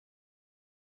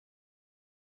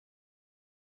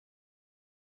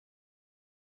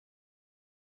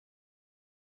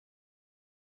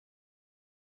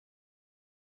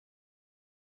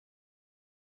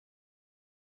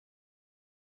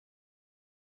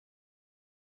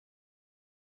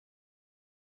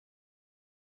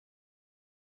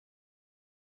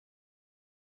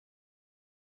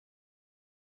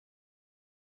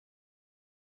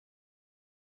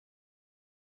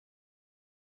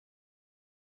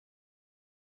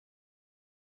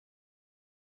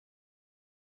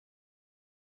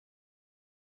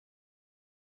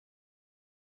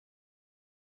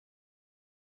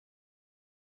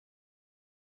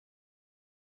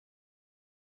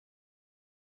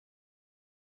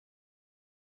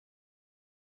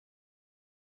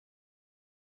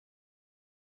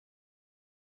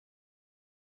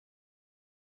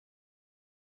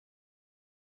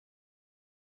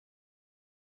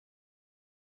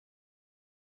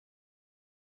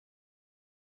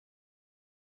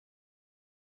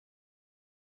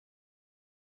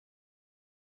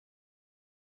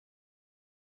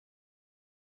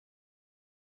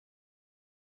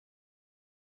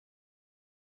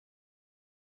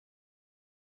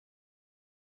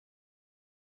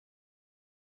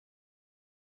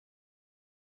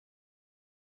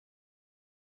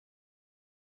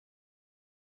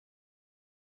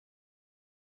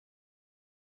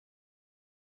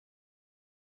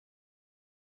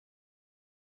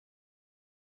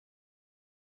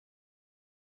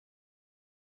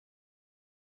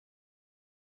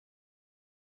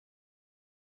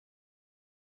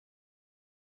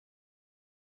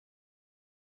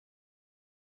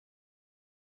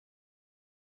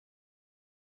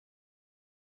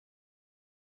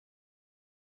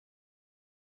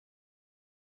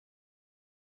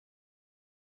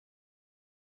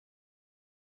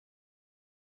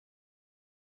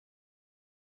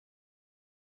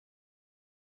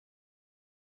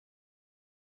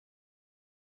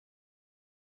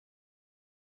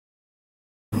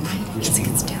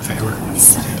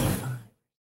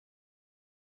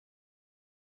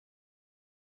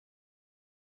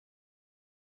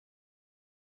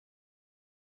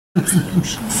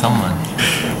Someone.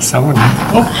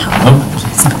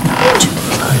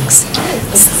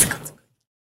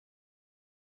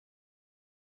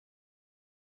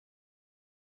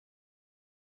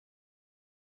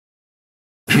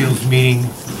 Appeals meeting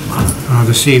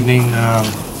this evening.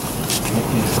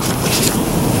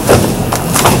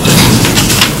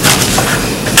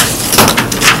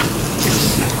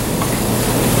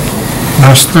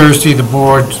 Last Thursday, the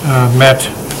board met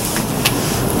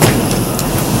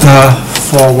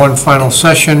for one final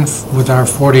session with our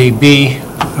 40B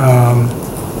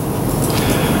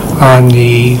on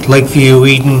the Lakeview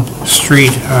Eden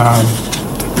Street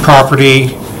property,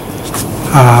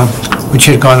 which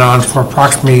had gone on for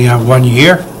approximately 1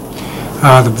 year.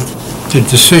 The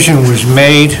decision was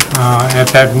made at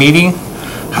that meeting.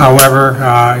 However,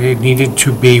 it needed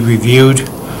to be reviewed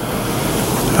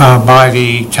by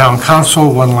the town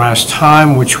council one last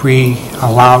time, which we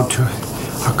allowed to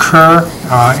occur,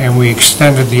 and we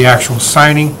extended the actual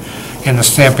signing and the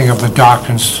stamping of the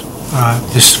documents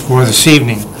for this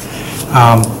evening.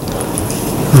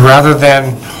 Rather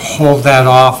than hold that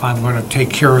off, I'm going to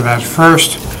take care of that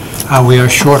first. We are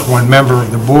short one member of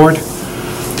the board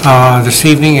this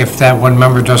evening. If that one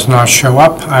member does not show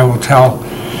up, I will tell,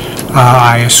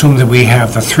 I assume that we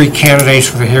have the 3 candidates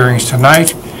for the hearings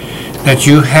tonight, that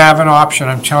you have an option,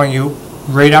 I'm telling you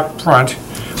right up front,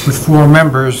 with 4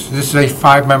 members. This is a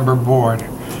 5-member board.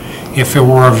 If it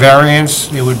were a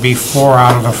variance, it would be 4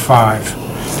 out of the 5.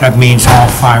 That means all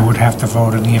 5 would have to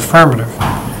vote in the affirmative.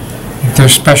 If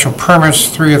there's special permits,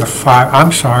 4 of the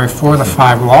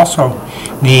 5 will also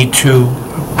need to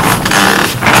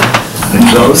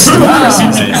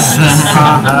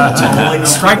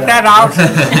strike that out.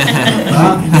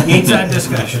 Inside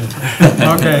discussion.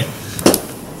 Okay.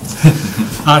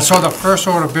 So the first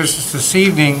order of business this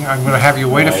evening, I'm going to have you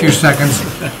wait a few seconds.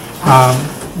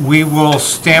 We will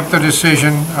stamp the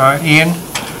decision in.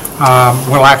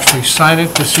 We'll actually sign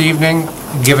it this evening,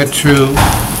 give it to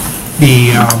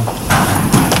the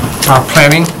our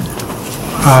planning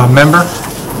member,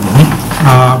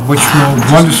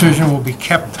 one decision will be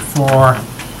kept for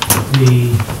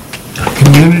the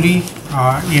community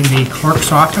in the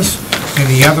clerk's office, and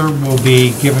the other will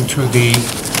be given to the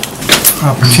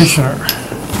petitioner.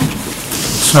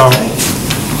 So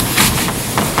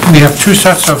we have 2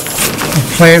 sets of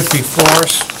plans before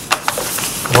us.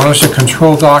 One is a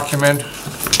control document.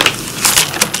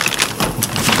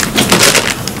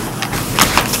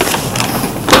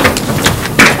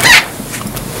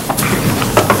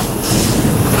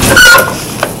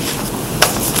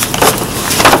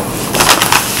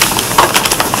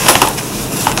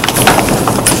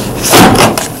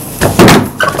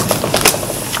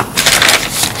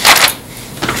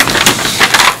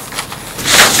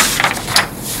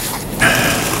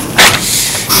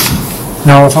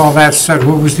 Now, with all that said,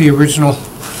 what was the original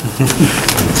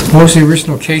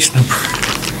case number?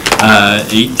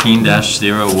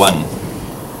 18-01.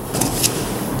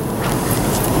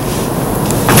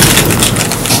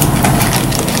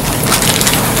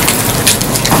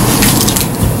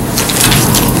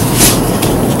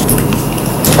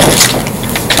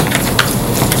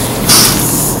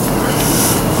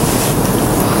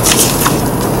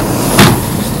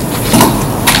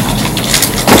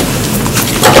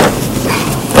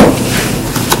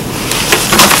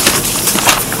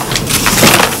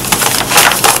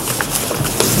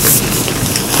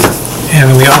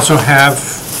 And we also have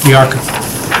the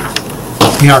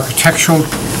architectural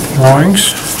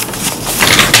drawings.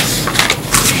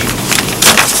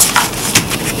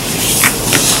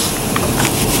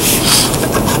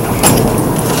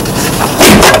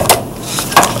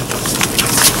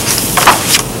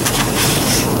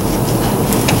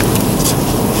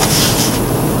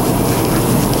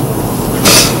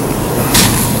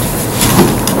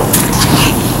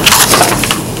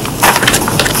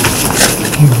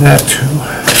 Give that to.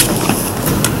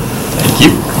 Thank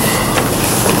you.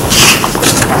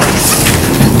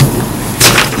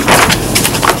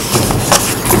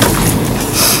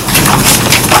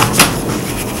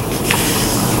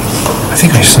 I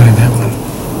think I signed that one.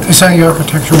 Is that your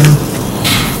architectural one?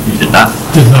 You did not?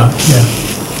 Did not, yeah.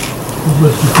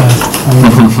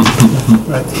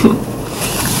 Right.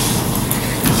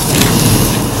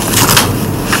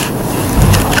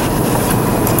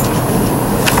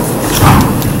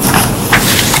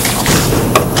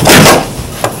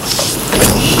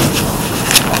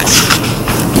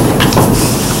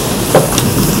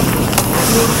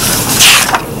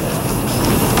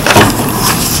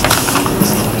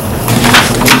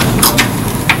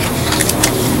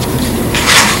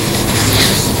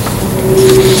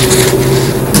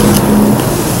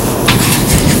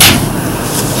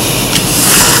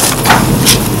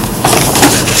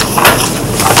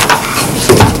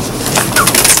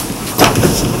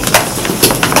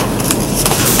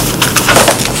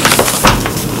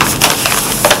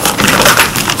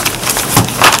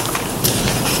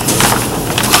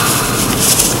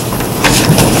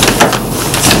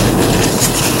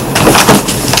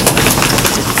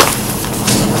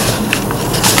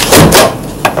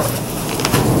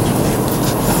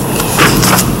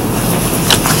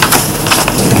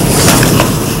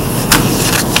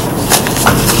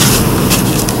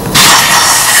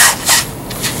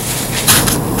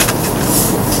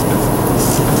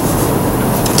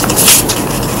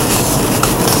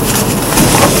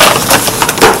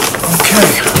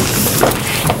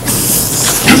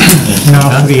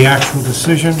 Now for the actual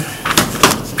decision.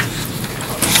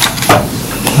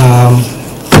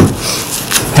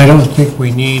 I don't think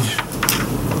we need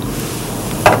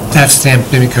that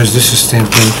stamped in because this is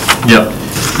stamped in. Yep.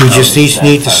 We just each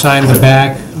need to sign the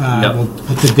back. Yep. We'll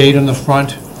put the date on the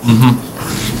front.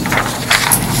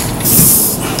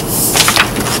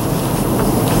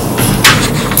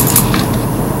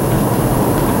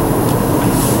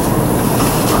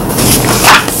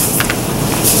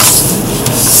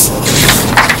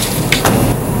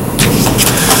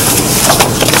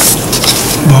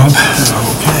 Bob,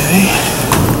 okay.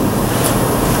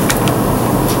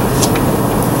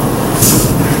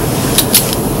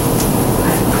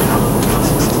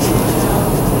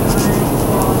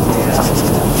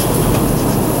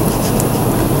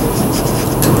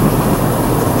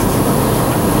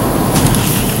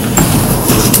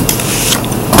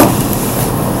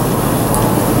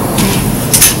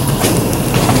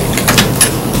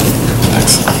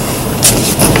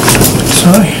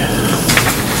 Sorry.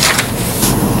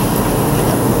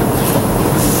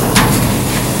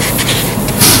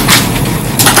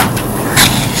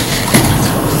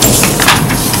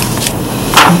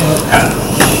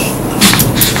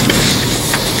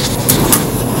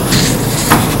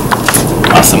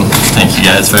 Awesome. Thank you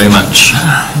guys very much.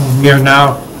 We are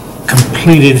now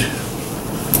completed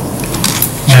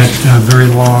at a very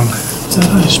long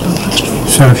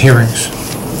set of hearings.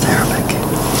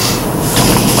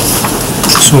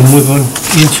 So moving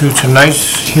into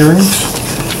tonight's hearings.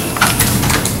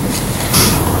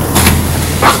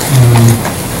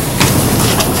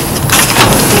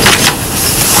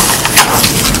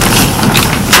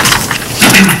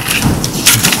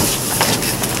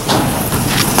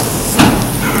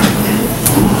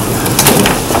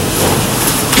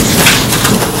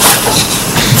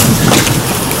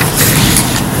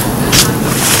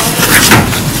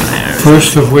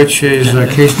 First of which is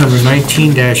case number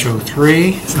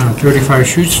 19-03, 35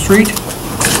 Chute Street.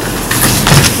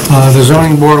 The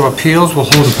Zoning Board of Appeals will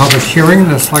hold a public hearing in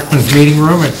the Selectmen's Meeting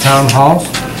Room at Town Hall,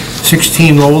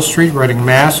 16 Lowell Street, Reading,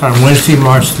 Mass. on Wednesday,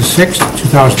 March the 6th,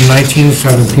 2019, at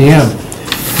 7 p.m.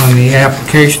 on the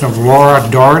application of Laura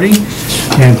Doherty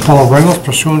and Paul Reynolds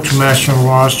pursuant to Mass General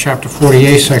Laws, Chapter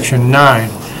 48, Section 9.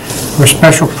 For a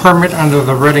special permit under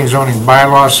the Reading zoning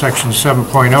bylaws, Section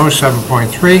 7.0,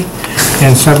 7.3,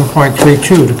 and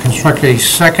 7.32 to construct a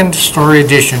second-story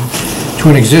addition to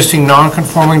an existing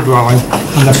non-conforming dwelling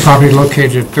on the property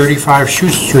located at 35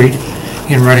 Chute Street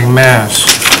in Reading,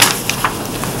 Mass.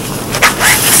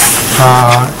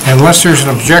 Unless there's an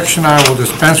objection, I will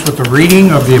dispense with the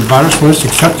reading of the abutters list,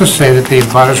 except to say that the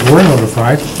abutters were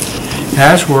notified,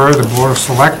 as were the Board of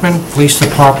Selectmen, Police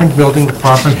Department, Building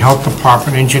Department, Health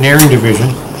Department, Engineering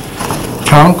Division,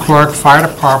 Town Clerk, Fire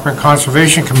Department,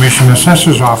 Conservation Commission,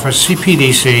 Assessor's Office,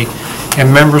 CPDC,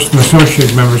 and members and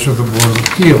associate members of the Board of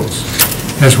Appeals,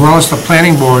 as well as the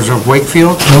planning boards of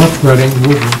Wakefield, North Reading,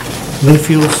 Woburn,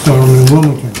 Linfield, Stoneham, and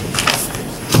Wilmington.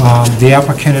 The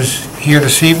applicant is here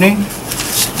this evening.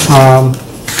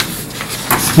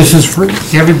 This is for,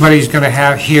 everybody's going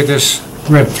to hear this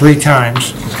read 3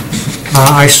 times.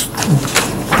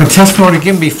 The testimony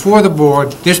given before the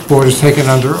board, this board is taken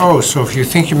under oath, so if you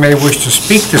think you may wish to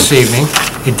speak this evening,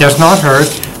 it does not hurt.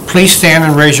 Please stand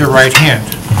and raise your right hand.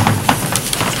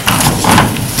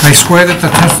 I swear that the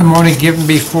testimony given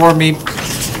before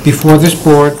this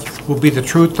board will be the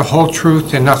truth, the whole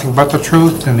truth, and nothing but the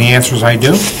truth, and the answer is I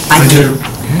do. I do.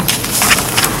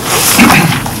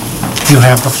 Okay. You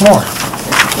have the floor.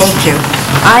 Thank you.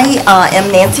 I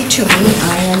am Nancy Toomey.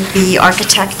 I am the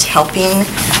architect helping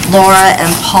Laura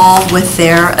and Paul with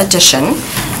their addition.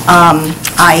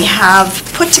 I have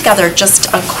put together just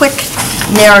a quick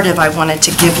narrative I wanted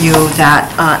to give you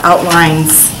that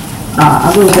outlines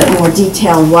a little bit more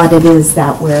detail what it is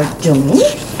that we're doing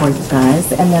for you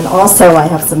guys. And then also I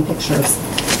have some pictures.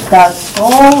 The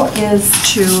goal is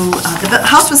to, the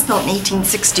house was built in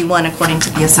 1861 according to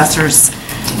the assessor's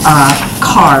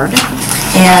card,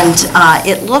 and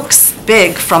it looks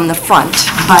big from the front,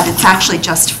 but it's actually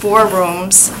just 4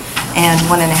 rooms and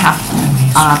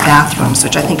 1.5 bathrooms,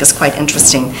 which I think is quite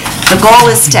interesting. The goal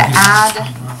is to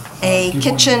add a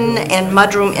kitchen and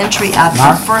mudroom entry at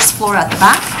the first floor at the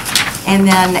back, and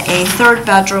then a 3rd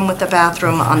bedroom with a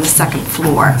bathroom on the 2nd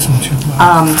floor.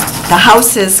 The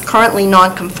house is currently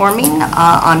non-conforming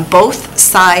on both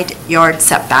side yard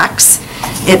setbacks.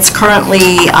 It's currently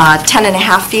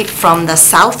 10.5 feet from the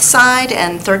south side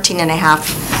and 13.5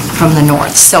 from the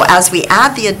north. So as we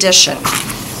add the addition,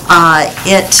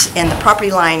 it and the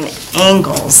property line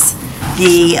angles,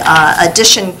 the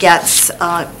addition gets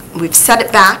we've set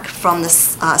it back from the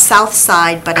south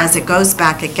side, but as it goes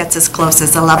back, it gets as close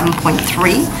as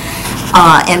 11.3.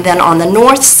 And then on the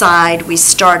north side, we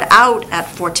start out at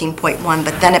 14.1,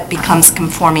 but then it becomes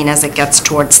conforming as it gets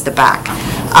towards the back.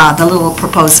 The little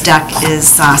proposed deck is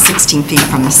 16 feet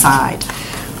from the side.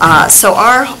 So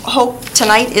our hope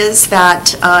tonight is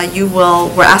that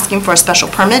we're asking for a special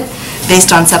permit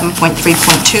based on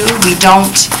 7.3.2. We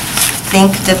don't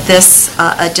think that this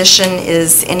addition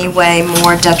is any way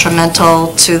more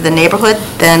detrimental to the neighborhood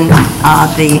than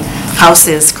the house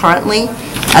is currently.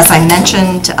 As I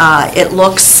mentioned, it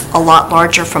looks a lot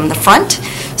larger from the front,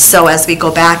 so as we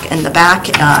go back in the back,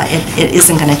 it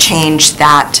isn't going to change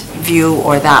that view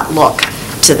or that look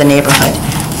to the neighborhood.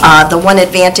 The one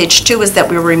advantage, too, is that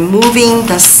we're removing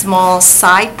the small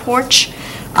side porch,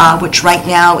 which right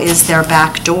now is their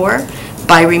back door.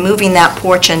 By removing that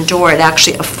porch and door, it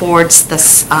actually affords the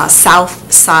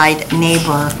south side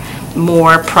neighbor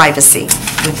more privacy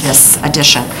with this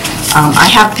addition. I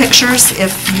have pictures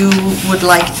if you would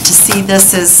like to see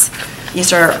this.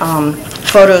 These are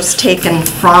photos taken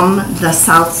from the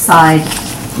south side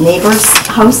neighbor's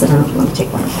house. I don't know if you want to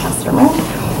take one and pass it around.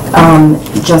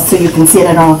 Just so you can see it.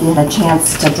 I don't know if you had a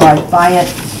chance to drive by it.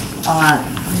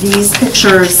 These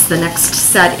pictures, the next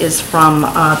set is from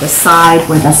the side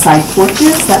where the side porch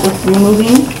is that we're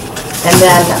removing. And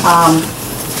then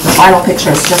the final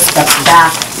picture is just the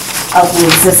back of the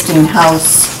existing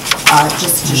house,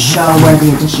 just to show where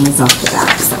the addition is off the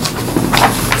back. So,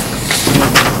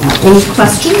 any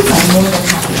questions? I'm more than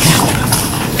happy to help.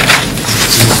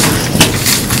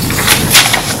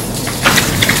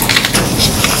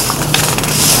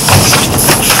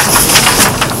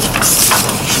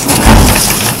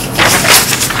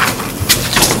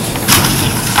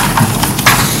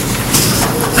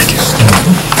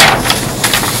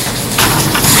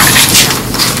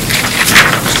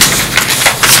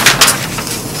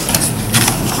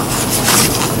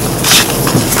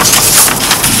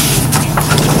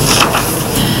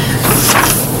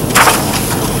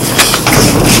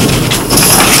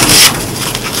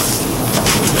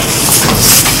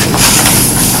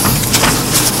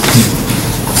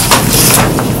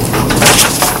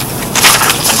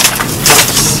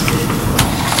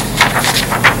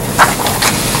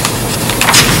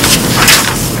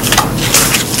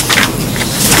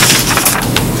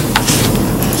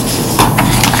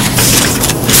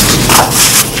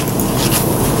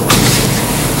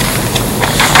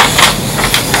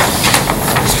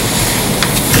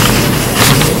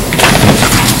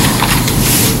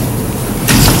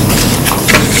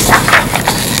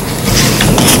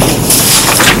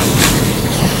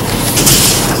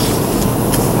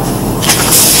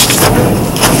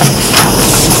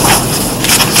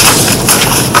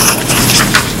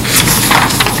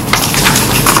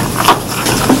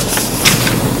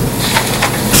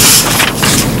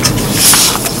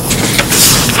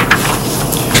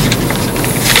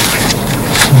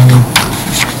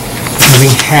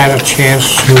 Having had a chance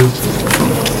to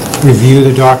review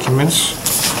the documents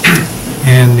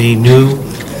and the new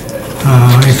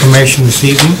information this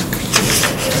evening,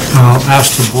 I'll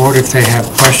ask the board if they have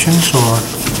questions or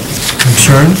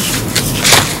concerns.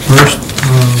 First,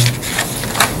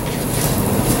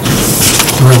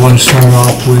 do I want to start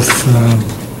off with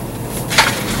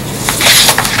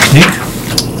Nick?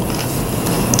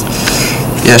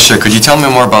 Yeah, sure. Could you tell me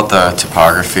more about the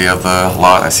topography of the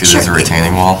lot? I see there's a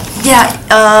retaining wall. Yeah,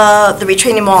 the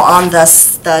retaining wall on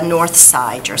the north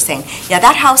side, you're saying. Yeah,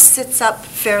 that house sits up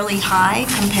fairly high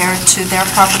compared to their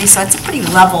property, so it's a pretty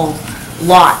level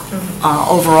lot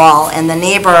overall. And the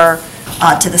neighbor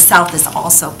to the south is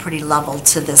also pretty level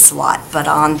to this lot. But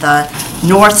on the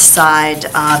north side,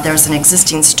 there's an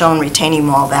existing stone retaining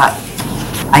wall that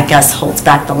I guess holds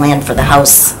back the land for the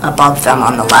house above them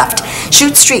on the left.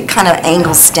 Chute Street kind of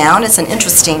angles down. It's an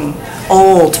interesting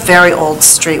old, very old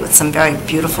street with some very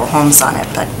beautiful homes on it,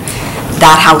 but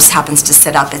that house happens to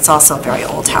sit up. It's also a very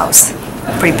old house.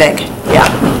 Pretty big, yeah.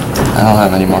 I don't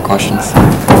have any more questions.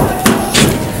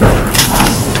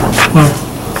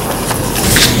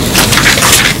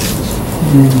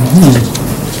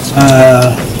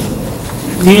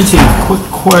 Nancy, quick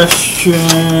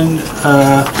question.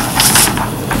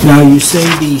 Now you say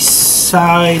the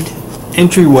side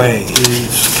entryway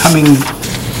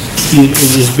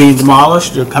is being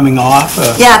demolished or coming off?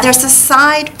 Yeah, there's a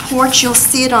side porch. You'll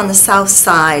see it on the south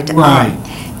side. Right.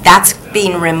 That's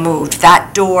being removed.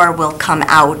 That door will come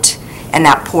out and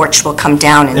that porch will come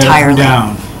down entirely.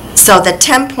 Down. So the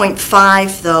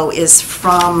 10.5 though is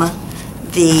from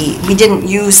we didn't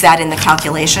use that in the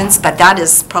calculations, but that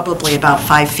is probably about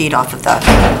 5 feet off of the,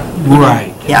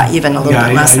 Right. yeah, even a little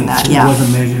bit less than that, It yeah.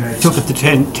 wasn't measured. I took it to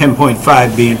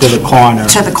 10.5 being to the corner.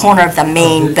 To the corner of the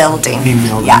main building. Main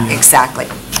building, Yeah, yeah. exactly.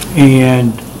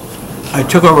 And I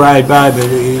took a ride by, but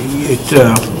it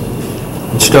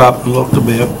stopped and looked a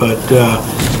bit, but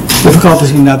difficult to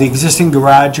see. Now, the existing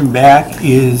garage in back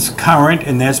is current,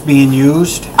 and that's being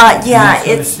used? Yeah,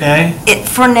 It's gonna it's, stay?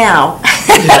 for now.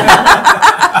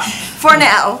 For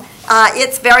now.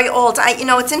 It's very old. You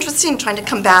know, it's interesting trying to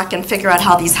come back and figure out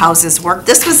how these houses work.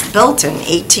 This was built in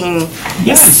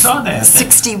Yeah, I saw that.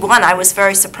 1861. I was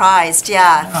very surprised,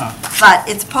 yeah. But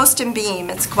it's post and beam.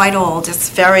 It's quite old. It's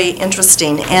very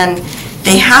interesting. And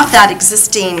they have that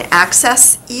existing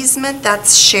access easement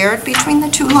that's shared between the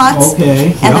two lots.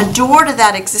 Okay, And yeah. the door to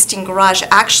that existing garage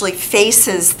actually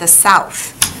faces the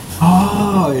south.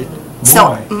 Oh, So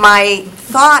boy. my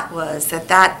thought was that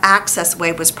that access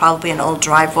way was probably an old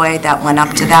driveway that went up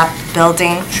to that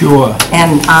building. Sure.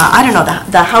 And I don't know,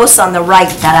 the house on the right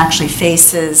that actually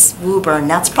faces Woburn,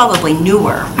 that's probably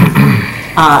newer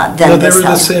No, than they this were the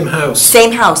house. same house.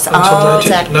 Same house, Until oh,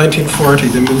 exactly. 1940,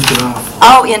 they moved it off.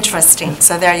 Oh, interesting,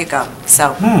 so there you go.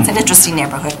 So, it's an interesting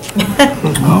neighborhood.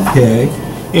 Okay.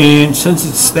 And since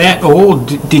it's that old,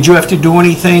 did you have to do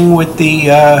anything with the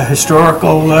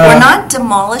historical? We're not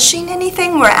demolishing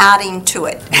anything, we're adding to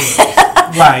it.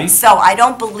 Right. So I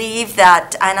don't believe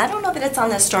that, and I don't know that it's on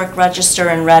the historic register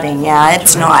in Reading, yeah,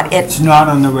 it's not. It's not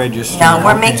on the register? No,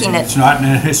 we're Okay. making it- It's not in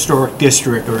a historic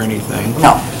district or anything?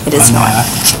 No, it is On not,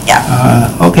 that.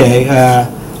 yeah. Okay,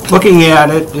 looking at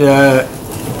it,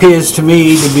 appears to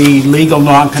me to be legal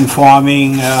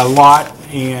non-conforming lot,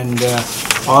 and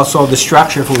also the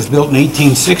structure, if it was built in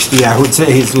 1860, I would say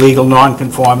is legal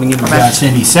non-conforming in regards to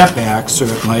any setbacks,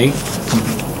 certainly.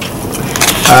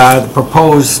 The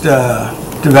proposed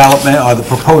development, or the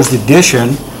proposed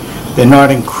addition, they're not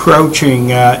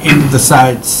encroaching into the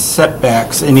side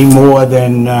setbacks any more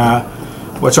than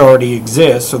what's already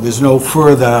exists, so there's no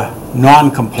further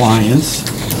non-compliance.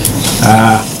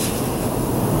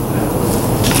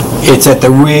 It's at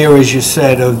the rear, as you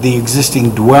said, of the existing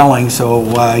dwelling, so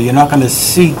you're not going to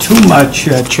see too much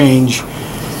change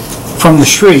from the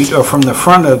street or from the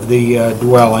front of the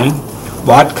dwelling.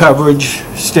 Lot coverage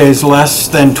stays less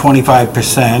than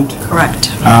 25%. Correct.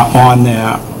 On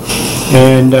that.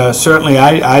 And certainly,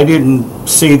 I didn't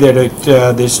see that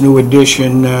this new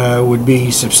addition would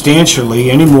be substantially,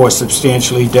 any more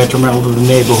substantially detrimental to the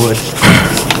neighborhood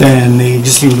than the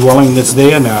existing dwelling that's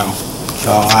there now. So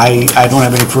I don't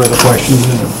have any further questions.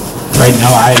 Right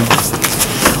now,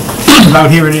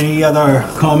 without hearing any other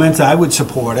comments, I would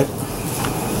support it.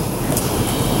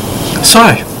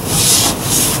 Sorry.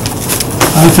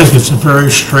 I think it's a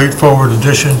very straightforward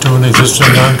addition to an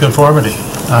existing nonconformity.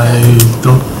 I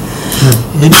don't have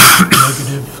any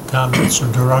negative comments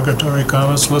or derogatory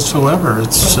comments whatsoever.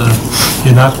 It's,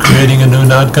 you're not creating a new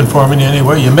nonconformity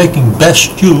anyway. You're making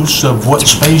best use of what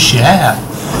space you have.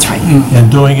 That's right.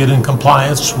 And doing it in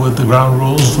compliance with the ground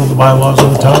rules and the bylaws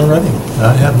of the town of Reading.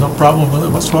 I have no problem with it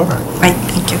whatsoever. Right,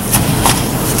 thank you.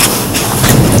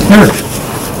 Eric?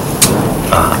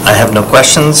 I have no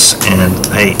questions, and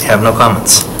I have no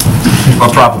comments or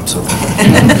problems with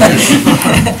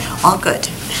it. All good.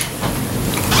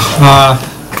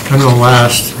 I'm the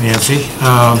last, Nancy.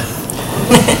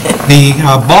 The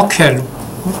bulkhead,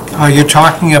 are you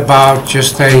talking about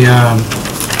just a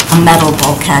A metal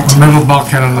bulkhead. metal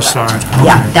bulkhead on the side?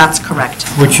 Yeah, Okay. that's correct.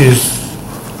 Which is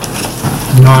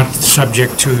not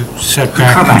subject to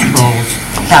setback Correct. controls.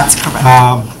 That's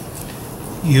correct.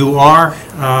 You are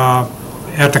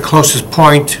at the closest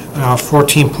point,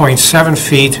 14.7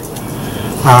 feet,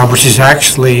 which is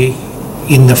actually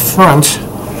in the front.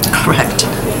 Correct.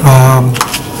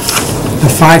 The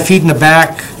 5 feet in the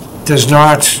back does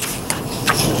not,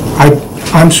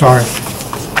 I'm sorry.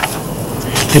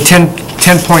 The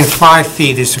 10.5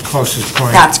 feet is the closest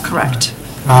point. That's correct.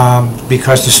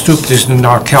 Because the stoop is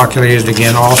not calculated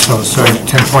again also, so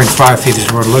 10.5 feet is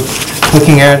what we're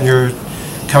looking at, and you're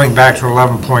coming back to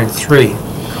 11.3.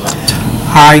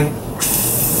 I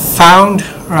found,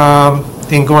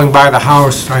 in going by the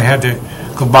house, I had to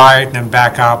go by it and then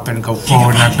back up and go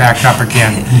forward and then back up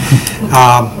again.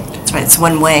 That's right, it's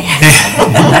one way.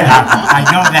 I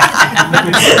know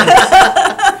that.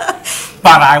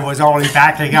 But I was only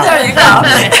backing up. There you go.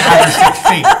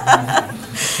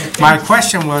 6 feet. My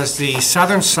question was the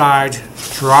southern side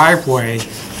driveway,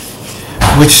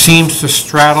 which seems to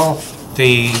straddle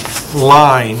the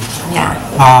line.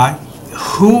 Yeah.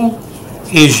 Who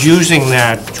is using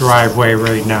that driveway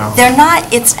right now. They're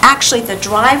not, it's actually the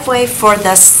driveway for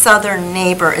the southern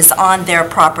neighbor is on their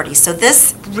property. So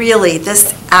this really,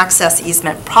 this access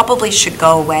easement probably should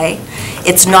go away.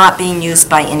 It's not being used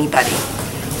by anybody.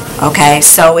 Okay,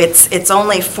 so it's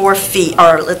only 4 feet,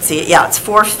 or let's see, yeah, it's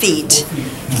 4 feet.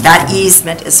 That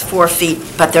easement is 4 feet,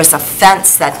 but there's a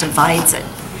fence that divides it.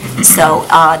 So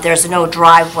there's no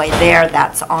driveway there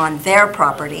that's on their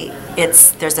property.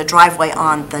 There's a driveway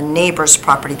on the neighbor's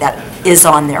property that is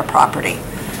on their property.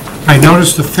 I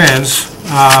noticed the fence,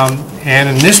 and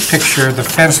in this picture, the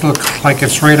fence looks like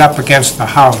it's right up against the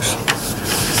house,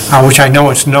 which I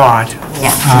know it's not. Yeah,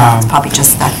 no, it's probably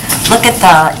just that. Look at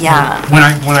the, yeah. When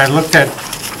I looked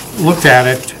at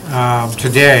it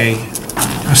today,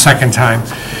 a second time,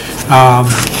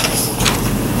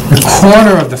 the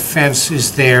corner of the fence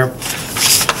is there.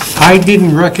 I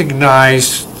didn't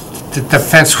recognize that the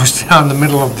fence was down the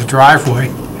middle of the driveway.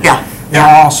 Yeah.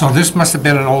 Yeah. So this must have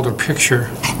been an older picture.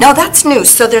 No, that's new.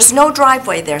 So there's no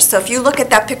driveway there. So if you look at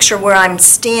that picture where I'm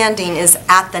standing is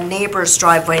at the neighbor's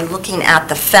driveway looking at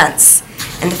the fence.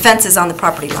 And the fence is on the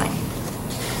property line.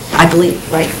 I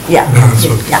believe, right? Yeah.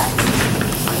 Yeah.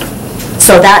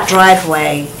 So that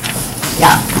driveway,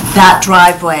 yeah, that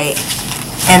driveway,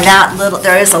 and that little,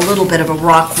 there is a little bit of a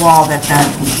rock wall that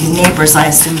the neighbors, I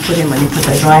assume, put in when they put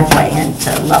their driveway in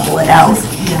to level it out.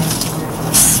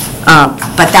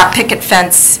 But that picket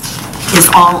fence is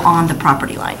all on the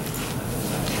property line.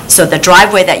 So the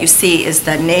driveway that you see is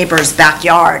the neighbor's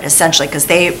backyard, essentially, because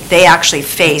they actually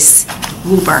face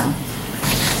Woburn.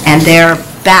 And their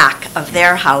back of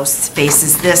their house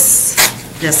faces this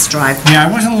driveway. Yeah,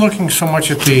 I wasn't looking so much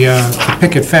at the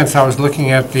picket fence, I was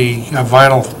looking at the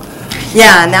vinyl.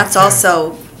 Yeah, and that's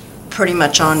also pretty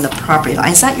much on the property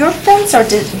line. Is that your fence, or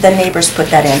did the neighbors put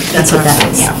that in? That's our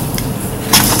fence. Yeah.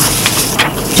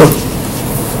 So,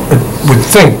 I would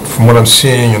think, from what I'm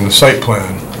seeing in the site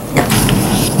plan,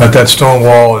 that stone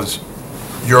wall is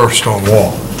your stone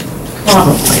wall.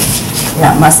 Probably.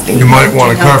 That must be. You might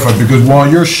want to clarify, because while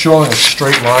you're showing a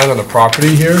straight line on the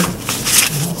property here,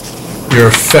 your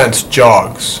fence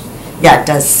jogs. Yeah, it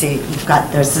does see,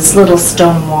 there's this little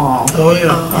stone wall. Oh,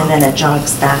 yeah. And then it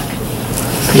jogs back.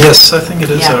 Yes, I think it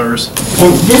is Yeah. ours.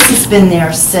 And this has been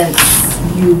there since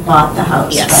you bought the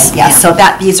house, right? Yes. Yeah, so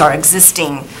these are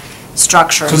existing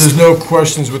structures. So there's no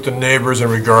questions with the neighbors in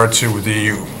regard to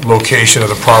the location of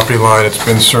the property line? It's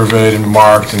been surveyed and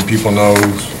marked, and people know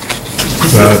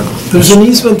that? There's an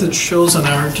easement that shows on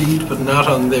our deed, but not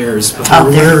on theirs, but Oh,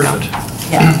 they're there aware you of it.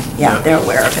 Yeah, yeah, they're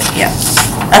aware of it, yeah.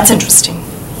 That's interesting.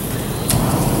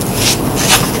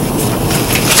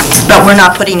 But we're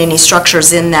not putting any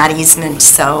structures in that easement,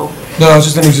 so, No, it's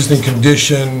just an existing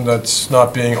condition that's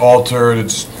not being altered.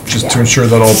 It's just to Yeah. ensure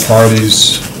that all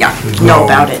parties yeah, there's know no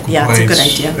about it. Yeah, it's a good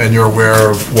complaints, idea. and you're aware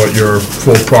of what your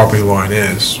full property line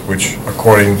is, which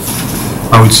according,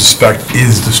 I would suspect,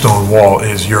 is the stone wall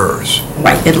is yours.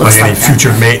 Right, it looks Any like that.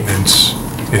 future maintenance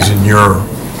is in your,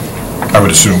 I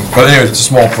would assume. But anyways, it's a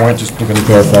small point, just looking to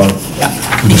clarify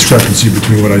the discrepancy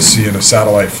between what I see in a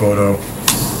satellite photo.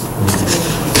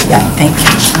 Yeah, thank you.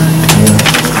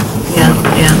 Yeah.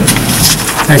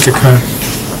 Thank you, Con.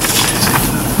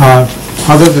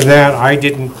 Other than that, I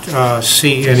didn't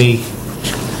see any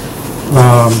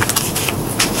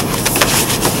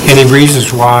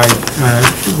reasons why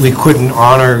we couldn't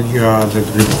honor the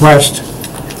request.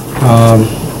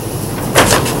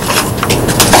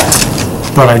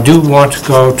 But I do want to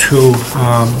go to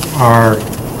our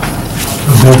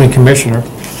building commissioner,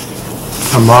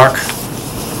 Mark.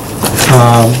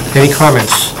 Any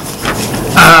comments?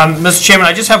 Mr. Chairman,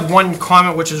 I just have one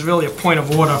comment, which is really a point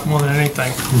of order more than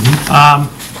anything.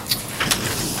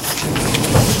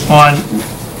 On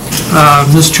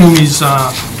Ms. Toomey's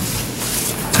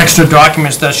extra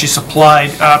documents that she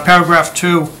supplied, paragraph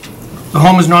 2, the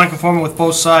home is non-conforming with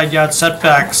both side yard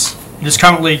setbacks. It is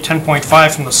currently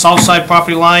 10.5 from the south side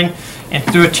property line and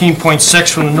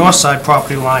 13.6 from the north side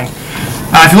property line.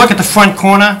 If you look at the front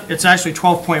corner, it's actually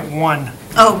 12.1.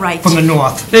 Oh, right. From the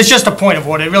north. It's just a point of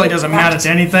order. It really doesn't matter to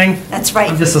anything. That's right.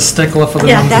 I'm just a stickler for the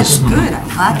Yeah, numbers. that's good. I'm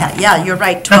glad that, yeah, you're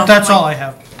right. That's all I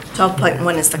have.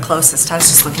 12.1 is the closest. I was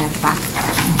just looking at the back.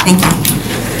 Thank you.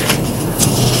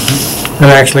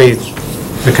 And actually,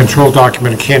 the control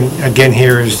document again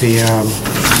here is the,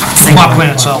 Plot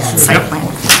plan itself. Site Yep. plan.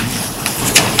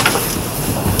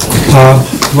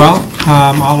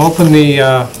 I'll open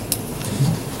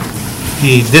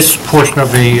this portion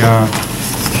of the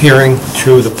hearing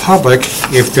to the public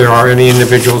if there are any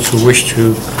individuals who wish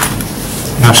to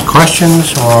ask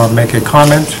questions or make a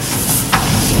comment.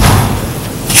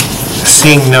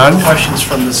 Seeing none. Questions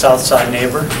from the south side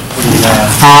neighbor? Would you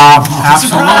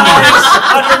Absolutely.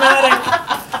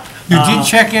 You did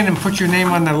check in and put your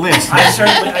name on the list. I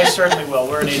certainly will.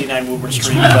 We're at 89 Woburn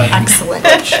Street, but Excellent.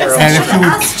 Cheryl. And if you would-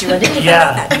 Asked you, I didn't even know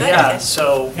Yeah, that. yeah,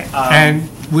 so, And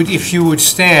if you would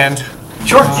stand,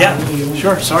 sure, yeah,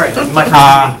 sure, sorry.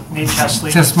 My name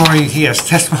Chesley. testimony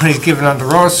given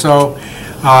under oath, so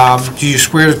do you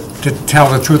swear to tell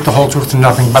the truth, the whole truth, and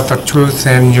nothing but the truth?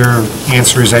 And your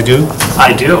answer is I do?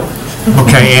 I do.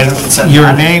 Okay, It's a- and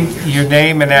your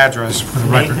name and address for the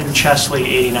record. Nathan Chesley,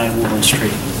 89 Woburn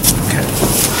Street. Okay.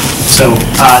 So,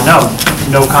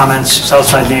 no comments,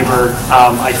 Southside neighbor.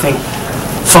 I think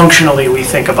functionally, we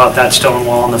think about that stone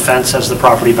wall and the fence as the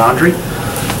property boundary.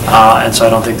 And so I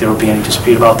don't think there would be any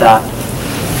dispute about that.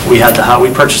 We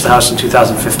purchased the house in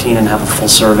 2015 and have a full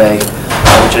survey,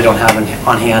 which I don't have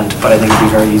on hand, but I think it'd be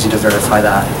very easy to verify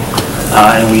that.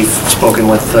 And we've spoken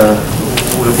with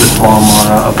Paul and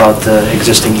Laura about the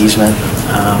existing easement,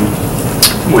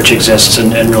 which exists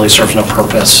and really serves no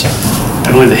purpose.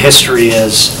 I believe the history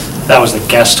is that was the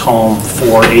guest home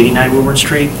for 89 Woburn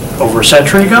Street over a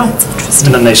century ago,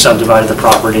 and then they subdivided the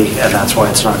property, and that's why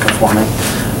it's not conforming.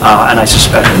 And I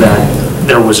suspect that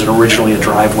there was originally a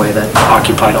driveway that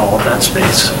occupied all of that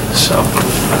space. So,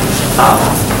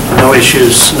 no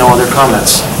issues, no other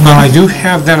comments. Well, I do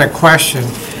have then a question.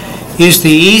 Is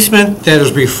the easement that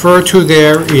is referred to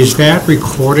there, is that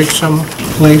recorded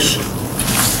someplace?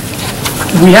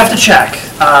 We have to check.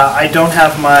 I don't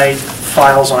have my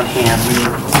files on hand. We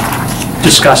were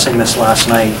discussing this last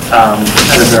night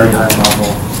at a very high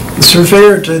level. The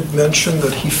surveyor did mention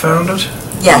that he found it.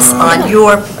 Yes, on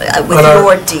your, with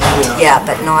your deed, yeah,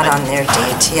 but not on their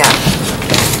deed, yeah.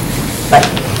 But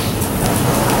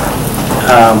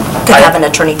could have an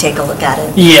attorney take a look at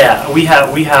it. Yeah, we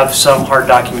have some hard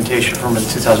documentation from a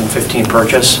 2015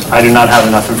 purchase. I do not have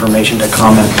enough information to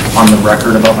comment on the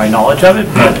record about my knowledge of it,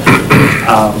 but...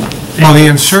 Well, the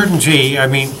uncertainty, I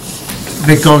mean,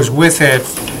 that goes with it,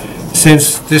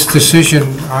 since this decision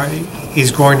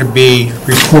is going to be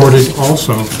recorded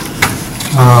also,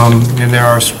 and there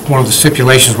are, one of the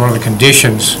stipulations, one of the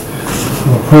conditions of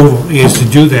approval is to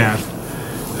do that.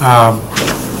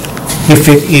 If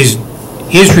it is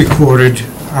recorded,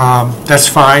 that's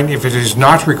fine. If it is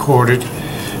not recorded,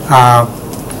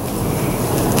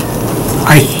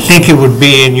 I think it would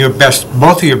be in your best,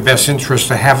 both of your best interests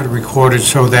to have it recorded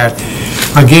so that,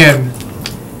 again,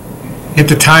 at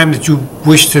the time that you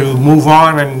wish to move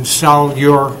on and sell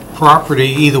your property,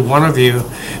 either one of you,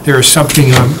 there is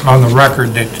something on the record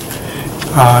that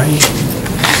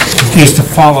is to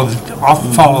follow the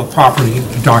property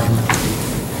document.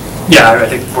 Yeah, I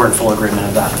think we're in full agreement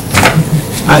of that.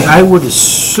 I would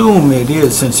assume it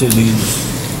is, since it is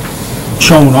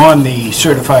shown on the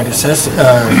certified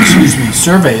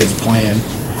surveyor's plan,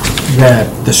 that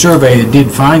the surveyor did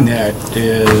find that,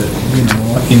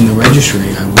 in the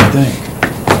registry, I would think.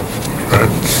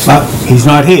 But he's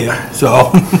not here,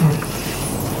 so.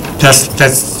 That's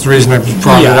the reason I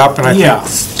brought it up, and I Yeah. think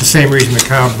it's the same reason the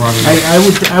Count brought it up.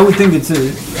 I would think it's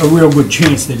a real good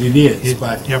chance that it is,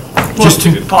 but. Yep.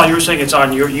 Paul, you were saying it's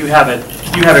on you have a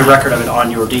record of it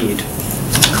on your deed.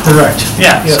 Correct.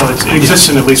 Yeah, so it exists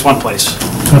in at least one place.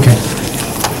 Okay.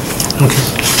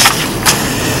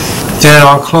 Then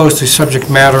I'll close the subject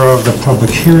matter of the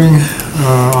public hearing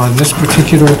on this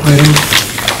particular item.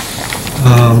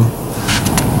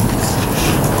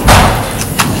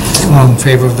 All in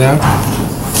favor of that?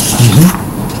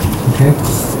 Okay.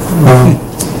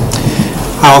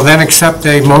 I'll then accept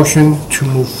a motion to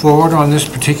move forward on this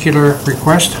particular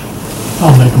request.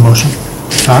 I'll make a motion.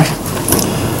 Sorry?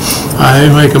 I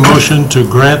make a motion to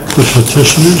grant the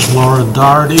petitioners, Laura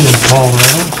Doherty and Paul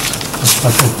Reynolds, a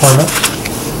special permit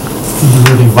under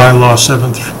reading bylaw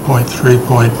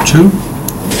 7.3.2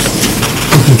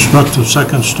 to construct a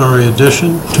second-story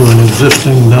addition to an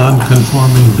existing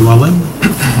non-conforming dwelling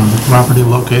on the property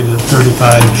located at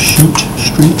 35 Chute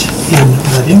Street in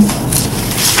Reading,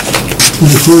 in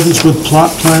accordance with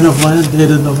plot plan of land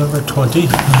dated November 20,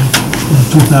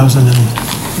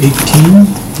 2018,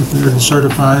 prepared and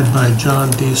certified by John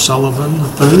D. Sullivan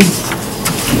III,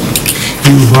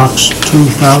 P.O. Box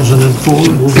 2004,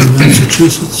 Woburn,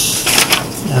 Massachusetts,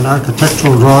 and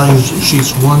architectural drawings,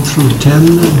 sheets 1 through 10,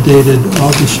 dated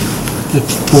August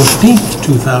 14,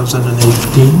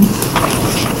 2018,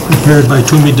 prepared by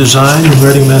Toomey Design in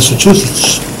Reading,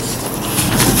 Massachusetts.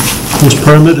 This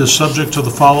permit is subject to the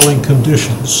following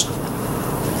conditions.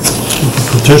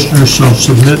 The petitioner shall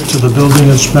submit to the building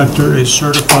inspector a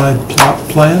certified plot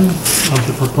plan of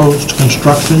the proposed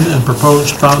construction and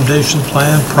proposed foundation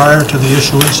plan prior to the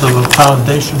issuance of a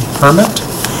foundation permit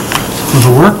for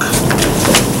the work.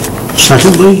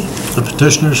 Secondly, the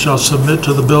petitioner shall submit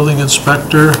to the building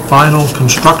inspector final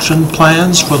construction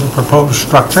plans for the proposed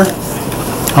structure,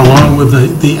 along with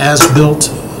the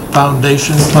as-built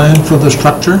foundation plan for the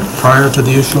structure prior to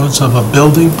the issuance of a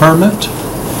building permit.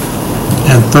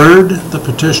 And third, the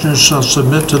petitioner shall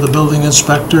submit to the building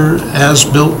inspector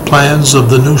as-built plans of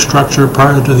the new structure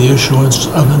prior to the issuance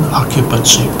of an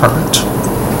occupancy permit.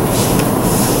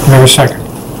 Do I have a second?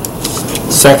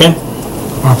 Second?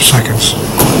 Bob seconds.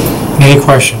 Any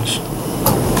questions?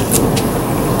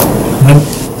 None?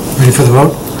 Ready for the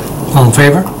vote? All in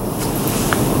favor?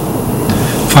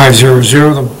 500.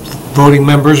 The voting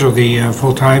members are the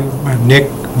full-time, Nick,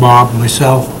 Bob,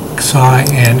 myself, Cy,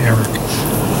 and Eric.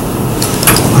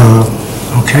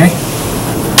 Okay.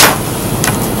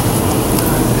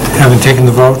 Having taken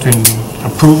the vote and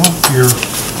approval, you're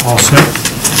all set.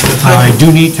 I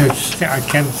do need to, I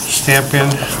can stamp in.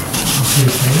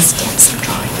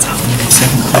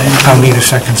 I'll need a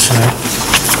second set.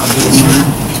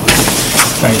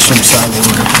 I assume so.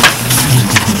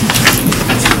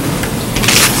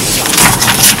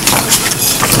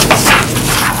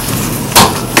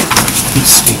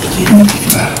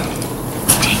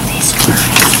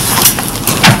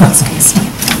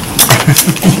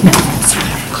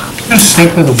 Just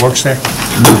stamp with the works there.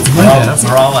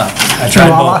 We're all out. I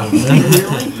tried both.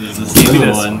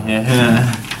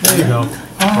 There you go.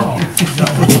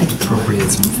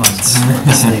 Appropriate some funds.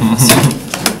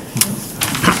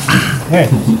 Okay.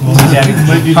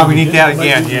 Probably need that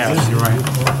again, yeah, you're right.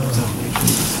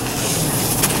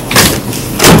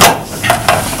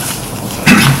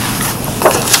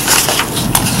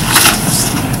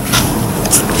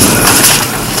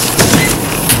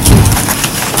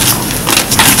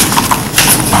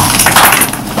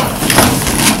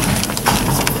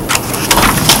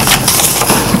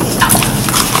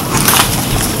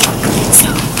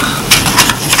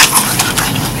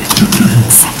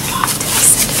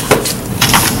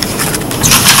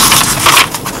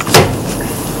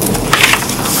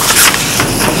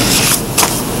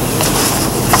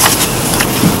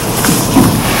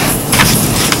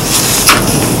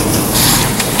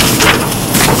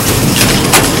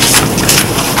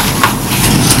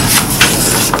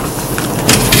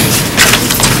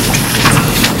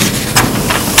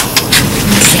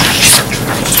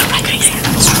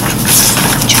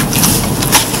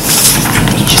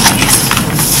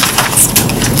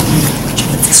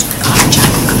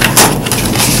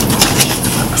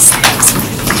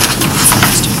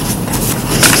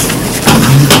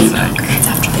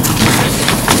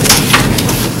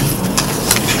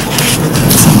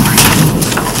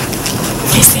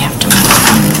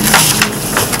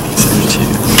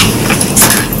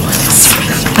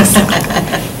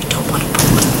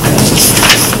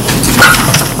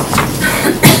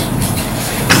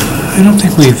 I don't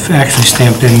think we've actually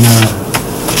stamped in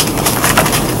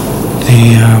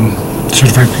the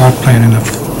certified plot plan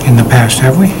in the past,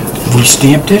 have we? We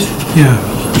stamped it? Yeah.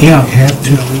 Yeah. Have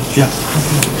to. Yeah.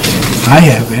 I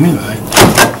have, anyway.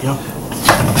 Yeah.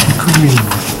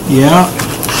 Yeah.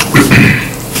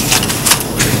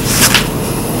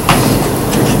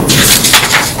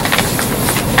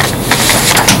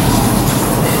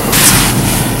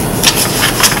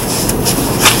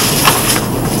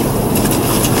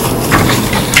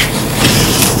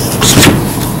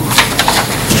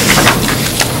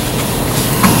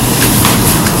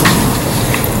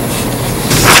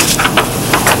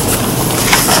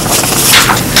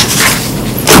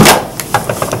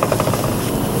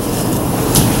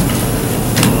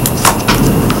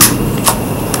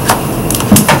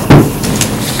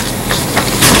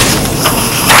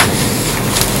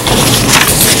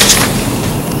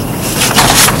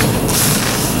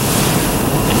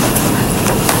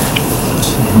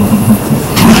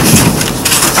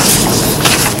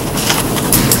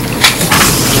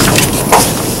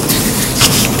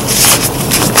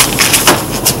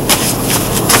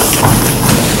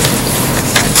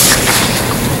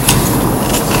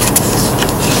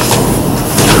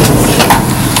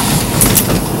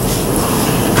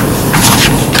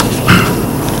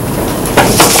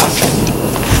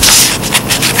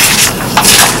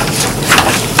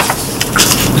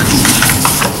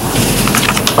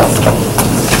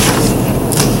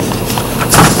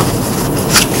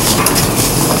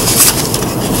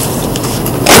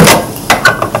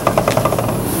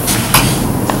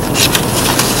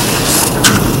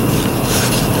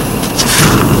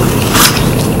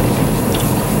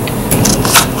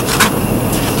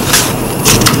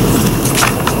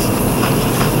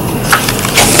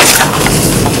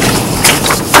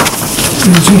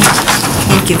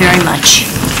 Thank you very much.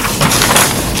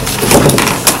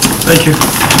 Thank you.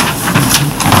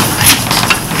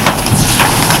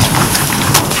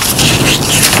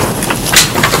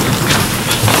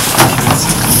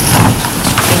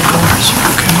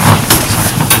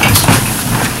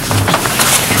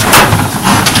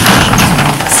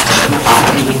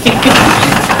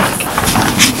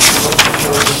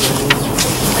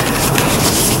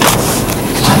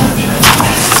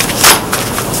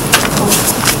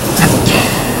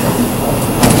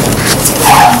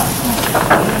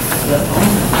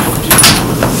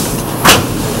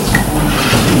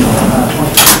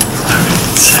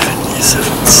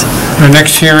 The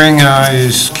next hearing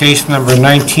is case number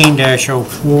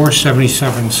 19-04,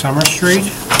 77 Summer Street.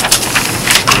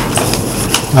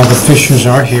 The Fishers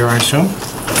are here, I assume.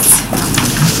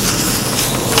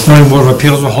 Zoning Board of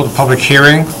Appeals will hold a public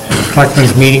hearing,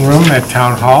 Selectmen's Meeting Room at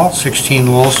Town Hall, 16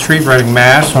 Lowell Street, Reading,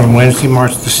 Mass., on Wednesday,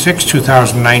 March the 6th,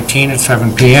 2019, at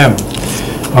 7 p.m.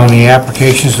 on the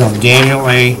applications of Daniel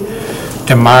A.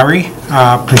 Damari,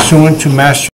 pursuant to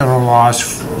Mass General Laws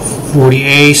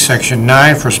 40A, Section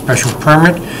 9, for special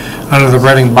permit under the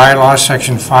Reading Bylaws,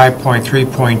 Section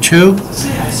 5.3.2,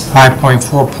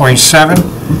 5.4.7,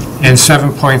 and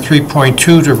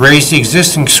 7.3.2 to raise the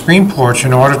existing screen porch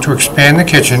in order to expand the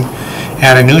kitchen,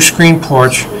 add a new screen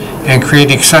porch, and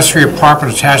create an accessory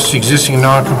apartment attached to the existing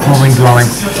non-conforming dwelling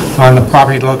on the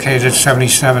property located at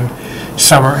 77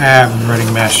 Summer Ave in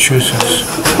Reading, Massachusetts.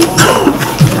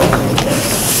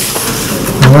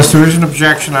 Unless there is an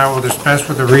objection, I will dispense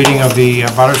with the reading of the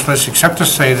abutters list, except to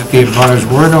say that the abutters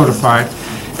were notified,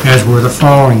 as were the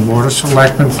following: Board of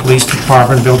Selectmen, Police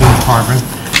Department, Building Department,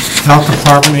 Health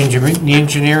Department,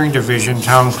 Engineering Division,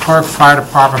 Town Clerk, Fire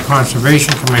Department,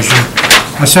 Conservation Commission,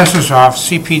 Assessor's Office,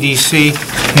 CPDC,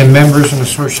 and members and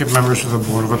associate members of the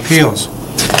Board of Appeals,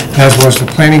 as was the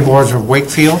planning boards of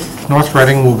Wakefield, North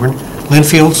Reading, Woburn,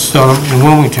 Linfield, Stoneham, and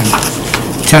Wilmington.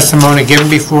 Testimony given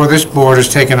before this board is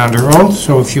taken under oath,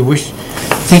 so if you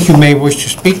think you may wish to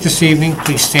speak this evening,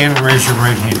 please stand and raise your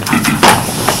right hand.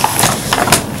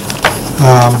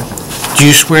 Do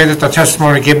you swear that the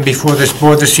testimony given before this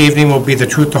board this evening will be the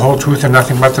truth, the whole truth, and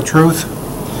nothing but the truth?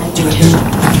 I do.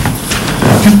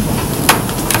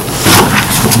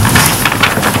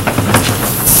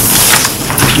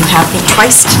 You have me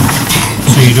twice tonight.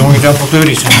 So you're doing double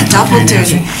duty tonight? Double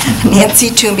duty. Nancy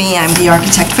Toomey, I'm the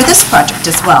architect for this project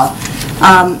as well.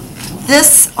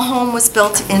 This home was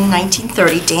built in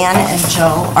 1930. Dan and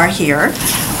Joe are here,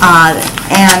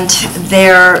 and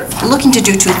they're looking to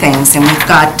do two things. And we've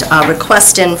got a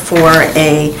request in for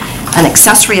an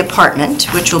accessory apartment,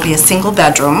 which will be a single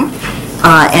bedroom,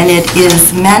 and it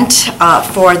is meant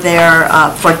for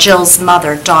Jill's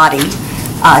mother, Dottie,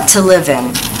 to live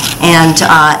in.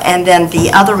 And then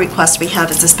the other request we have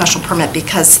is a special permit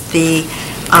because the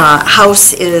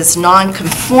house is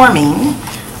non-conforming,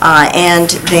 and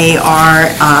they are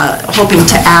hoping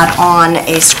to add on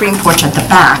a screen porch at the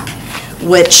back,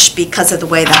 which, because of the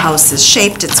way the house is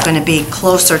shaped, it's going to be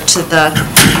closer to the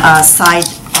side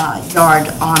yard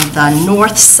on the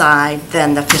north side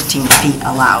than the 15 feet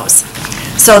allows.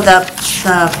 So the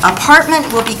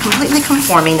apartment will be completely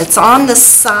conforming. It's on the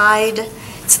side.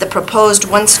 It's the proposed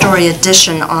one-story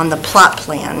addition on the plot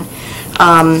plan.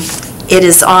 It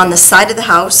is on the side of the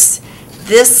house.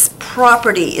 This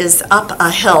property is up a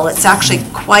hill. It's actually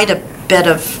quite a bit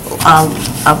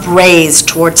of raise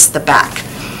towards the back.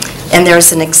 And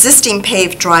there's an existing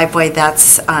paved driveway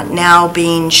that's now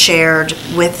being shared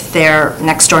with their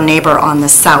next-door neighbor on the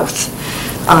south.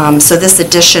 So this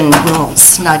addition will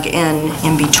snug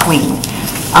in between.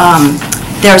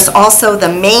 There's also the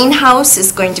main house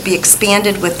is going to be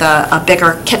expanded with a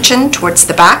bigger kitchen towards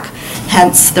the back,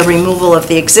 hence the removal of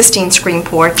the existing screen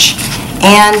porch,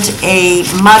 and a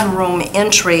mudroom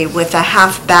entry with a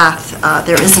half bath.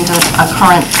 There isn't a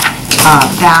current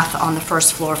bath on the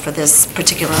first floor for this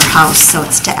particular house, so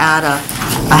it's to add a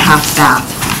half bath.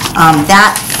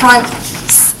 That front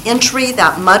entry,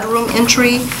 that mudroom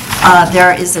entry,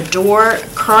 there is a door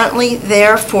currently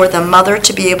there for the mother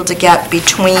to be able to get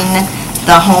between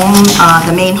the home,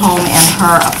 the main home, and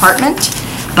her apartment,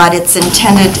 but its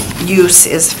intended use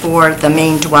is for the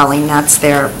main dwelling. That's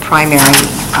their primary,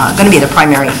 going to be the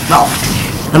primary, well,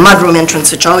 the mudroom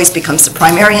entrance, which always becomes the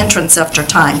primary entrance after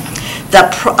time. The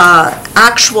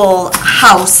actual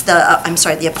house,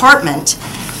 the apartment,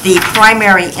 the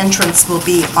primary entrance will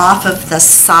be off of the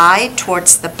side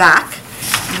towards the back,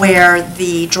 where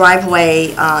the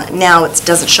driveway, now it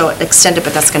doesn't show it extended,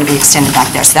 but that's going to be extended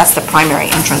back there. So that's the primary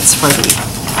entrance for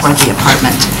the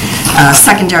apartment.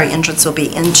 Secondary entrance will be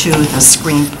into the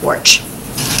screen porch.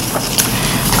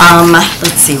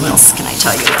 Let's see, what else can I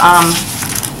tell you?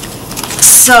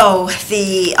 So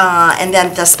and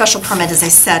then the special permit, as I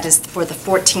said, is for the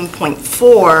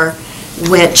 14.4,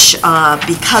 which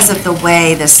because of the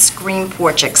way the screen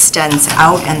porch extends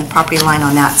out and the property line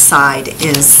on that side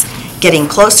is getting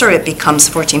closer, it becomes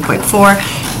 14.4.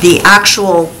 The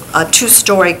actual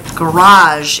two-story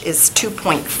garage is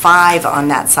 2.5 on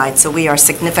that side, so we are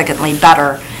significantly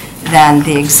better than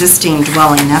the existing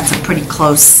dwelling. That's a pretty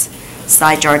close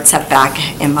side yard setback,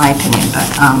 in my opinion. But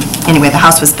anyway, the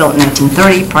house was built in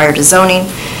 1930 prior to zoning,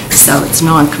 so it's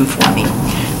non-conforming.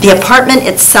 The apartment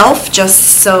itself, just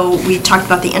so we talked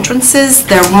about the entrances,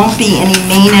 there won't be any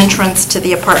main entrance to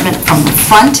the apartment from the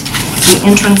front. The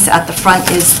entrance at the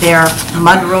front is their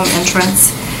mudroom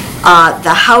entrance.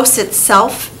 The house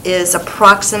itself is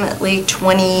approximately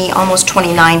almost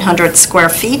 2,900 square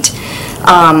feet.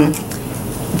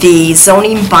 The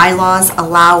zoning bylaws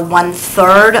allow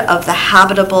 1/3 of the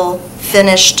habitable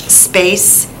finished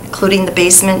space, including the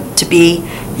basement, to be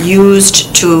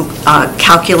used to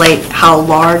calculate how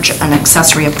large an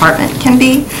accessory apartment can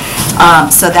be.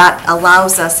 So that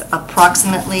allows us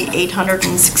approximately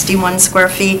 861 square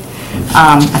feet.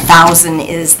 1,000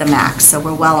 is the max, so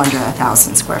we're well under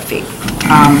 1,000 square feet.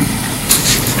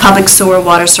 Public sewer,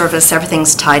 water service,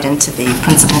 everything's tied into the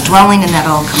principal dwelling, and that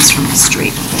all comes from the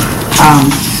street.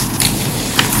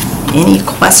 Any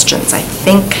questions? I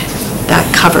think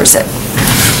that covers it.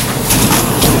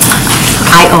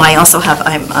 I also have,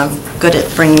 I'm good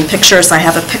at bringing pictures. I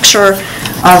have a picture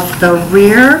of the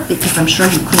rear, because I'm sure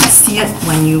you couldn't see it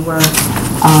when you were,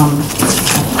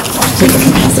 take it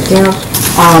and pass it down.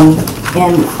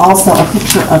 And also a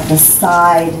picture of the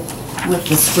side with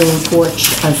the screen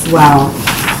porch as well.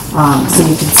 So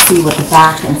you can see what the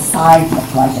back and side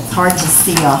look like. It's hard to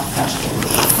see off the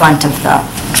front of the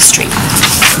street.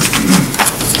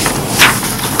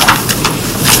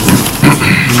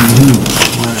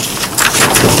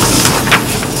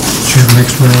 Do you have an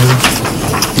next one?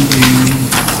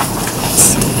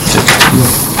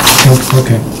 Oh,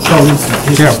 okay. Oh,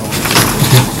 yeah.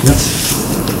 Okay, yep.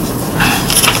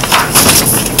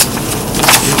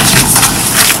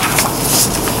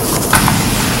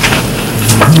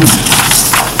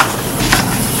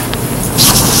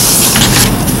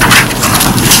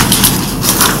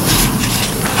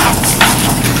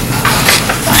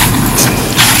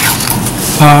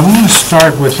 I'm going to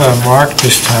start with Mark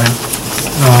this time.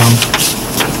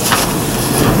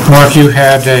 Mark, you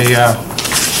had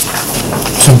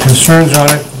some concerns on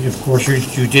it. Of course,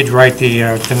 you did write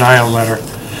the denial letter,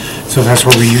 so that's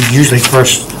what we usually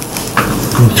first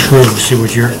go through to see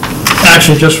what you're...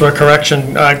 Actually, just for a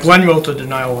correction, Glenn wrote the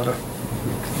denial letter.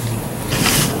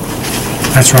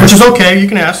 That's right. Which is okay, you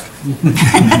can ask.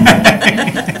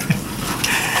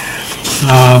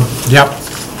 Yep.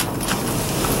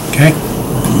 Okay.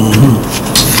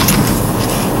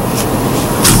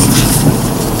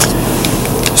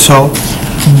 So,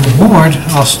 from the board,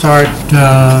 I'll start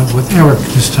with Eric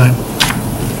this time.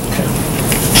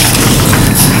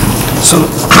 So,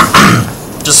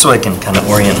 just so I can kind of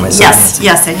orient myself.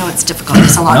 Yes, I know it's difficult.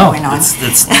 There's a lot going on.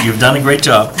 You've done a great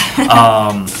job.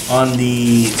 On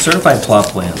the certified plot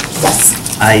plan, Yes.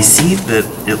 I see that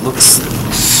it looks,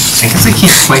 I guess I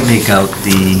can't quite make out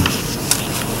the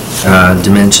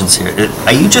dimensions here.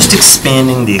 Are you just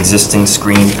expanding the existing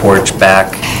screen porch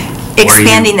back?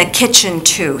 Expanding the kitchen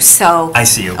too, so. I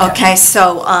see, okay. Okay,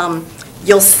 so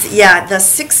you'll see, yeah, the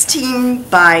 16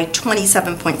 by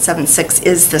 27.76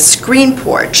 is the screen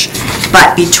porch,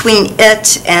 but between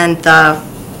it and the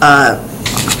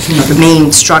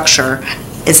main structure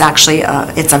is actually,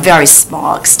 it's a very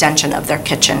small extension of their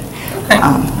kitchen. Okay.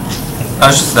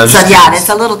 So yeah, it's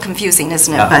a little confusing,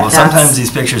 isn't it? Yeah, But well, sometimes these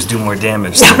pictures do more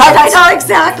damage. Yeah, right, I know,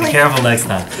 exactly. Be careful next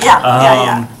time.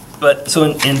 Yeah. But, so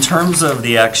in terms of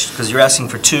the action, because you're asking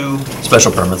for 2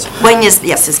 special permits,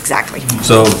 Yes, exactly.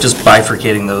 so just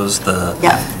bifurcating those, the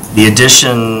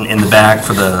addition in the back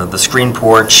for the screen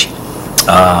porch,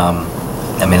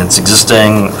 I mean, it's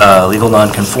existing legal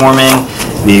non-conforming.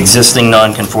 The existing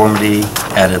non-conformity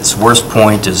at its worst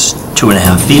point is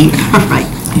 2.5 feet. Right.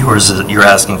 You're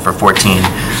asking for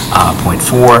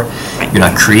 14.4. You're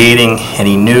not creating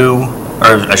any new,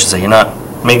 or I should say, you're not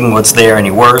making what's there any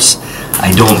worse.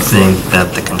 I don't think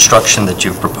that the construction that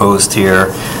you've proposed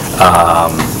here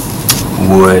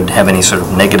would have any sort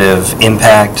of negative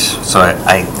impact, so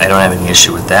I don't have any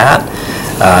issue with that.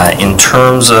 In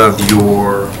terms of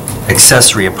your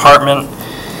accessory apartment,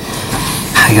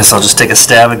 I guess I'll just take a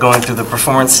stab at going through the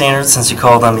performance standards since you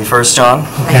called on me first, John.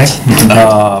 Okay.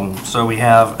 So we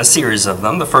have a series of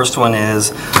them. The first one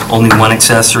is only 1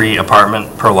 accessory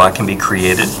apartment per lot can be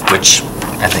created, which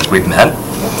I think we've met.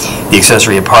 The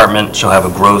accessory apartment shall have a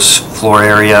gross floor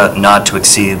area not to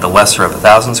exceed the lesser of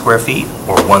 1,000 square feet,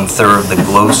 or 1/3 of the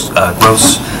gross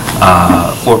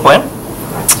floor plan.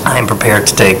 I'm prepared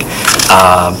to take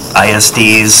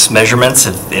ISD's measurements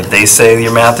if they say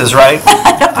your math is right.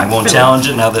 I won't challenge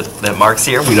it now that Mark's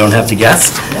here. We don't have to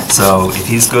guess. So if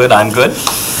he's good, I'm good.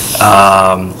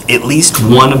 At least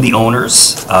one of the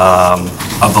owners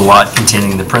of the lot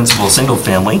containing the principal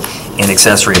single-family and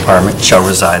accessory apartment shall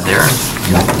reside there.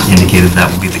 You indicated that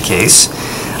would be the case.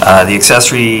 The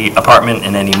accessory apartment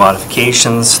and any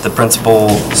modifications, the principal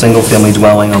single-family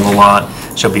dwelling on the lot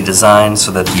shall be designed so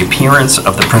that the appearance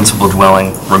of the principal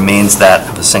dwelling remains that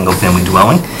of a single-family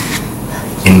dwelling.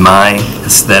 In my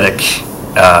aesthetic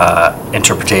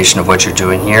interpretation of what you're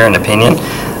doing here, and opinion,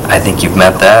 I think you've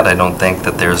met that. I don't think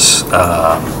that there's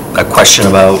a question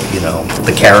about,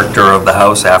 the character of the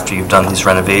house after you've done these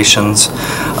renovations.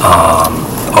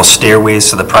 All stairways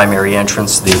to the primary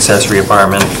entrance to the accessory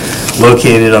apartment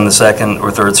located on the second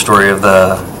or third story of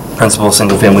the principal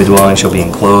single-family dwelling shall be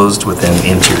enclosed within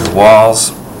interior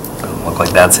walls. Doesn't look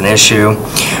like that's an issue.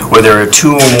 Where there are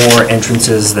two or more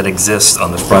entrances that exist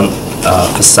on the front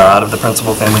facade of the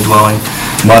principal family dwelling,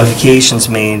 modifications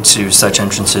made to such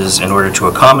entrances in order to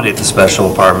accommodate the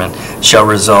special apartment shall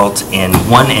result in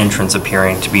one entrance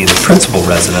appearing to be the principal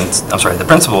residence, the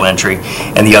principal entry,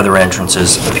 and the other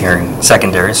entrances appearing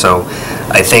secondary. So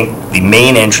I think the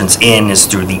main entrance in is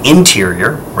through the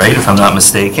interior, right, if I'm not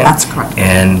mistaken? That's correct.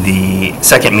 And the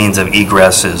second means of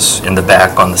egress is in the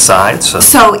back on the side,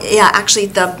 So, yeah, actually,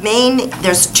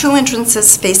 there's two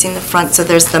entrances facing the front, so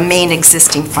there's the main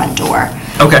existing front door.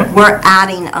 Okay. We're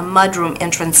adding a mudroom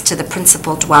entrance to the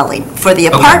principal dwelling. For the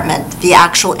apartment, the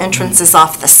actual entrance is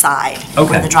off the side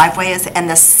where the driveway is, and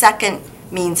the second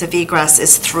means of egress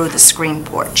is through the screen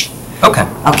porch. Okay.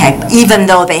 Okay, even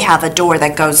though they have a door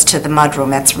that goes to the mudroom,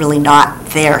 that's really not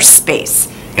their space.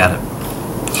 Got it.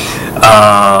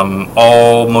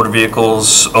 All motor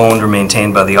vehicles owned or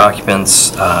maintained by the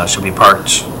occupants shall be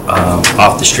parked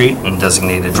off the street in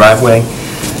designated driveway.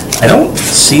 I don't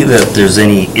see that there's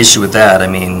any issue with that. I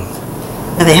mean...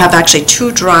 They have actually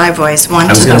two driveways, one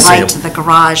to the right to the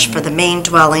garage for the main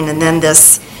dwelling, and then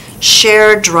this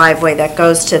shared driveway that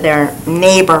goes to their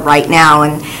neighbor right now,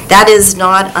 and that is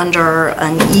not under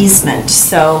an easement.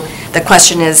 So the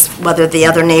question is whether the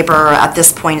other neighbor at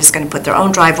this point is going to put their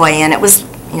own driveway in. It was,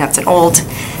 it's an old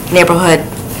neighborhood.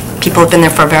 People have been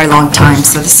there for a very long time,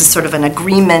 so this is sort of an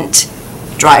agreement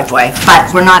driveway,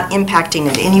 but we're not impacting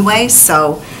it anyway,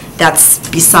 so that's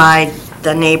beside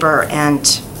the neighbor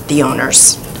and the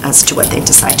owners as to what they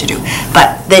decide to do.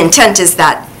 But the intent is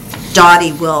that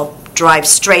Dottie will drive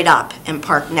straight up and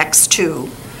park next to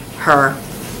her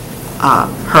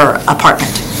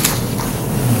apartment.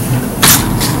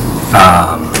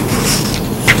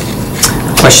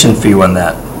 Question for you on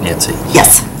that, Nancy.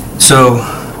 Yes. So,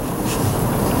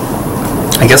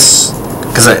 I guess,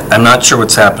 because I'm not sure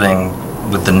what's happening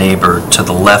with the neighbor to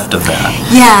the left of that.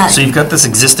 Yeah. So you've got this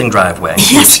existing driveway,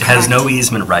 yes, which has no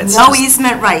easement rights. No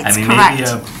easement rights, I mean, correct. maybe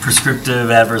a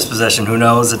prescriptive adverse possession, who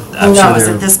knows? Who knows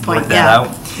at this point, that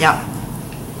out. Yeah.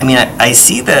 I mean, I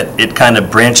see that it kind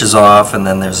of branches off, and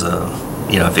then there's a,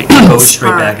 if it goes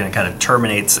straight back and it kind of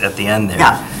terminates at the end there.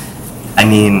 Yeah. I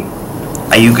mean,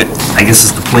 are you good? I guess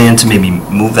is the plan to maybe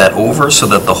move that over so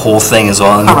that the whole thing is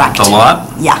on the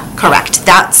lot? Yeah, correct.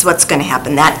 That's what's going to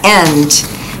happen. That end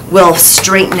will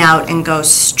straighten out and go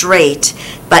straight,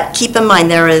 but keep in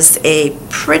mind there is a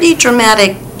pretty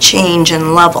dramatic change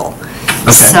in level.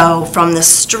 Okay. So from the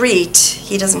street,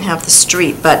 he doesn't have the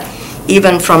street, but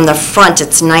even from the front,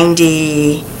 it's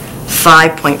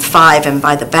 95.5, and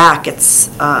by the back, it's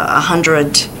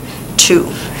 102.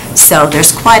 So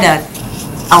there's quite a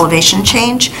elevation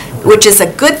change, which is a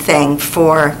good thing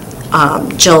for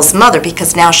Jill's mother,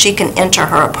 because now she can enter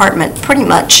her apartment pretty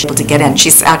much able to get in.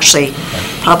 She's actually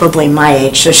probably my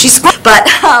age, so she's, but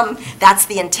that's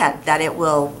the intent, that it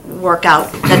will work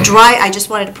out. I just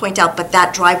wanted to point out, but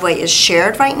that driveway is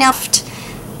shared right now.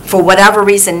 For whatever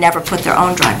reason, never put their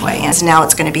own driveway, and now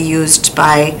it's going to be used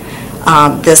by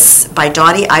by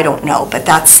Dottie. I don't know, but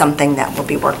that's something that will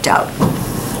be worked out.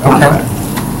 Okay.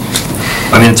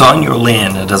 I mean, it's on your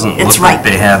land. It doesn't look like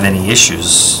they have any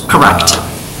issues. Correct.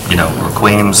 Or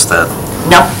claims that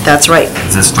no, that's right.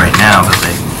 exist right now, but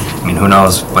who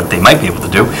knows what they might be able to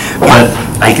do. But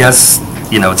I guess,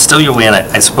 it's still your land.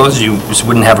 I suppose you just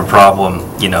wouldn't have a problem,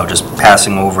 just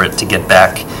passing over it to get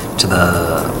back to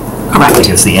the, correct. I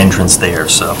guess, the entrance there,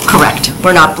 so. Correct.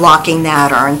 We're not blocking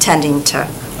that or intending to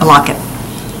block it.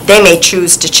 They may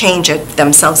choose to change it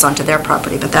themselves onto their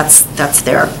property, but that's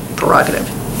their prerogative.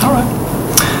 All right.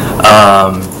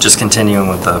 Just continuing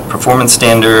with the performance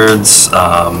standards,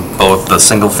 both the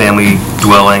single-family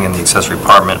dwelling and the accessory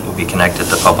apartment will be connected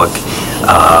to public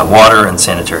water and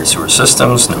sanitary sewer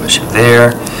systems, no issue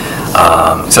there.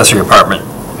 Accessory apartment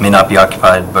may not be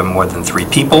occupied by more than 3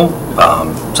 people.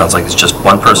 Sounds like it's just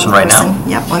one person right now.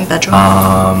 Yeah, 1 bedroom.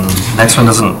 Next one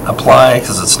doesn't apply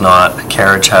because it's not a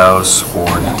carriage house or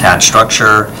detached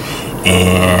structure.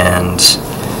 And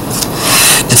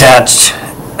detached,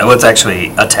 well, it's actually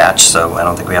attached, so I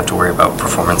don't think we have to worry about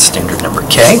performance standard number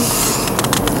K.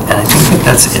 And I think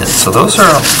that's it. So those are,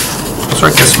 I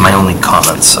guess, my only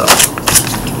comments, so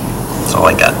that's all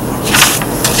I got.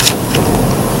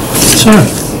 Sorry.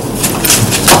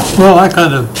 Well, I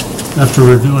kind of, after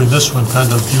reviewing this one,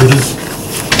 kind of viewed it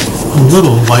a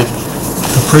little like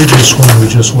the previous one we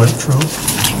just went through.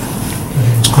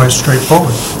 It was quite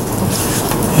straightforward.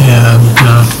 And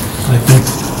I think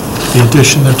the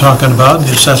addition they're talking about, the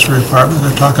accessory apartment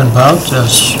they're talking about,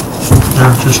 as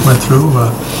Eric just went through,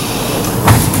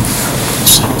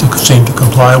 seem to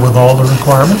comply with all the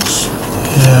requirements.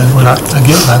 And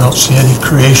again, I don't see any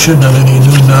creation of any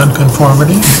new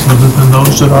nonconformity other than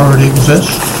those that already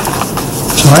exist.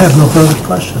 So I have no further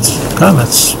questions,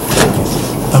 comments.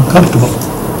 I'm comfortable.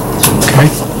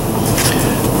 Okay.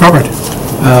 Robert?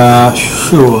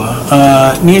 Sure.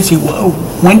 Nancy,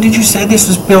 when did you say this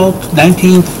was built?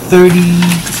 1930?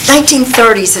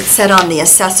 1930s, it said on the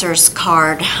assessor's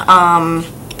card,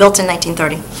 built in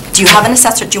 1930. Do you have an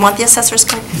assessor? Do you want the assessor's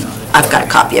card? No. I've got a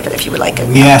copy of it if you would like it.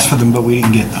 We asked for them, but we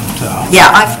didn't get them, so.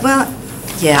 Yeah,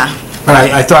 yeah. But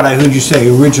I thought I heard you say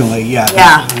originally, yeah.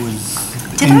 Yeah. It was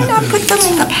Did I not put them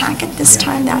in the packet this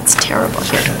time? That's terrible.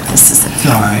 Here, this is it.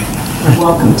 All right. You're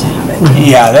welcome to have it.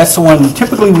 Yeah, that's the one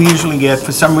typically we usually get.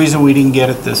 For some reason, we didn't get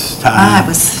it this time. I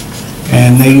was...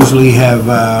 And they usually have,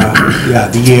 yeah,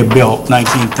 the year built,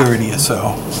 1930 or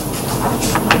so.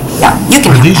 Yeah, you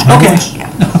can have these that. Okay. Yeah.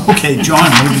 Okay, John,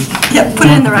 maybe. Yeah, put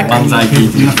it in the record. In the I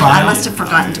file? must have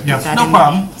forgotten to put that in. No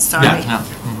problem. Sorry.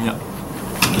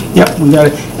 Yep, we got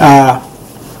it.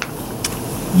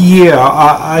 Yeah,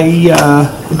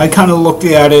 I kind of looked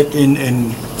at it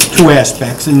in 2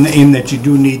 aspects, in that you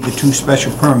do need the 2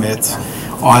 special permits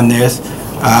on this.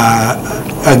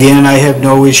 Again, I have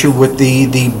no issue with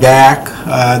the back,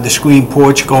 the screen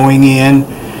porch going in,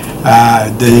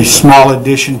 the small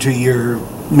addition to your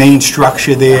main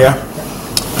structure there.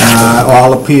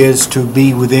 All appears to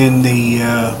be within the,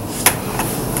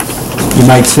 you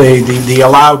might say, the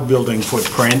allowed building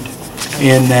footprint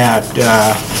in that,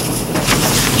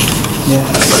 yeah,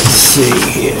 let's see,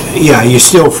 yeah, you're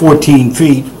still 14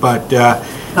 feet, but that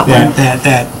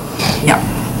Yeah.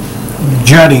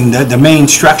 jutting, the main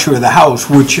structure of the house,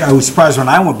 which I was surprised when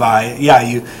I went by, yeah,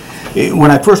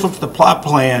 when I first looked at the plot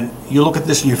plan, you look at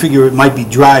this and you figure it might be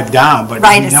drive down, but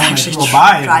Right, it's now when I actually go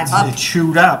by, drive up. it's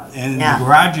shoot up, and Yeah. the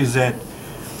garage is at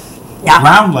Yeah,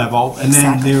 ground level, and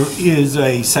then Exactly. there is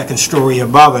a second story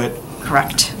above it,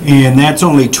 correct. and that's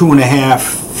only 2.5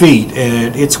 feet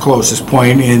at its closest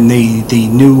point, and the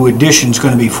new addition's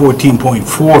going to be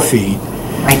 14.4 feet.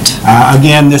 Right.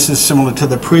 Again, this is similar to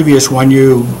the previous one.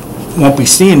 You won't be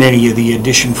seeing any of the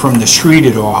addition from the street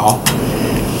at all.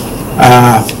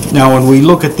 Now, when we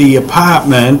look at the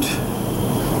apartment,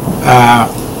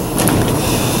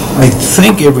 I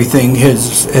think everything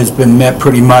has been met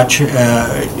pretty much.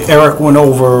 Eric went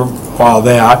over all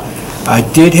that. I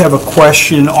did have a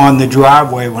question on the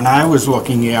driveway when I was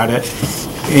looking at it,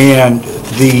 and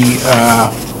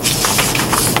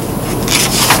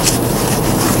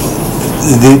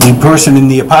the person in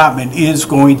the apartment is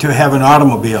going to have an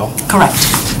automobile, Correct.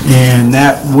 and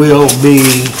that will be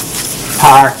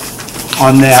parked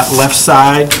on that left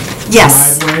side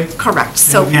Yes, driveway. correct.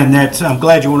 So, And that's, I'm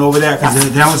glad you went over that,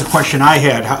 because that was a question I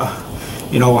had,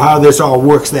 how this all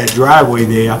works, that driveway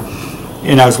there.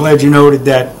 And I was glad you noted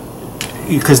that,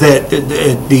 because that,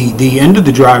 the end of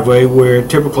the driveway where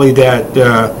typically that,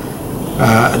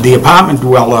 the apartment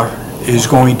dweller is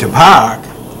going to park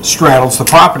straddles the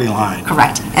property line.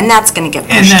 correct. And that's going to get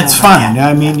pushed And that's over, fine. yeah.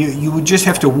 I mean, you would just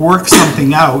have to work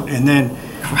something out, and then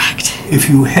Correct. if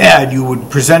you had, you would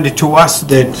present it to us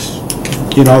that,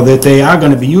 that they are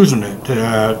going to be using it.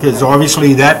 Because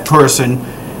obviously that person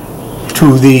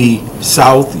to the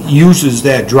south uses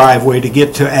that driveway to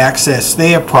get to access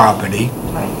their property.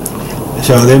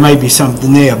 So there might be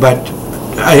something there, but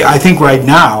I think right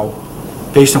now,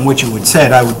 based on what you had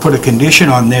said, I would put a condition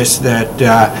on this that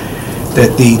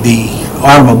the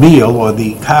automobile or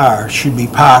the car should be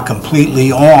parked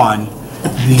completely on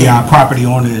the property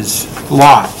owner's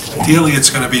lot. Ideally, it's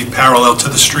going to be parallel to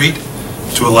the street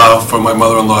to allow for my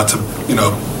mother-in-law to,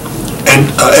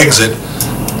 exit.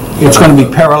 It's going to be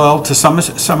parallel to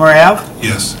Summer Ave?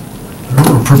 Yes.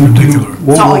 Or perpendicular.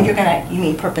 So you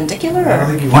mean perpendicular I don't or?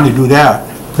 think you want to do that.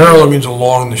 Parallel means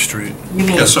along the street. You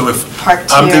mean Yeah, so if,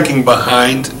 parked I'm here? thinking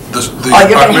behind the Oh, you're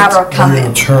gonna have her apartment, come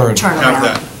You're in, gonna turn have around.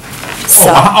 that. So,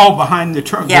 Behind the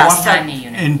turn. go Yeah, up so-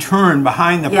 And turn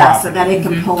behind the property. yeah, so that it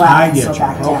can pull out I and get so you.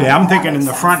 back down. Okay, I'm thinking in That the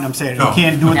makes front, and I'm saying you No.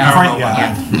 can't do it in the No, front no,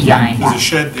 yard. There's a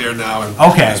shed there now, and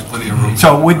Okay. there's plenty of room.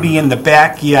 So it would be in the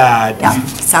backyard. Yeah,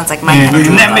 sounds like my And kind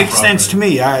of. that makes sense to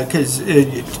me, because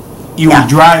you Yeah. would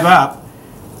drive up,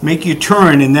 make your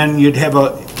turn, and then you'd have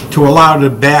to allow to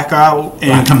back out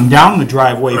and come down the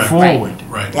driveway Right. forward.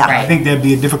 Right. Yeah. I think that'd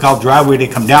be a difficult driveway to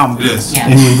come down. It is. Yeah.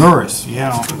 In reverse, you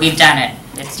know. We've done it.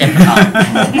 It's difficult.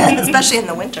 Especially in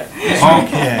the winter.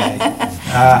 Okay.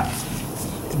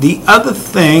 The other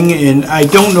thing, and I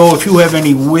don't know if you have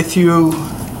any with you,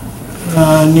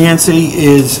 Nancy,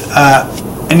 is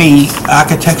any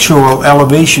architectural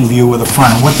elevation view of the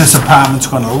front, what this apartment's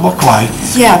gonna look like.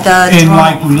 Yeah, the And drawing.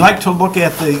 like, we like to look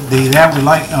at that we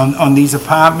like on these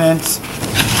apartments,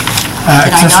 not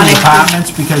accessory include-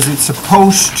 apartments, because it's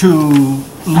supposed to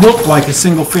look like a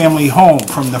single-family home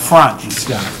from the front and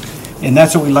stuff. And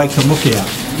that's what we like to look at,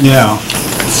 yeah.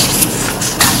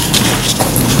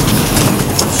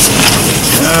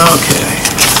 Okay.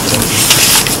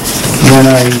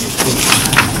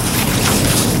 Then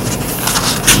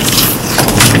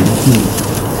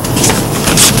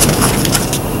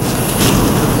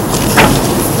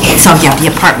So, yeah, the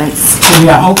apartments.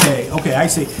 yeah, okay, I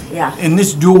see. Yeah. And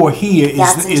this door here is...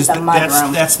 That's into the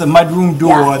mudroom. That's the mudroom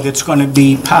door Yeah. that's gonna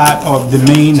be part of the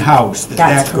main house that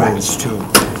That's that correct. goes to.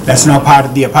 That's not part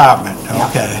of the apartment,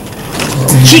 okay.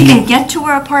 She can get to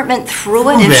her apartment through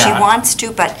it if she Yeah. wants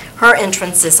to, but her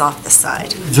entrance is off the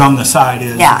side. It's on the side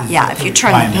is... Yeah, yeah, if you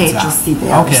turn the page, requirements you'll are. see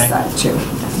the other Okay. side too.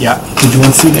 Yeah, did you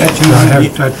want to see that too?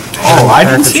 Oh, I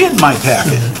didn't see it in my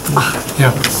packet.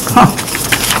 Yeah,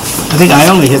 I think I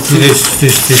only had two. there's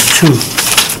two.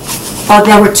 Oh,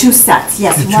 there were two sets,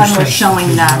 yes, The two one was sets. showing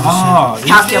Oh, the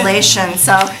these- calculation,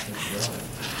 so,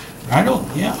 I don't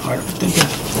think it...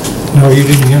 No, you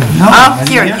didn't get it. No, I oh, didn't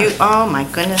here, get it. you, oh my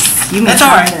goodness, you may That's all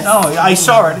have right, this. no, I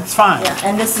saw it, it's fine. Yeah,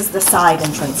 and this is the side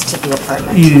entrance to the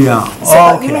apartment. Yeah,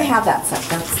 So, but you may okay. have that set,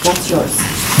 that's yours.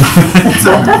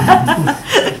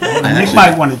 Nick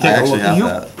might want to take a I look. actually have You-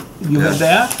 that. You have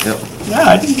that? Yep. Yeah,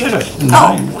 I didn't get it.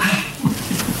 Oh,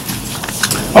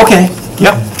 Okay,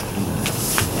 yep.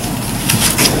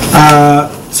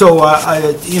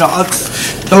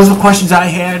 Those are the questions I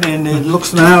had, and it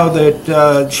looks now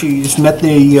that she's met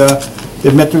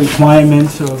they've met the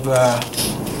requirements of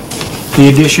the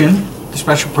addition, the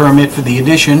special permit for the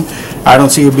addition. I don't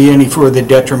see it be any further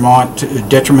detriment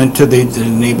to the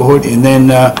neighborhood, and then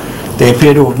they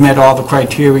appear to have met all the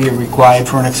criteria required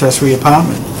for an accessory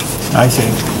apartment, I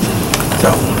think.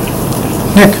 So,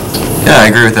 Nick? Yeah, I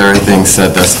agree with everything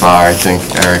said thus far. I think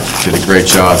Eric did a great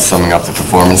job summing up the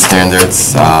performance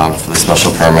standards for the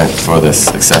special permit for this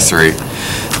accessory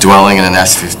dwelling in an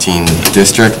S15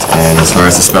 district. And as far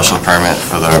as the special permit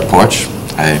for the porch,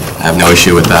 I have no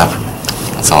issue with that.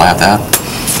 That's all I have to add.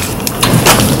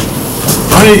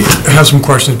 I have some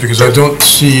questions because I don't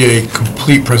see a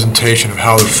complete presentation of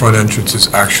how the front entrance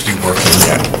is actually working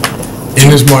yet.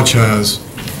 Inasmuch as,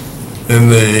 in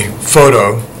the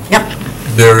photo, yep.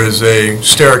 there is a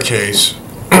staircase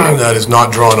that is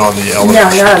not drawn on the No,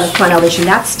 elevation. not on the front elevation.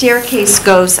 That staircase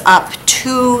goes up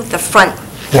to the front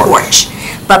porch.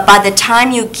 But by the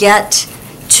time you get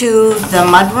to the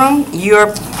mudroom,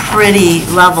 you're pretty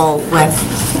level with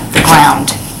the ground.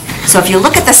 So if you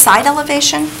look at the side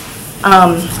elevation,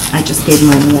 I just gave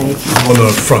mine away. On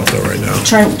the front though, right now.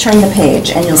 Turn the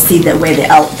page, and you'll see the way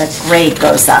the grade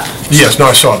goes up. Yes, no,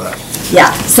 I saw that.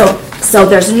 Yeah, so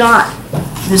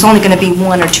there's only going to be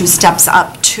one or two steps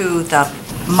up to the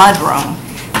mudroom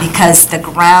because the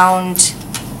ground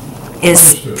is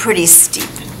Understood. pretty steep.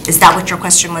 Is that what your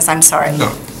question was? I'm sorry. No.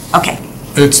 Okay,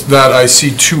 It's that I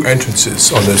see two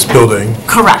entrances on this building.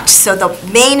 correct. So the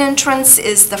main entrance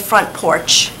is the front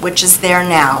porch, which is there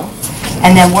now.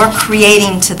 And then we're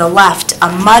creating to the left a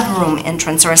mudroom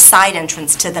entrance or a side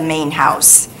entrance to the main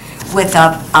house with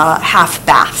a half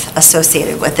bath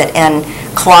associated with it and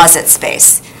closet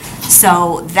space.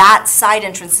 So that side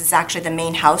entrance is actually the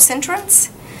main house entrance.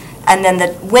 And then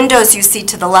the windows you see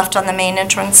to the left on the main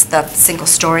entrance, the single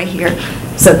story here.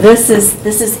 So this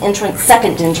is entrance,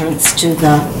 second entrance to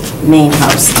the main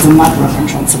house, it's a mudroom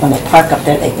entrance. So when they park up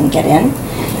there, they can get in.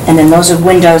 And then those are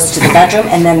windows to the bedroom.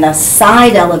 And then the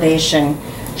side elevation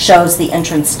shows the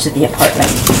entrance to the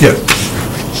apartment. Yeah.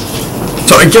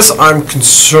 So I guess I'm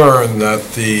concerned that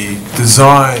the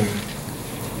design,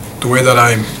 the way that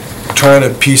I'm trying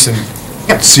to piece and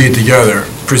see it together,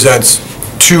 presents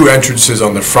two entrances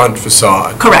on the front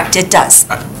facade Correct, it does.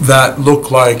 that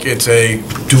look like it's a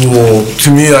dual,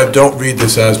 to me, I don't read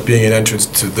this as being an entrance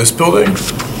to this building.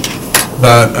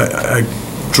 That I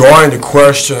draw into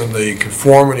question the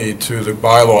conformity to the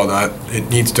bylaw that it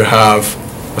needs to have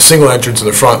a single entrance in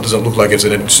the front, doesn't look like it's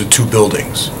an entrance to two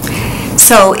buildings.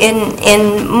 So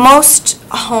in most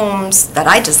homes that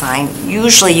I design,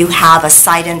 usually you have a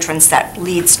side entrance that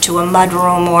leads to a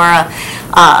mudroom or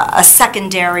a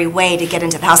secondary way to get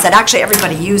into the house that actually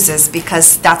everybody uses,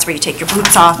 because that's where you take your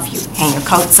boots off, you hang your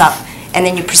coats up, and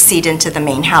then you proceed into the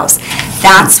main house.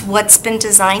 That's what's been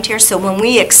designed here. So when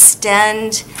we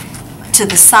extend to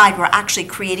the side, we're actually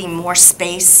creating more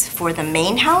space for the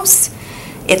main house.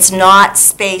 It's not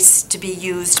space to be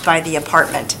used by the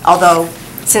apartment, although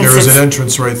since There is it's... an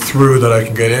entrance right through that I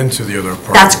can get into the other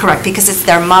apartment. That's correct, because it's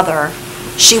their mother.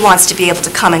 She wants to be able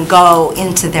to come and go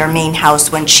into their main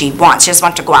house when she wants. She doesn't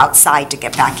want to go outside to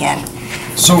get back in.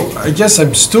 So I guess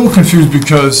I'm still confused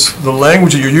because the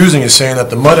language that you're using is saying that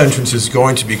the mud entrance is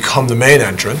going to become the main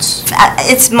entrance.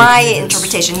 It's my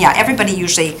interpretation, yeah. Everybody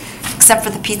usually, except for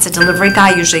the pizza delivery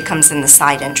guy, usually comes in the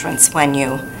side entrance when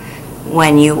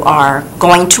you are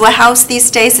going to a house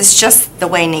these days. It's just the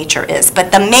way nature is.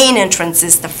 But the main entrance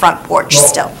is the front porch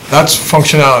still. That's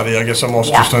functionality. I guess I'm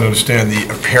also just trying to understand the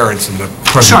appearance and the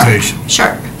presentation.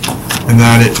 Sure. And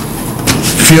that it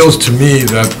feels to me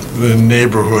that the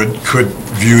neighborhood could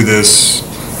view this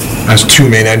as two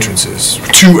main entrances.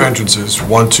 Two entrances,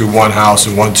 one to one house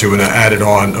and one to an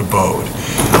added-on abode.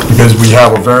 Because we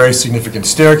have a very significant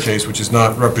staircase, which is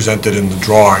not represented in the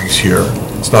drawings here.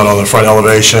 It's not on the front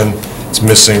elevation. It's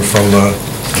missing from the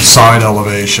side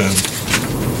elevation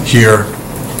here.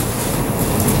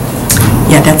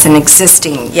 Yeah, that's an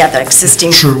existing, the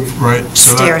existing True, right.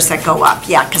 So stairs that go up,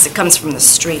 because it comes from the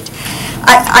street.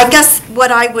 I guess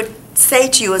what I would say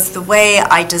to you is the way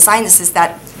I design this is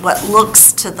that what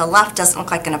looks to the left doesn't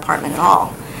look like an apartment at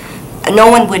all. No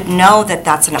one would know that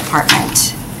that's an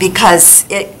apartment because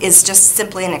it is just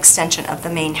simply an extension of the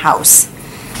main house.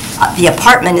 The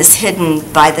apartment is hidden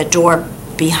by the door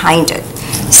behind it,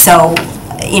 so,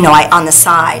 on the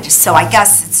side. So I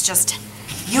guess it's just,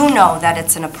 that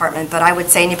it's an apartment, but I would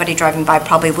say anybody driving by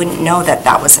probably wouldn't know that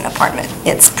that was an apartment.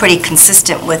 It's pretty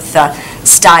consistent with the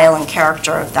style and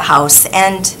character of the house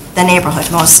and the neighborhood.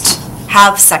 Most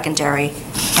have secondary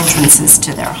entrances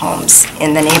to their homes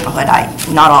in the neighborhood.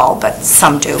 Not all, but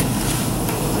some do.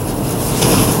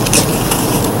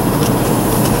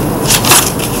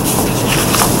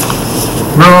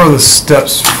 where are the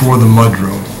steps for the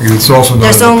mudroom? It's also not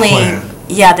in the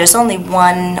plan. There's only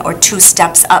one or two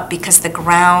steps up because the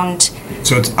ground...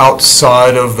 So it's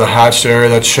outside of the hatched area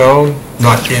that's shown,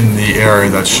 not in the area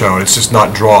that's shown. It's just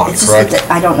not drawn, correct?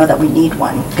 I don't know that we need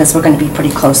one because we're going to be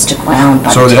pretty close to ground.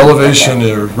 So the elevation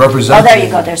is represented... Oh, there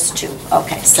you go, there's two.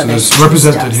 Okay, so there's two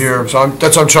represented steps. here, so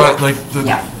that's what I'm trying,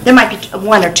 Yeah, there might be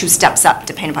one or two steps up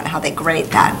depending upon how they grade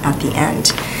that at the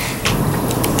end.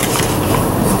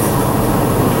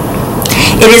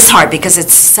 It is hard because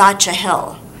it's such a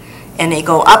hill. And they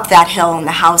go up that hill and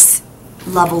the house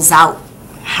levels out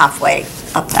halfway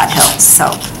up that hill, so.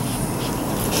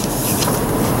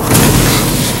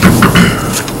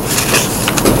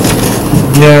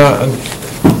 Yeah,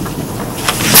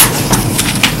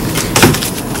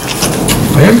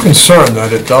 I am concerned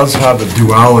that it does have the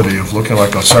duality of looking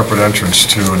like a separate entrance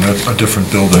to a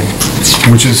different building,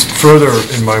 which is further,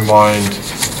 in my mind,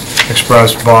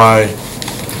 expressed by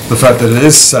the fact that it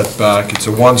is set back. It's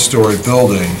a one-story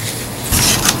building.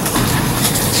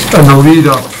 And the lead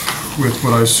up with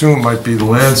what I assume might be the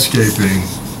landscaping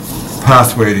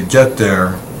pathway to get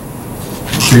there,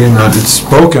 being that it's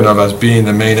spoken of as being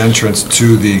the main entrance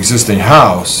to the existing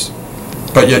house,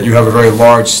 but yet you have a very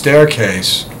large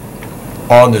staircase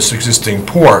on this existing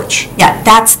porch. Yeah,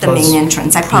 that's the main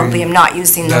entrance. I probably am not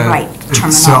using the right terminology.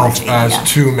 Itself as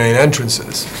two main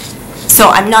entrances. So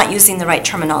I'm not using the right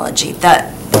terminology.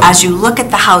 As you look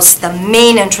at the house, the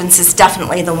main entrance is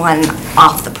definitely the one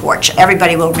off the porch.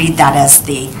 Everybody will read that as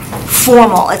the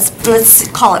formal, let's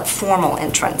call it formal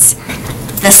entrance.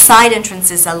 The side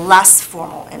entrance is a less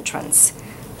formal entrance.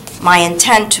 My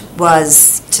intent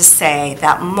was to say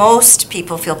that most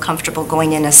people feel comfortable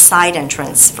going in a side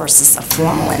entrance versus a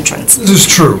formal entrance. This is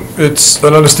true. It's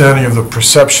an understanding of the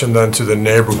perception then to the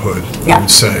neighborhood, I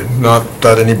would say. Not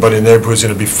that anybody in the neighborhood is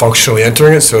going to be functionally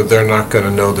entering it, so they're not going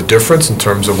to know the difference in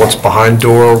terms of what's behind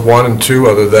door 1 and 2,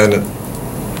 other than it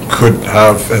could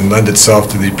have and lend itself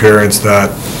to the appearance that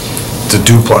it's a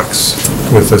duplex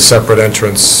with a separate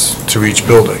entrance to each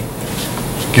building,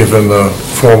 given the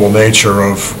formal nature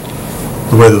of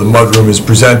the way that the mudroom is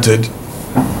presented,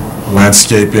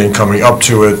 landscaping coming up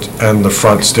to it, and the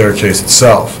front staircase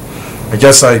itself. I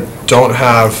guess I don't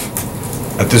have,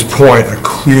 at this point, a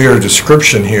clear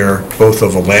description here, both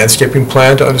of a landscaping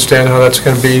plan to understand how that's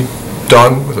going to be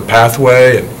done with a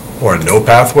pathway or a no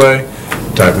pathway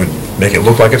that would make it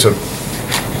look like it's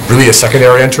really a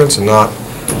secondary entrance and not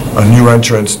a new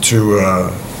entrance to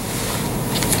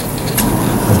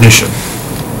addition.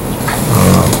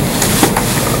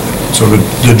 So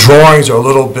the drawings are a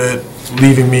little bit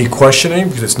leaving me questioning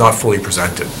because it's not fully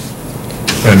presented.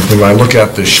 And when I look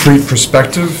at the street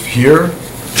perspective here,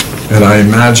 and I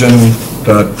imagine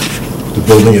that the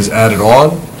building is added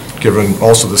on, given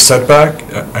also the setback,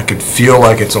 I could feel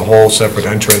like it's a whole separate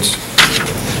entrance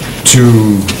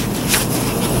to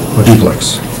a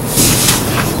duplex.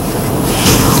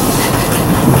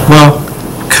 Well,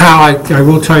 Kyle, I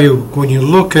will tell you, when you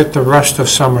look at the rest of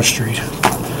Summer Street,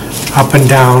 up and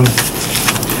down,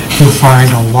 you'll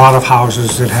find a lot of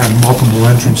houses that have multiple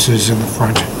entrances in the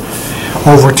front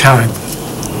over time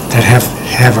that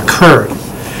have occurred.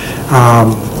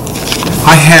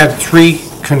 I had 3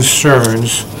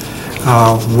 concerns,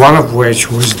 one of which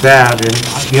was that, and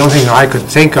the only thing I could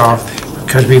think of,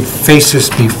 because we've faced this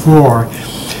before,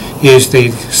 is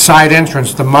the side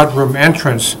entrance, the mudroom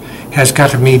entrance, has got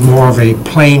to be more of a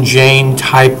plain Jane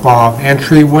type of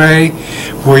entryway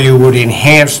where you would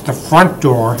enhance the front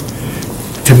door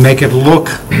to make it look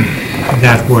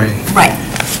that way. Right.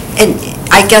 And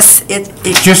I guess it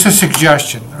Just a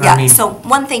suggestion. yeah, I mean, so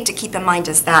one thing to keep in mind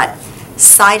is that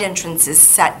side entrance is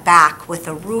set back with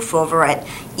a roof over it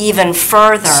even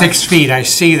further. 6 feet, I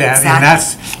see that, Exactly.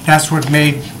 and that's what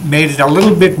made it a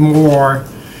little bit more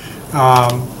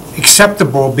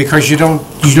acceptable, because you don't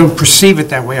perceive it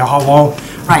that way. Although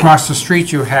Right. across the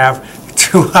street you have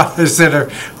 2 others that are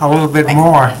a little bit Right.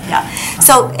 more. Yeah,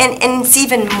 so, and it's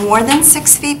even more than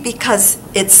 6 feet because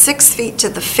it's 6 feet to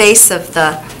the face of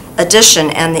the addition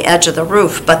and the edge of the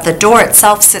roof, but the door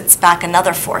itself sits back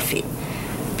another 4 feet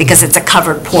because it's a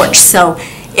covered porch. So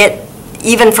it,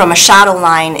 even from a shadow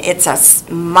line, it's a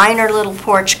minor little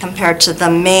porch compared to the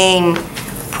main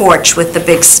porch with the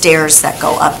big stairs that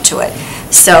go up to it.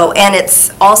 So, and it's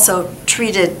also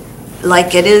treated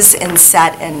like it is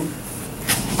inset, and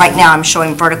right now I'm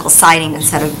showing vertical siding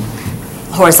instead of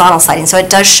horizontal siding. So it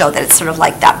does show that it's sort of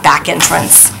like that back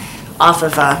entrance off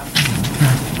of a,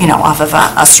 you know, off of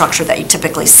a structure that you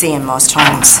typically see in most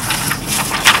homes.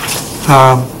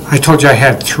 I told you I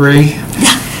had 3.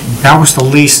 That was the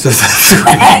least of the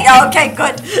 3. Okay,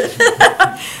 good.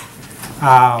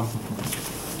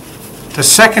 The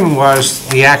second was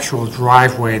the actual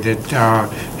driveway that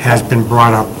has been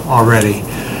brought up already.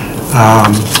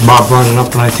 Bob brought it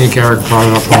up, and I think Eric brought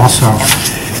it up also.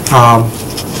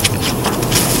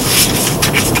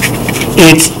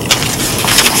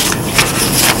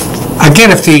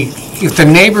 Again, if the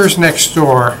neighbors next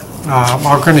door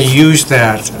are going to use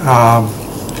that,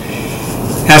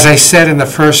 as I said in the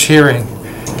first hearing,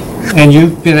 and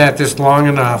you've been at this long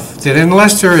enough, that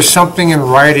unless there is something in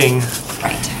writing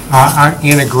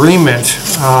in agreement,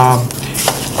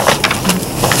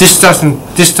 this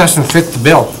doesn't fit the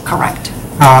bill. Correct.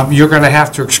 You're going to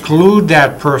have to exclude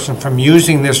that person from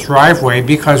using this driveway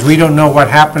because we don't know what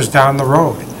happens down the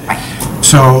road.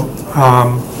 So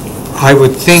I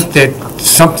would think that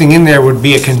something in there would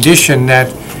be a condition that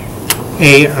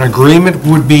an agreement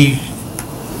would be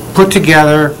put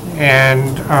together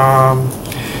and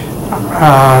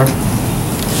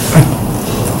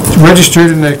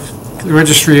registered in the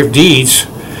Registry of Deeds,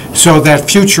 so that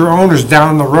future owners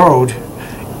down the road,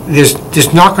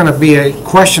 there's not going to be a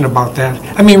question about that.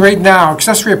 I mean, right now,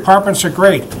 accessory apartments are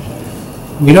great.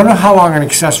 We don't know how long an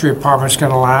accessory apartment's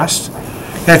going to last.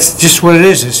 That's just what it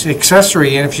is. It's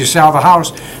accessory, and if you sell the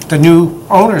house, the new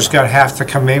owner's got to have to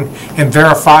come in and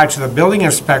verify to the building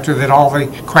inspector that all the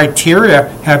criteria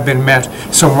have been met,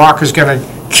 so Walker's going to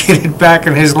get it back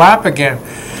in his lap again.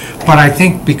 But I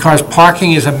think because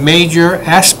parking is a major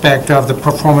aspect of the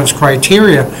performance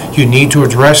criteria, you need to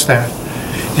address that.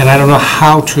 And I don't know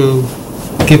how to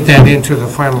get that into the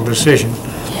final decision.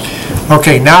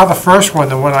 Okay, now the first one,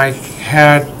 the one I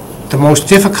had the most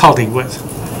difficulty with.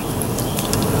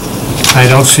 I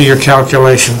don't see your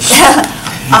calculations.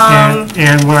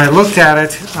 And when I looked at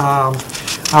it,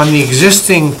 on the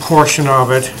existing portion of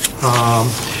it,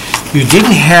 you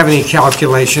didn't have any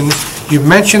calculations. You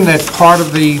mentioned that part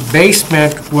of the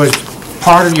basement was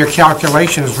part of your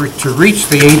calculations to reach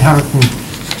the 800.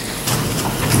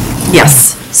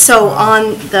 Yes. So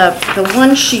on the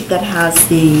one sheet that has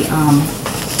the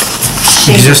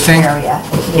shaded Existing? area,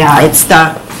 yeah, it's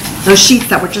those sheets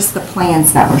that were just the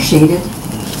plans that were shaded.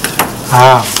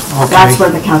 Ah, okay. That's where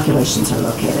the calculations are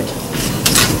located.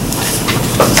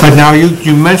 But now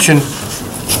you mentioned,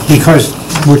 because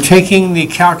we're taking the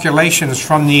calculations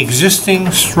from the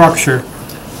existing structure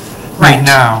right Right.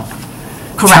 now.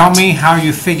 Correct. Tell me how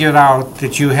you figured out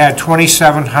that you had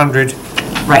 2,700.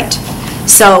 Right.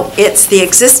 So it's the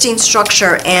existing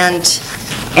structure and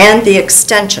the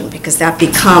extension, because that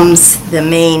becomes the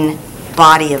main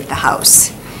body of the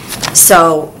house.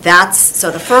 So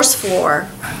the first floor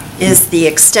is the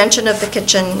extension of the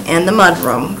kitchen and the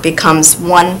mudroom becomes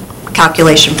one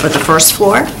calculation for the first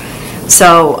floor.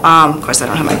 So, of course, I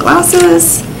don't have my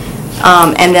glasses.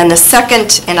 And then the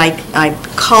second, and I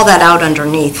call that out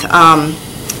underneath,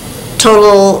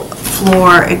 total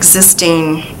floor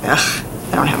existing,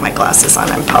 I don't have my glasses on,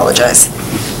 I apologize.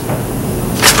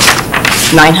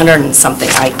 900 and something,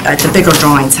 the bigger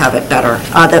drawings have it better.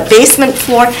 The basement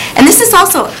floor, and this is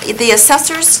also, the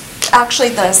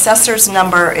assessor's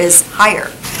number is higher.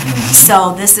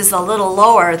 So this is a little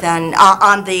lower than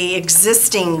on the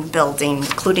existing building,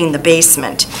 including the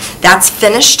basement. That's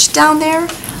finished down there.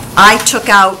 I took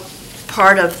out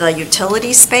part of the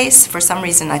utility space. For some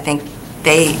reason, I think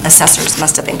assessors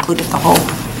must have included the whole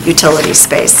utility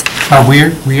space.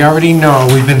 We already know,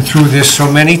 we've been through this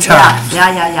so many times.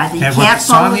 Yeah. You That can't what's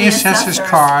on follow the assessor's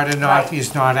card and Right.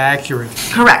 is not accurate.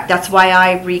 Correct. That's why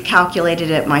I recalculated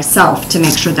it myself, to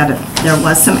make sure that there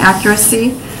was some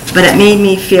accuracy. But it made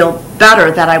me feel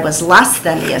better that I was less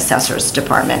than the assessor's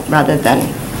department rather than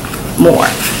more.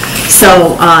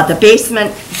 So the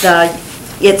basement,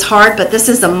 it's hard, but this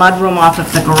is a mudroom off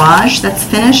of the garage that's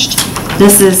finished.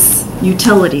 This is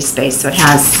utility space, so it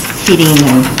has heating,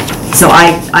 and so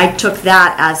I took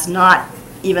that as not,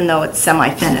 even though it's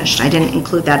semi-finished. I didn't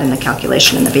include that in the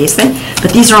calculation in the basement,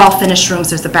 but these are all finished rooms.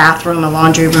 There's a bathroom, a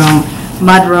laundry room,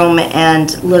 mudroom,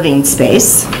 and living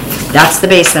space. That's the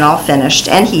basement, all finished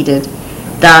and heated.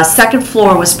 The second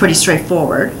floor was pretty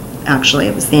straightforward, actually.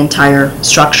 It was the entire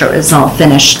structure is all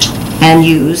finished and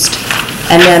used.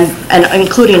 And then, and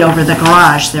including over the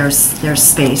garage, there's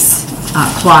space,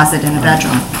 closet and a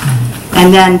bedroom.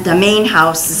 And then the main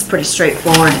house is pretty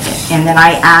straightforward. And then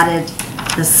I added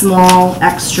the small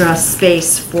extra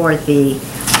space for the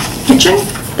kitchen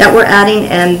that we're adding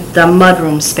and the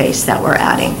mudroom space that we're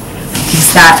adding.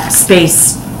 That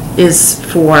space is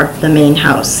for the main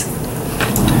house.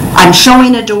 I'm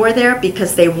showing a door there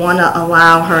because they want to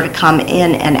allow her to come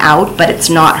in and out, but it's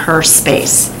not her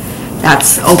space.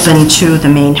 That's open to the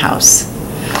main house.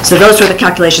 So those were the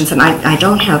calculations, and I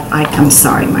don't have, I'm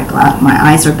sorry, my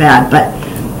eyes are bad, but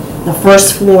the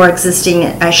first floor existing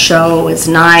I show is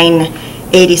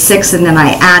 986, and then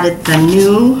I added the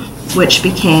new, which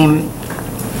became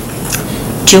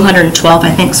 212,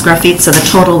 I think, square feet, so the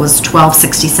total was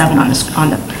 1267 on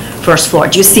the first floor.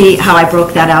 Do you see how I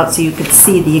broke that out so you could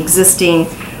see the existing,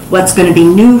 what's going to be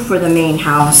new for the main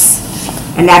house,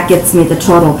 and that gets me the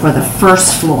total for the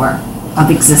first floor of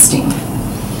existing,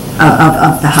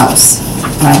 of the house.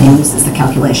 And this is the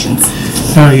calculations.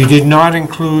 No, you did not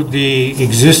include the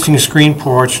existing screen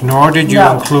porch, nor did you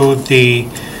No. include the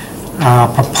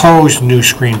proposed new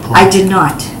screen porch. I did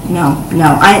not, no.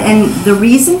 And the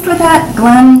reason for that,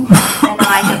 Glenn and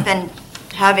I have been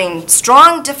having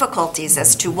strong difficulties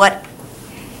as to what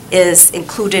is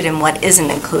included and what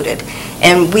isn't included.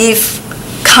 And we've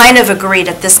kind of agreed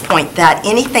at this point that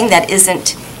anything that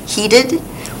isn't heated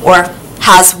or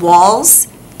has walls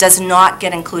does not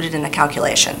get included in the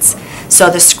calculations.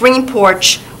 So the screen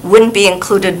porch wouldn't be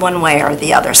included one way or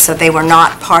the other, so they were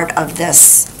not part of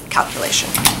this calculation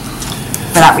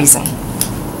for that reason.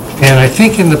 And I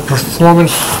think in the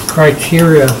performance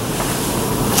criteria,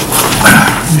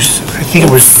 I think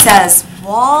it was... It says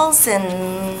walls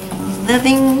and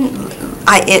living,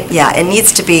 it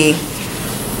needs to be,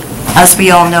 as we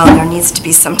all know, there needs to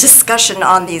be some discussion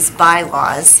on these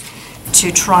bylaws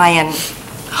to try and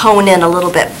hone in a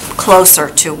little bit closer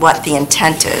to what the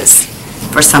intent is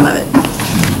for some of it.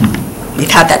 We've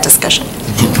had that discussion.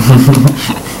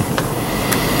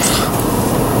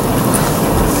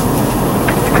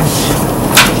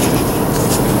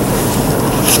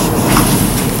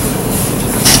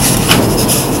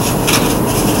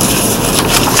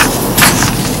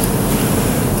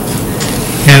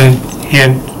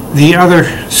 And the other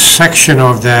section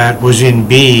of that was in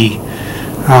B,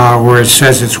 where it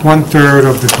says it's 1/3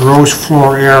 of the gross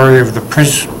floor area of the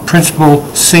principal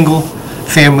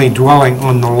single-family dwelling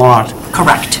on the lot.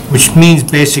 Correct. Which means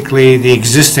basically the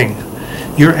existing.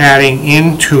 You're adding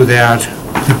into that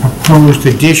the proposed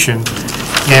addition,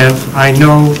 and I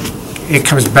know it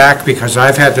comes back because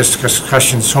I've had this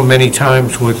discussion so many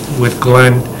times with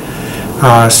Glenn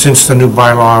since the new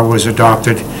bylaw was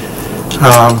adopted.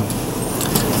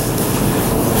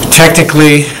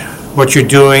 Technically, what you're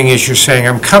doing is you're saying,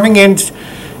 I'm coming in to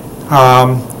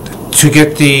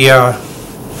get the,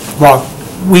 well,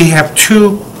 we have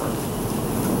two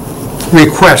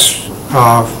requests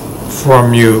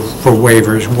from you for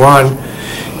waivers. One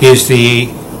is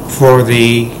for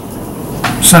the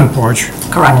sun porch.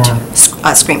 Correct.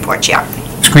 Screen porch, yeah.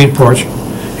 Screen porch.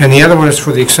 And the other one is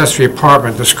for the accessory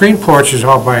apartment. The screen porch is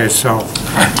all by itself.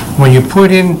 When you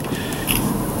put in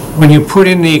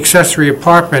the accessory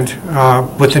apartment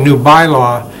with the new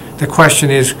bylaw, the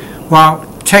question is, well,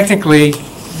 technically,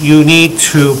 you need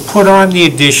to put on the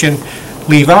addition,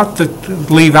 leave out the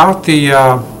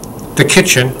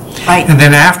kitchen. Right. And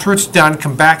then after it's done,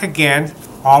 come back again,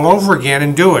 all over again,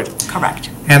 and do it. Correct.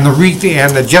 And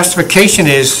the justification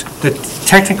is that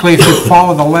technically, if you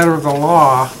follow the letter of the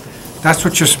law, that's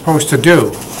what you're supposed to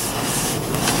do.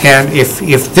 And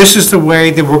if this is the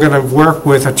way that we're going to work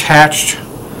with attached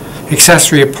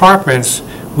accessory apartments,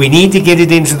 we need to get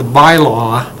it into the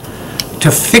bylaw to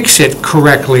fix it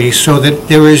correctly so that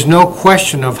there is no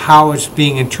question of how it's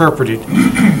being interpreted.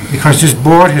 Because this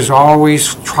board has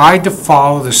always tried to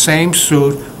follow the same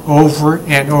suit over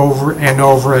and over and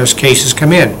over as cases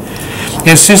come in.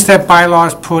 And since that bylaw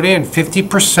is put in,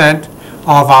 50%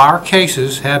 of our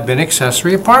cases have been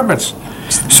accessory apartments.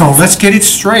 So let's get it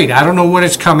straight. I don't know when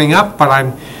it's coming up,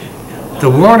 but the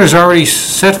warrant is already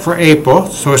set for April,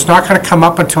 so it's not going to come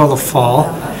up until the fall.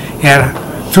 And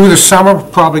through the summer,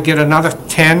 we'll probably get another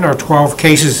 10 or 12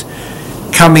 cases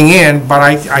coming in, but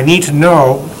I need to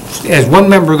know, as one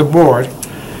member of the board,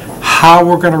 how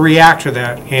we're going to react to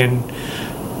that. And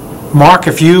Mark,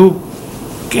 if you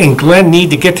and Glenn need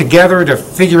to get together to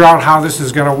figure out how this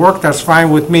is going to work, that's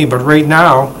fine with me, but right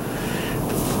now,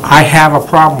 I have a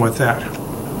problem with that.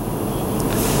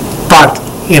 But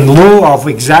in lieu of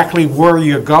exactly where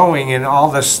you're going and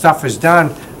all this stuff is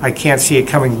done, I can't see it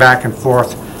coming back and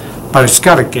forth, but it's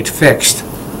got to get fixed.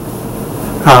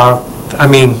 I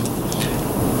mean,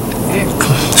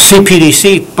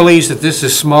 CPDC believes that this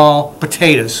is small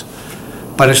potatoes,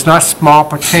 but it's not small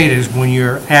potatoes when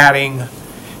you're adding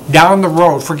down the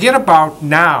road. Forget about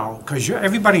now, because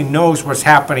everybody knows what's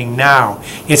happening now.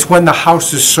 It's when the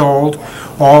house is sold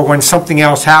or when something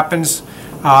else happens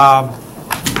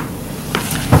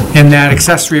and that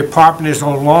accessory apartment is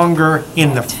no longer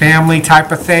in the family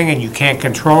type of thing and you can't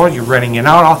control it, you're renting it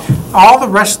out, all the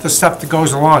rest of the stuff that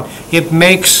goes along. It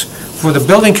makes, for the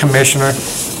building commissioner,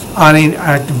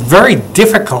 a very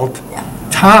difficult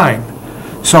time.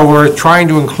 So we're trying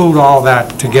to include all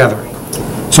that together.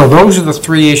 So those are the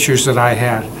three issues that I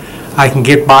had. I can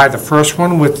get by the first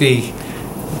one with the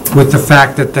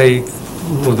fact that the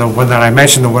one that I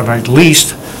mentioned, the one I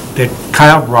leased, that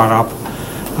Kyle brought up.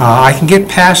 I can get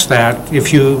past that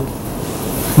if you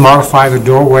modify the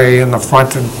doorway in the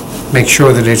front and make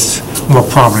sure that it's more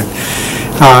prominent.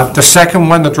 The second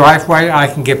one, the driveway, I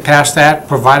can get past that,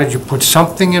 provided you put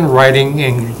something in writing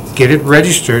and get it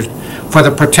registered for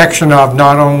the protection of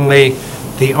not only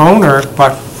the owner,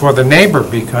 but for the neighbor,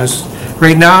 because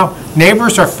right now,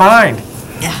 neighbors are fine.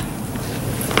 Yeah.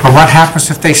 But what happens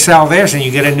if they sell theirs and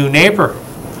you get a new neighbor?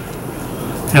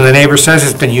 And the neighbor says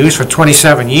it's been used for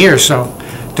 27 years, so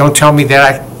don't tell me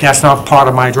that that's not part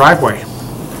of my driveway.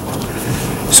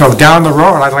 So down the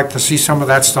road, I'd like to see some of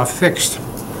that stuff fixed.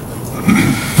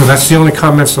 So that's the only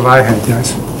comments that I had,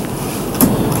 guys.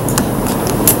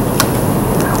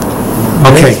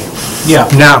 Okay. Yeah.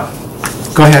 Now,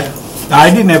 go ahead. I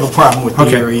didn't have a problem with the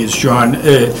Okay. areas, John.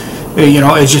 You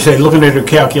know, as you said, looking at her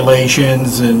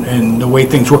calculations and the way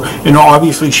things work, and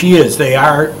obviously she is. They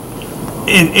are,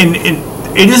 and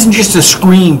it isn't just a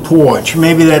screen porch.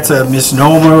 Maybe that's a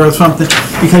misnomer or something,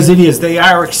 because it is. They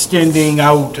are extending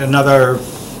out another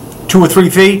 2 or 3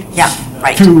 feet. Yeah,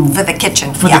 right, To- for the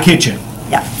kitchen. For yeah. the kitchen.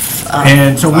 Yeah.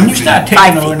 And so when you start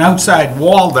 5 taking feet. an outside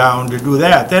wall down to do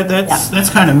that's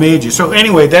kind of major. So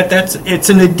anyway, it's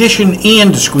an addition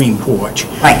and a screen porch.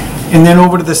 Right. And then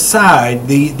over to the side,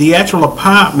 the actual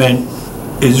apartment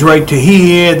is right to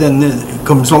here, then it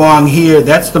comes along here.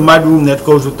 That's the mudroom that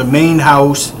goes with the main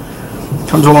house,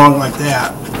 comes along like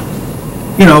that.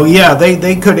 You know, yeah,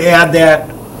 they could add that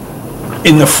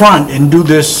in the front and do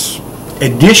this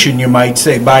addition, you might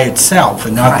say, by itself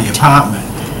and not the Correct. apartment.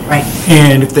 Right.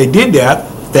 And if they did that,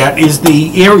 that is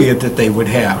the area that they would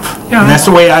have. Yeah. And that's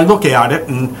the way I look at it,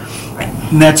 and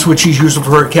that's what she's using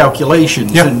for her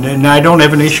calculations. Yeah. And I don't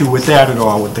have an issue with that at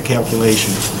all, with the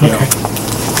calculations. you know.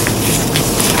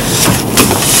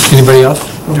 Anybody else?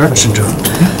 Question, John.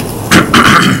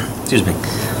 Excuse me.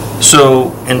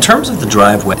 So, in terms of the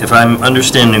driveway, if I'm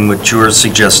understanding what you're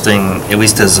suggesting, at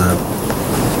least as a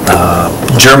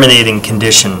germinating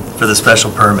condition for the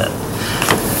special permit,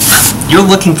 you're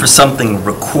looking for something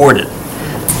recorded,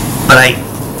 but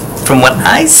from what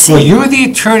I see... Well, you're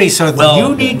the attorney, so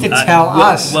you need to tell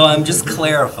us. Well, I'm just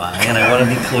clarifying, and I want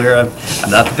to be clear, I'm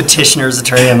not the petitioner's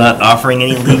attorney, I'm not offering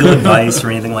any legal advice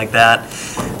or anything like that,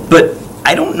 but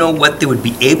I don't know what they would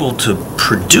be able to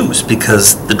produce,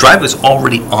 because the driveway's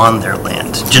already on their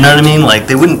land. Do you know what I mean? Like,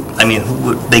 they wouldn't, I mean, who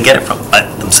would they get it from?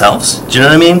 Themselves? Do you know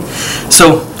what I mean?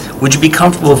 So, would you be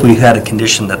comfortable if we had a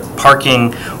condition that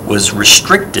parking was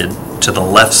restricted to the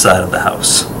left side of the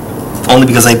house? Only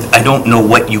because I don't know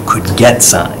what you could get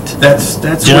signed. That's Do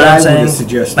you know what what I I'm would saying? have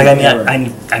suggested. Like,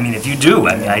 I mean, if you do,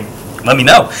 let me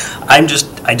know. I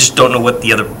just don't know what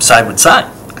the other side would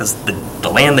sign, because the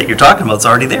land that you're talking about is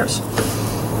already theirs.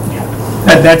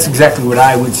 That's exactly what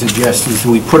I would suggest, is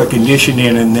we put a condition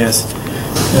in this,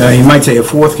 you might say a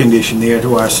fourth condition there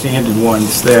to our standard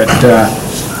ones, that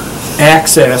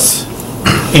access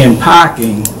and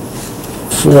parking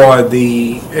for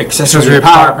the accessory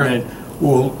apartment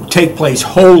will take place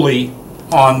wholly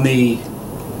on the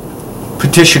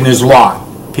petitioner's lot,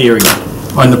 period,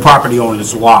 on the property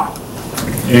owner's lot.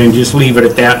 And just leave it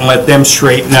at that and let them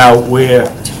straighten out where,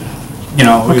 you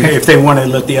know, if they want to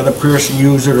let the other person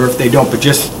use it or if they don't, but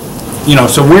just, you know,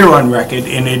 so we're on record,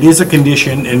 and it is a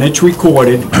condition, and it's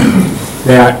recorded,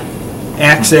 that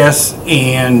access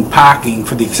and parking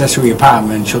for the accessory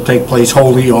apartment shall take place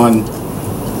wholly on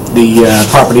the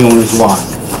property owner's lot.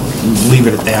 Leave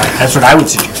it at that. That's what I would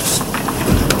suggest.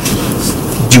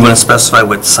 Do you want to specify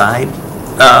what side?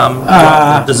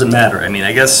 Does it matter? I mean,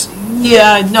 I guess...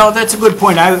 Yeah, no, that's a good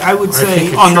point. I would say I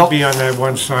think it should be on that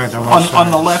one side, the left side. on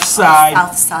the left side.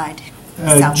 South side.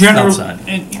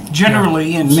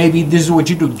 Generally, and maybe this is what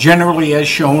you do, generally as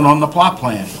shown on the plot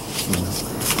plan.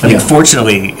 I mean,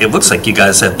 fortunately, it looks like you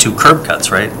guys have 2 curb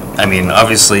cuts, right? I mean,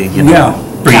 obviously, you know,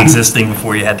 pre-existing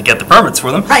before you had to get the permits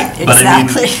for them. Right, But I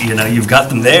exactly. mean, you know, you've got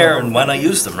them there, and why not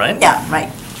use them, right? Yeah,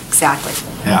 right, exactly.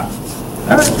 Yeah.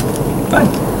 All right, fine.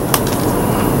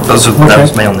 That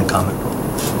was my only comment.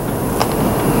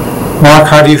 Mark,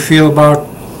 how do you feel about...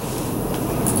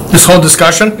 This whole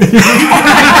discussion?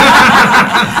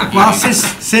 Well,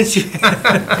 since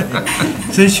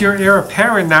you're heir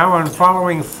apparent now and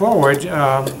following forward,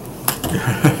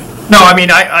 No, I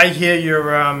mean, I hear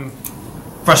your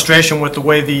frustration with the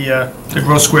way the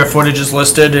gross square footage is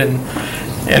listed and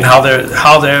how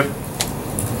their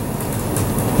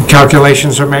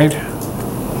calculations are made?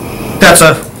 That's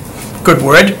a good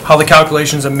word, how the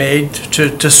calculations are made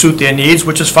to suit their needs,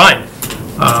 which is fine.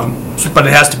 But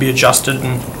it has to be adjusted,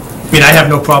 and, I mean, I have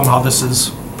no problem how this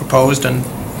is proposed, and...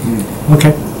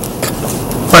 Okay.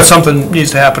 But something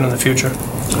needs to happen in the future.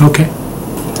 Okay.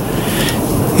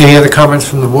 Any other comments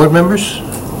from the board members?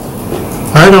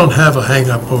 I don't have a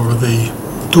hang-up over the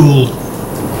dual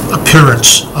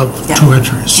appearance of 2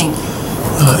 entries.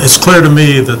 It's clear to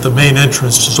me that the main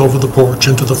entrance is over the porch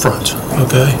into the front,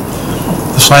 okay?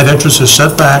 The side entrance is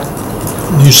set back.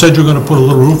 You said you're going to put a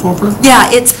little roof over it? Yeah,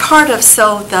 it's part of,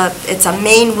 it's a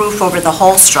main roof over the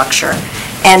whole structure,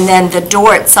 and then the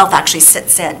door itself actually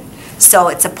sits in. So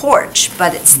it's a porch,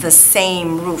 but it's the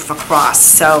same roof across.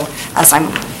 So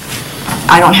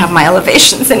I don't have my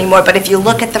elevations anymore, but if you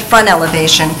look at the front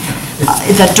elevation,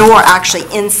 the door actually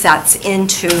insets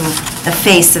into the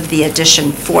face of the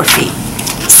addition 4 feet.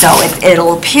 So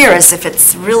it'll appear as if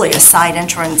it's really a side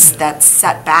entrance that's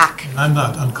set back. I'm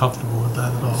not uncomfortable with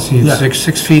that at all. See, it's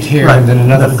 6 feet here, Right, and then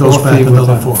another it goes 4 back feet with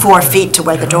another a... 4. 4 feet to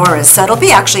where the door is. So it'll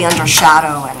be actually under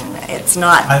shadow, and it's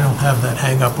not... I don't have that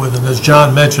hang-up with it. As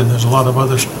John mentioned, there's a lot of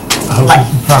other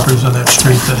houses and properties on that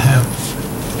street that have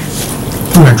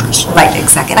 2 entrances. Right,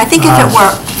 exactly. And I think if it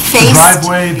were faced... The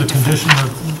driveway, the condition that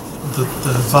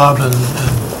Bob and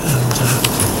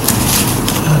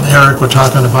Eric were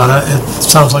talking about, it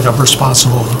sounds like a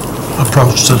responsible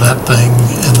approach to that thing,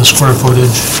 and the square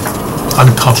footage,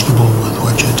 I'm comfortable with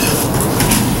what you did.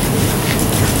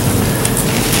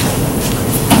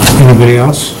 Anybody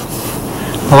else?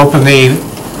 I'll open the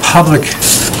public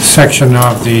section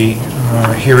of the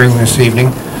hearing this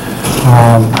evening.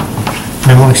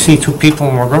 I only see 2 people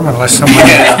in the room unless somebody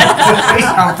says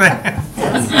something.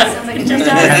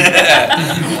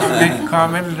 Any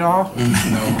comment at all?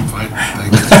 No, fine,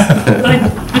 thanks.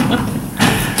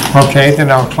 Okay, then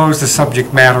I'll close the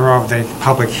subject matter of the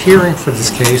public hearing for this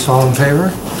case. All in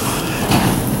favor?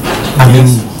 I mean,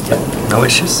 No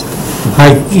issues?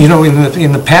 you know,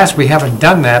 in the past, we haven't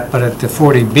done that, but at the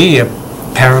 40B,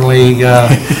 apparently,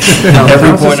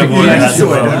 Every point of order has a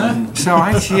vote. so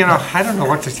I don't know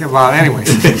what to say about it. Anyways.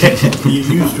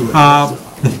 You're used to it.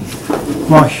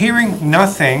 Well, hearing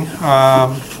nothing,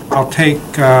 I'll take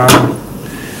a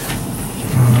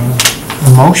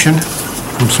motion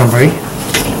from somebody.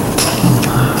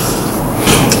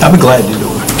 I'll be glad to do it.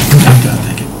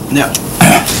 Thank you. Yeah.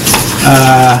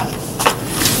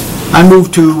 I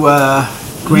move to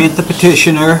grant the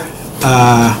petitioner,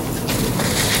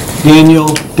 Daniel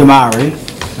Damari,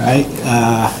 right,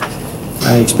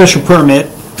 a special permit,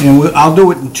 and I'll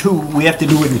do it in two, we have to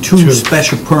do it in two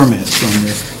special permits on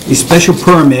this. A special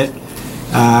permit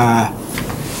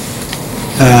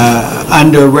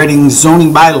under Reading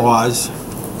zoning bylaws.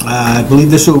 I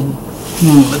believe this will,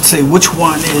 let's see, which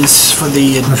one is for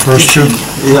the addition? The first two?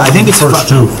 Yeah, I think it's... First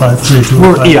two, 532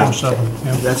 and 547. Yeah.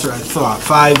 That's what I thought.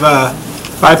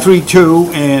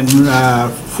 532 and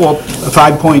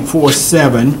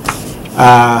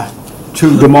 5.47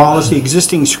 to demolish the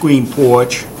existing screen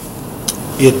porch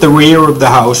at the rear of the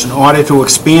house in order to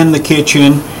expand the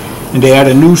kitchen and to add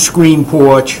a new screen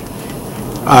porch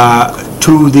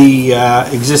to the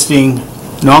existing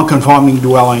non-conforming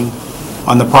dwelling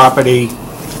on the property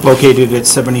located at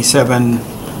 77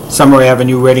 Summer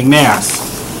Avenue, Reading, Mass.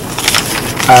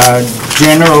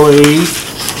 Generally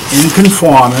in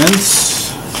conformance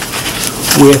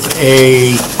with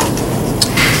a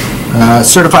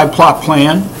certified plot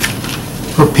plan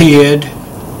prepared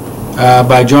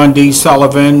by John D.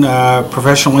 Sullivan,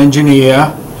 professional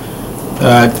engineer,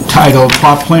 titled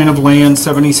Plot Plan of Land,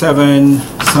 77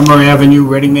 Summer Avenue,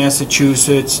 Reading,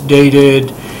 Massachusetts,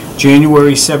 dated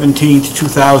January 17th,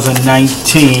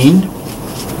 2019,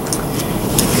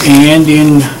 and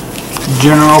in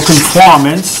general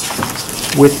conformance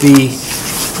with the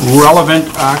relevant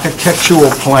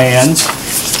architectural plans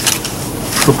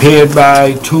prepared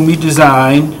by Toomey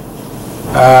Design,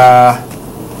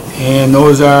 and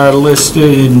those are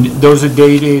listed, those are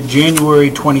dated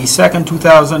January 22nd,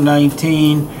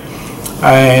 2019,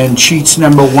 and sheets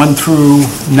number 1 through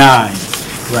 9.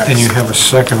 And you have a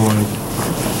second one.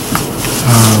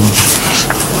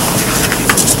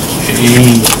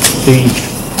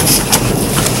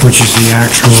 Which is the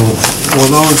actual... Well,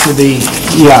 those are the,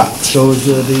 yeah, those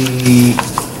are the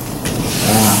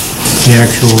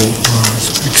actual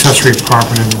accessory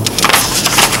apartment,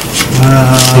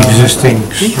 the existing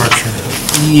structure.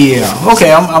 Yeah,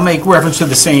 okay, I'll make reference to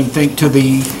the same thing, to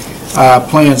the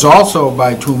plans also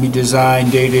by Toomey Design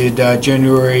dated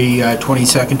January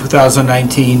 22nd,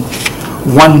 2019,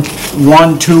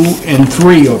 1, 2, and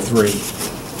 3 of 3.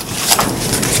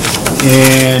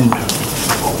 And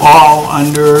all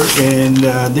under, and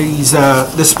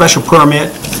this special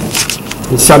permit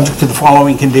is subject to the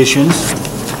following conditions.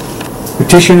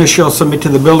 Petitioner shall submit to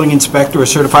the building inspector a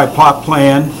certified plot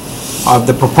plan of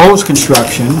the proposed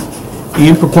construction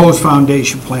and proposed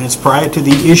foundation plans prior to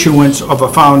the issuance of a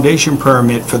foundation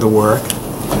permit for the work.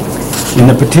 And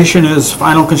the petitioner's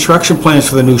final construction plans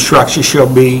for the new structure shall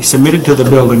be submitted to the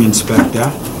building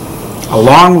inspector,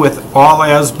 along with all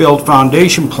as-built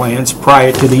foundation plans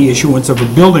prior to the issuance of a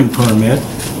building permit,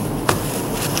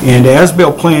 and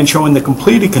as-built plans showing the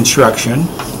completed construction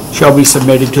shall be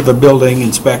submitted to the building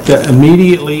inspector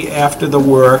immediately after the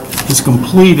work is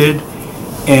completed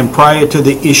and prior to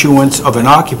the issuance of an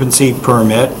occupancy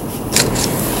permit.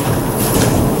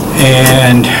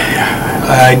 And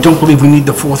I don't believe we need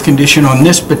the fourth condition on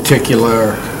this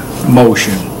particular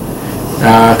motion,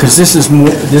 because this is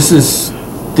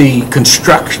the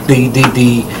construction, the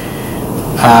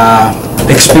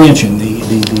expansion, the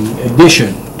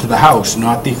addition to the house,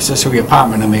 not the accessory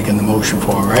apartment I'm making the motion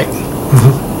for, right?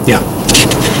 Mm-hmm. Yeah.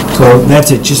 So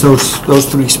that's it, just those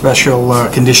three special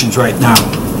conditions right now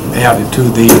added to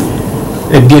the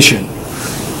addition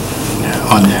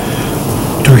on that.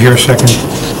 Do we hear a second?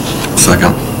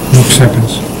 Second. Nick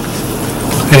seconds.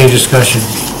 Any discussion?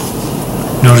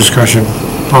 No discussion.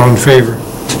 All in favor?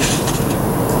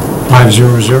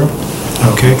 5-0-0.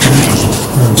 Okay.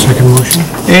 Second motion?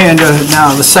 And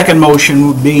now the second motion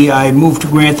would be I move to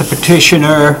grant the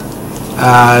petitioner,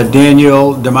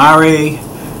 Daniel Damari,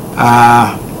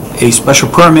 a special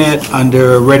permit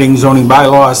under Reading zoning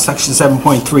bylaws, section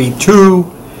 7.32,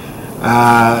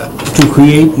 to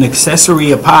create an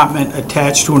accessory apartment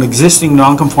attached to an existing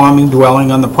non-conforming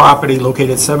dwelling on the property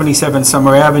located at 77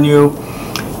 Summer Avenue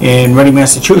in Reading,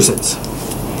 Massachusetts.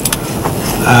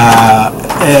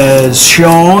 As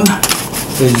shown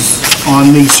is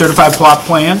on the certified plot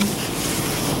plan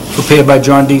prepared by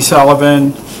John D.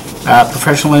 Sullivan,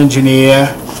 professional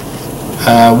engineer,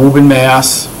 Woburn,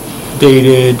 Mass,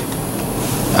 dated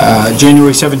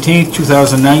January 17th,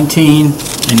 2019,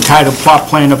 entitled Plot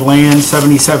Plan of Land,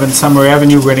 77 Summer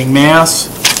Avenue, Reading, Mass.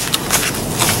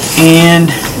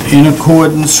 And in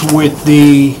accordance with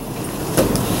the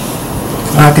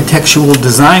architectural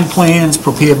design plans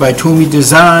prepared by Toomey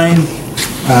Design,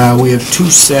 we have two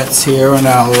sets here, and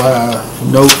I'll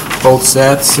note both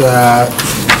sets.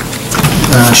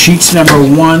 Sheets number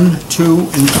 1, 2,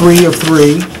 and 3 of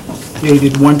 3,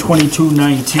 dated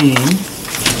 1/22/19.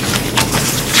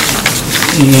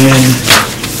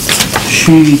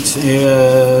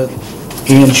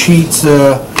 And sheets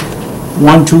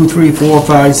 1, 2, 3, 4,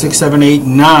 5, 6, 7, 8,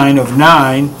 9 of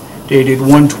 9, dated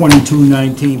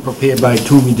 1/22/19, prepared by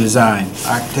Toomey Design,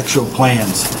 architectural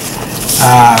plans.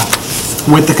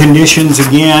 With the conditions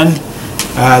again,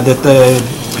 that the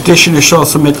petitioner shall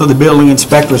submit to the building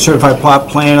inspector a certified plot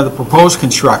plan of the proposed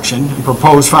construction and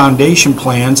proposed foundation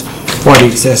plans for the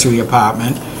accessory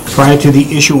apartment prior to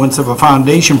the issuance of a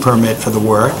foundation permit for the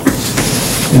work.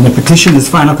 And the petitioner's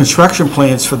final construction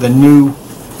plans for the new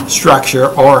structure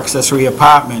or accessory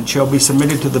apartment shall be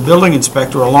submitted to the building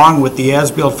inspector along with the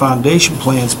as-built foundation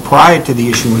plans prior to the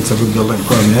issuance of a building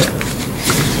permit.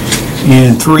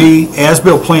 And 3,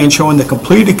 as-built plans showing the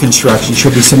completed construction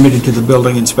shall be submitted to the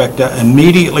building inspector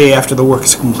immediately after the work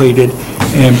is completed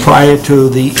and prior to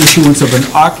the issuance of an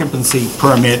occupancy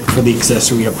permit for the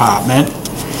accessory apartment.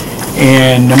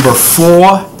 And number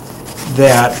 4,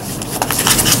 that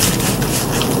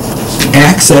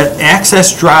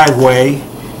access driveway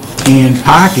and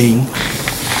parking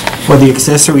for the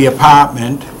accessory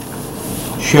apartment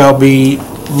shall be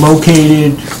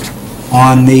located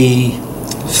on the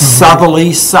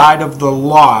southerly side of the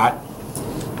lot,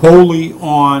 wholly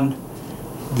on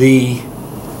the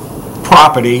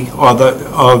property of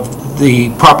the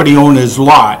property owner's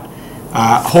lot,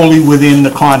 wholly within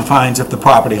the confines of the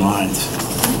property lines.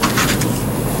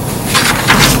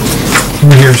 Can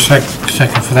we hear a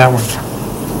second for that one?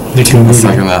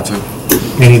 Second that too.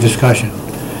 Any discussion?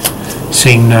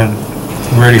 Seeing none.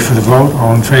 Ready for the vote?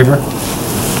 All in favor?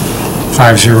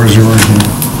 5-0-0.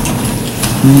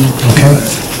 Okay.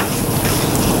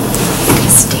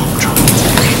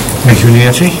 Thank you,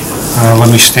 Nancy. Let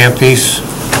me stamp these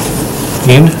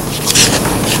in.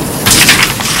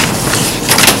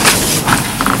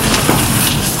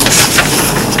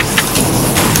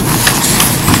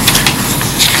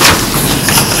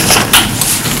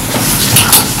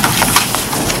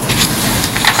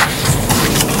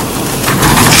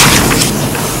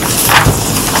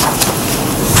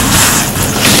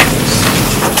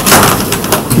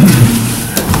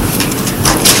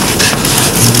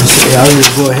 I'll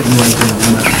just go ahead and write that.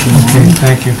 Okay,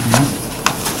 thank you.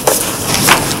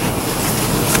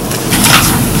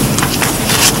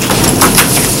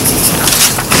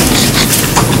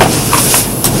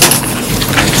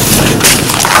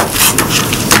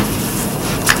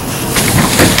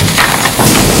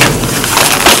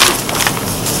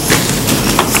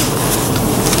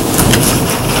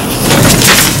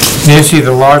 Nancy,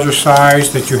 the larger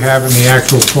size that you have in the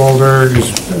actual folder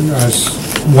is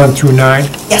 1 through 9?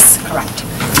 Yes, correct.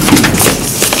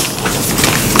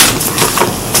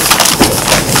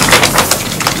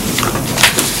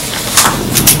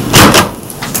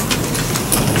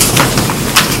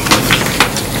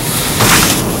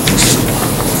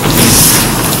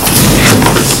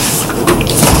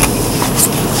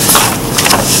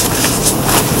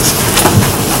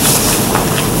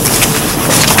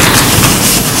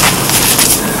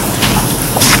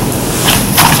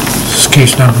 This is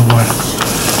case number what?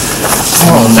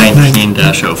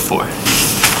 19-04.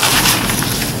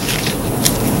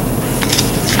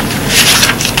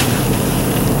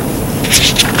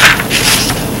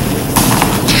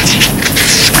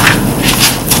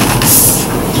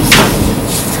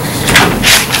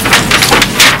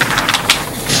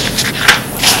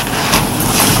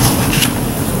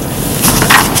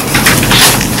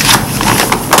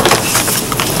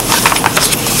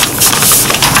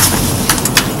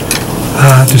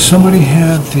 Does somebody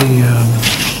have the,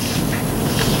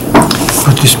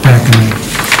 put this back in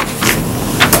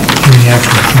the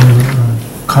actual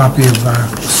copy of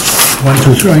 1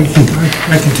 through 3?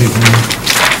 I can take one.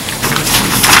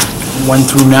 1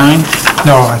 through 9?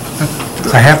 No,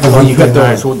 I have the 1 You through got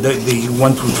 9. those, the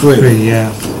 1 through 3. 3,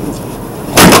 yeah.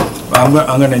 I'm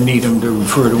gonna need them to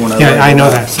refer to when I write Yeah, I it know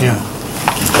up. that, yeah.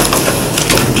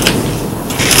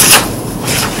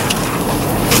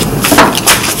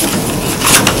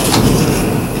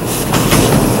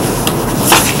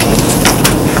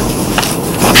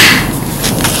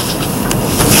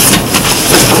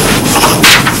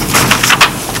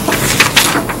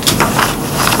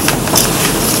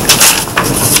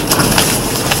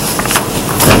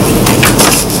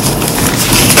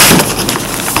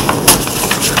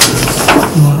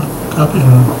 Copy?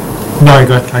 No, I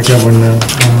got one now.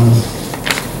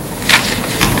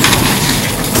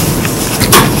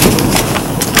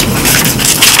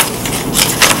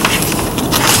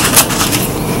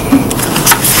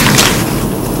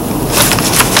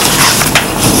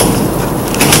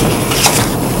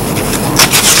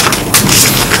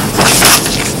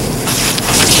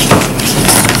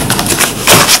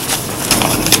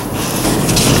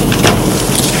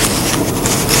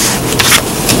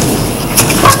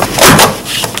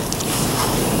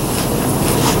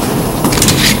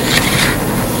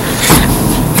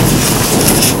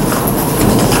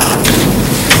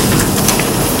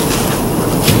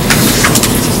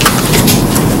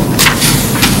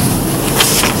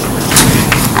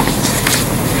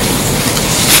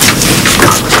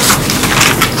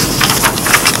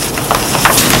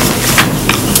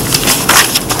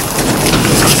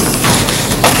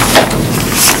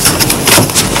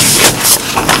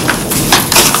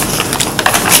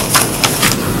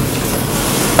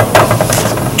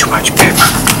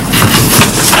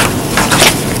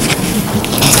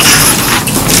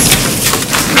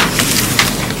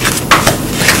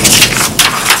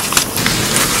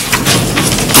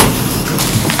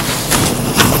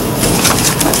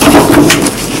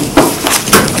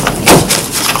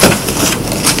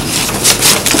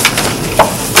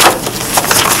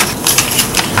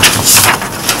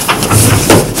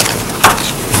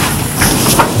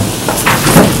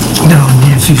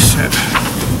 she said.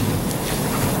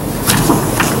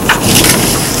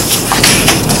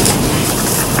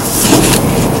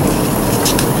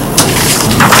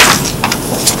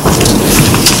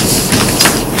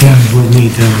 Yeah, we'll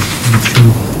need 1,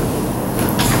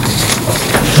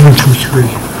 2, 3.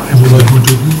 And we'll let her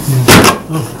do it.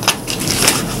 Oh.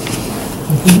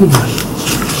 I can do that.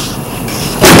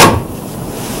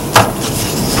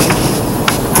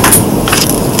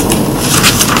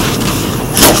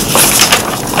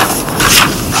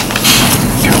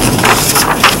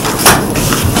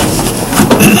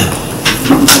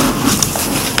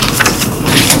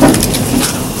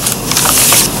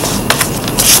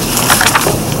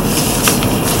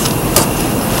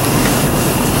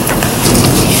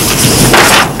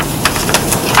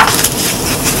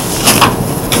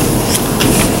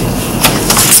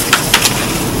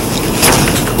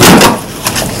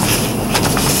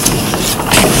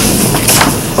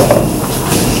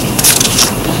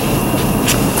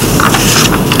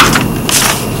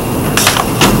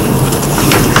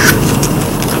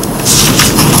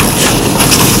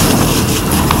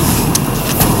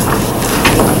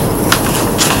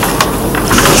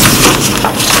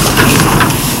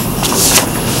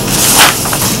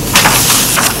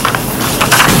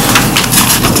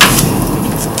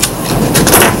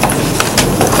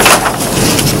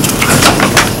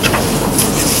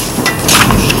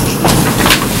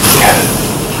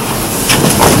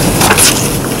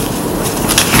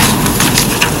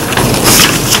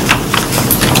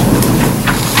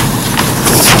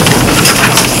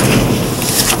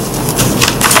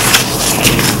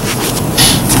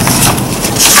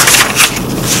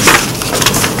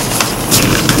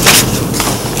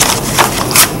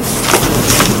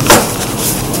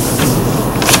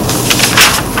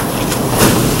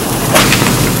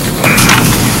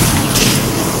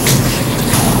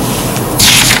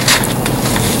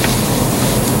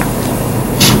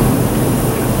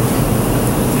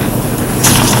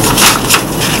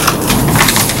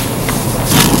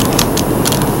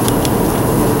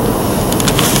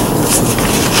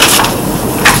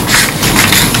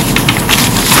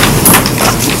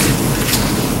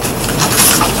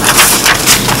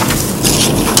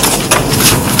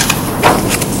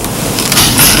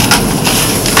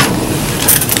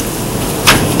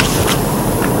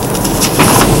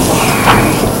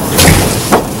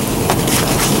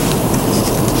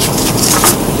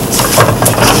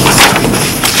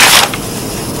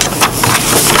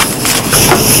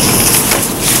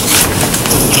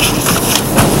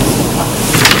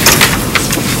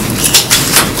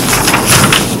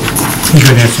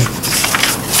 Good, Nancy.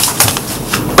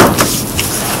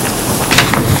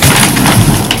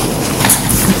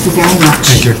 Thank you very much.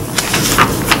 Thank you.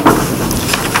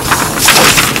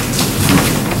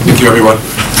 Thank you, everyone.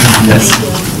 Yes.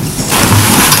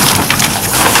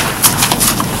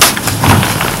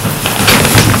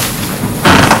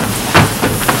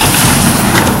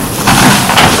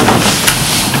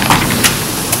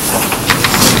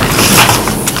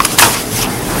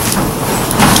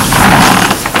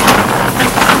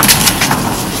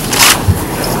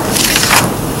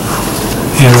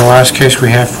 And the last case we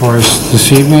have for us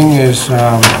this evening is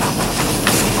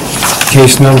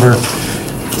case number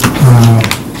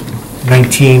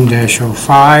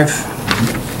 19-05.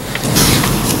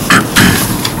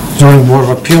 Zoning Board of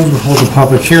Appeals will hold a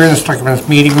public hearing in the Selectmen's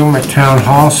Meeting Room at Town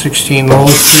Hall, 16 Lowell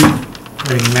Street,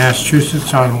 Reading,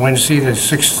 Massachusetts, on Wednesday, the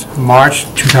 6th of March,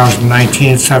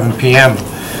 2019, at 7 p.m.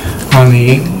 on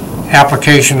the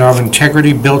application of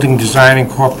Integrity Building Design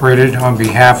Incorporated on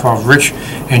behalf of Rich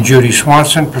and Judy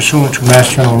Swanson pursuant to Mass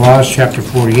General Laws, Chapter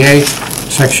 48,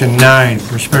 Section 9,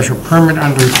 for a special permit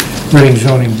under Reading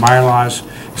zoning bylaws,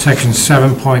 Section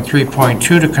 7.3.2,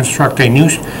 to construct a new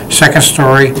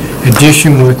second-story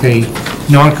addition with a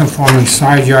non-conforming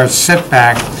side yard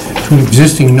setback to an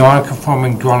existing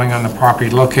non-conforming dwelling on the property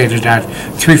located at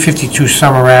 352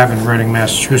 Summer Ave in Reading,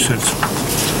 Massachusetts.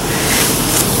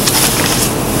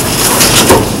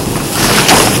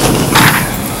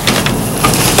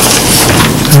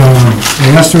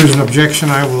 Unless there is an objection,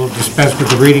 I will dispense with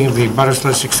the reading of the abutters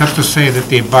list, except to say that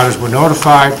the abutters were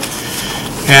notified,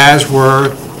 as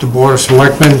were the Board of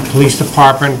Selectmen, Police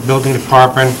Department, Building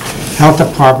Department, Health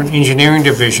Department, Engineering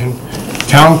Division,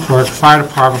 Town Clerk, Fire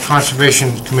Department,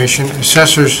 Conservation Commission,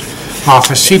 Assessor's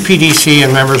Office, CPDC,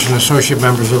 and members and associate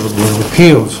members of the Board of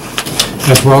Appeals,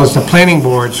 as well as the planning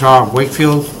boards of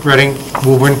Wakefield, Reading,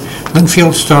 Woburn,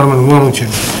 Linfield, Stoneham, and Wilmington.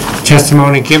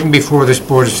 Testimony given before this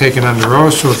board is taken under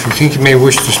oath, so if you think you may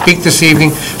wish to speak this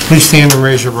evening, please stand and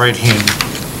raise your right hand.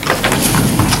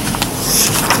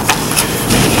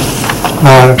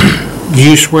 Do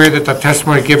you swear that the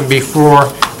testimony given before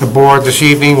the board this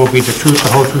evening will be the truth, the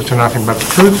whole truth, and nothing but the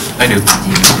truth. I do.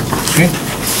 Okay,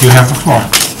 you have the floor.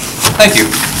 Thank you.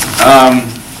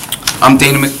 I'm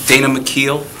Dana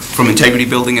McKeel from Integrity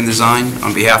Building and Design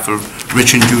on behalf of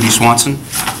Rich and Judy Swanson.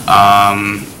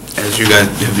 As you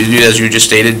just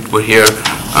stated, we're here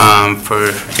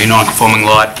for a non-conforming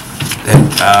lot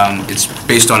that it's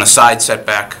based on a side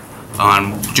setback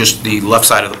on just the left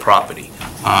side of the property.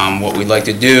 What we'd like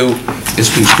to do is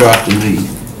construct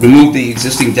remove the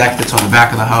existing deck that's on the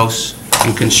back of the house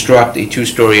and construct a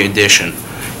two-story addition.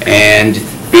 And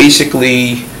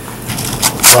basically,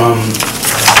 from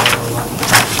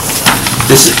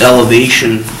this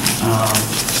elevation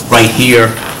right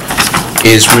here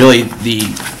is really the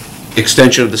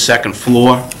extension of the second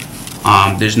floor.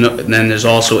 Then there's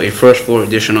also a first floor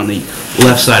addition on the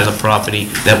left side of the property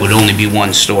that would only be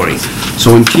 1 story.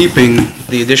 So in keeping,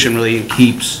 the addition really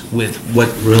keeps with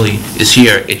what really is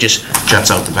here. It just juts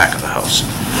out the back of the house.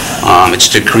 It's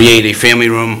to create a family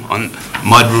room,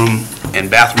 mud room,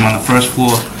 and bathroom on the first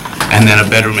floor, and then a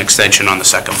bedroom extension on the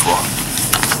second floor.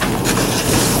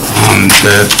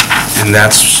 And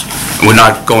that's, we're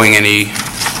not going any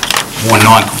more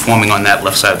non-conforming on that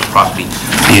left side of the property.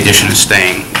 The addition is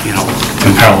staying, in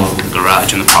parallel with the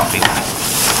garage and the property line.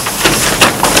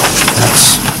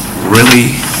 That's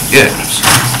really it. So,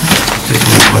 take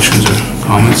any questions or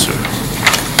comments or...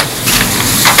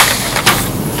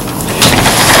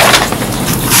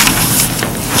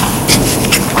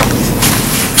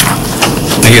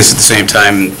 I guess at the same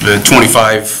time, the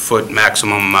 25-foot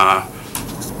maximum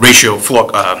ratio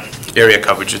floor area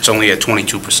coverage, it's only at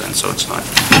 22%, so it's not,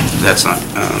 there's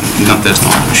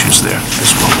no issues there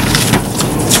as well.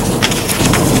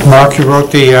 Mark, you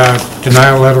wrote the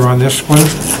denial letter on this one.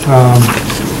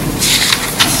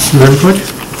 Your input?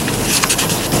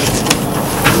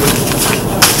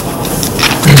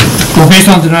 Well, based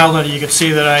on the denial letter, you can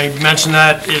see that I mentioned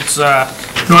that it's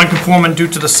non-conforming due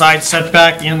to the side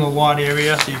setback in the lot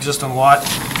area, the existing lot.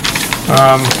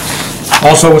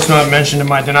 Also, what's not mentioned in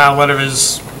my denial letter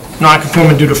is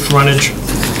non-conforming due to frontage.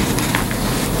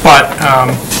 But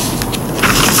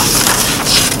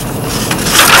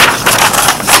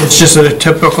it's just a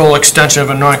typical extension of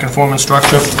a non-conforming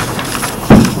structure.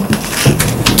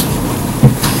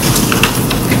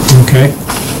 Okay.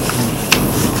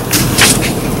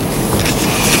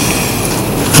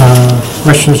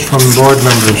 Questions from board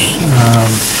members?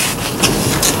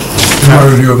 My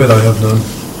review of it, I have none.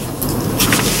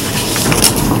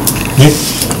 Nick?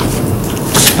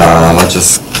 I'll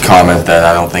just comment that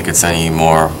I don't think it's any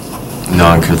more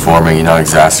non-conforming,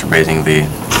 exacerbating the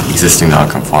existing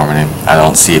non-conformity. I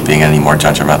don't see it being any more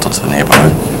detrimental to the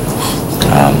neighborhood.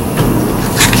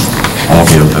 I'll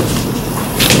be with it.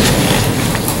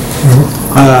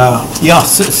 Yeah,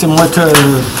 similar to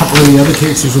a couple of the other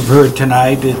cases we've heard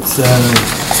tonight, it's a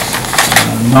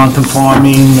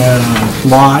non-conforming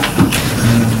lot.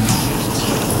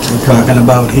 We're talking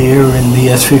about here in the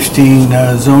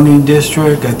S15 zoning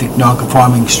district. I think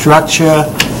non-conforming structure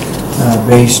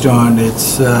based on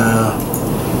its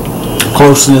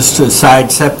closeness to the side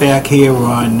setback here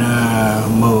on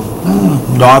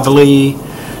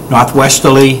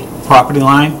northwesterly property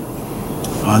line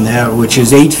on there, which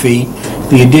is 8 feet.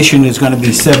 The addition is going to be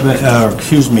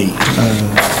 7.8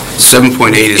 is 8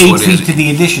 what 8 feet to the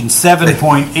addition,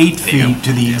 7.8 feet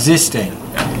to the existing.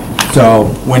 So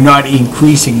we're not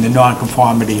increasing the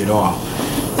non-conformity at all.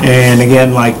 And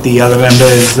again, like the other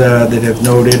members that have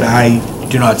noted, I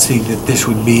do not see that this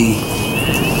would be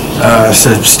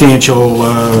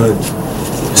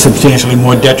substantially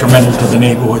more detrimental to the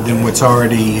neighborhood than what's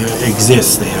already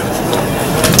exists there.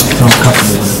 So I'm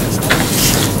comfortable with it.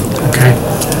 Okay.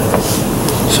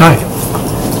 Si?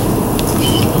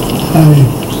 I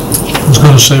was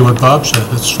going to say what Bob said.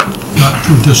 It's not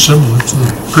too dissimilar to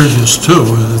the previous two.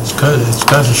 It's kind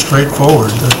of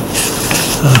straightforward.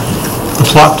 The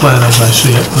plot plan, as I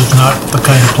see it, was not the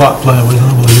kind of plot plan we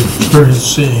normally experience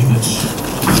seeing.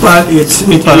 But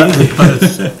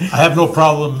I have no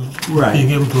problem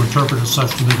being able to interpret it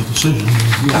such to make a decision.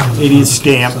 Yeah, it is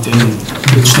stamped and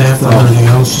it's stamped and everything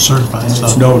else is certified. And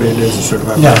it's noted as a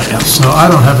certified. Yeah, so I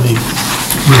don't have any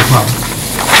real problem.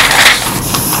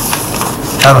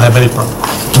 I don't have any problem.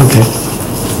 Okay.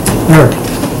 Eric?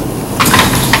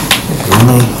 The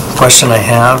only question I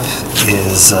have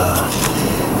is,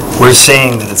 we're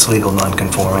saying that it's legal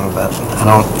non-conforming, but I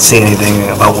don't see anything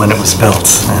about when it was built.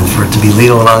 And for it to be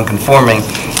legal non-conforming,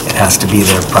 it has to be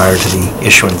there prior to the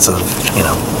issuance of,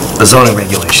 the zoning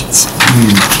regulations.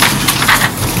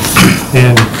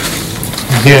 And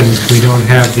again, we don't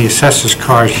have the assessor's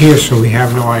card here, so we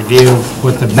have no idea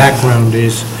what the background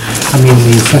is. I mean,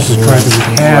 the assessor's card that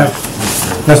we have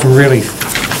doesn't really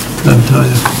Doesn't tell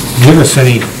you. give us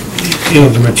any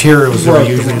of the materials that we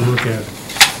usually look at.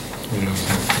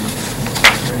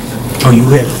 Oh, you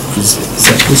have, is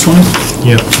that this one?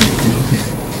 Yeah.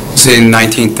 It's in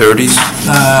 1930s.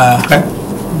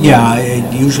 Yeah,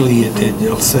 usually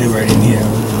it'll say right in here.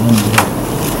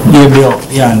 Year built,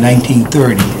 yeah,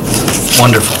 1930.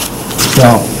 Wonderful.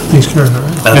 So, Takes care of it,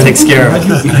 right? That takes care of it.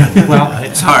 Well,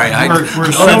 Sorry, we're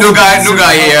new guy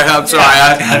here, I'm sorry. I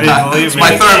didn't believe It's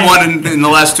my me. third one in the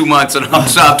last 2 months, and I'm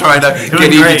trying to get Doing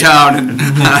into great. town, and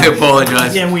I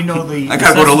apologize. again, we know the... I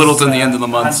gotta go to Littleton the end of the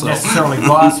month, Not so. necessarily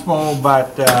gospel,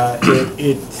 but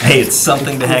it's Hey, it's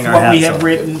something to hang our what we hats have on.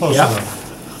 written, Close yeah. enough.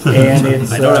 And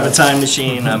it's, I don't have a time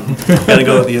machine, I'm gonna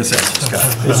go with the assessor, Scott.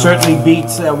 it certainly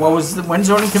beats, what was, when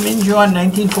zoning come in, John,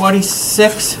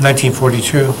 1946?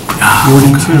 1942. 42.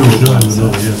 You don't even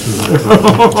know the answer to that.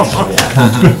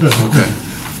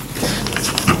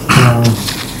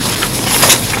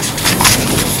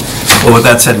 Well, with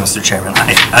that said, Mr. Chairman,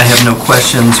 I have no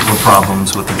questions or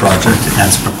problems with the project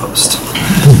as proposed.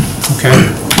 Okay.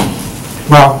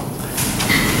 Well,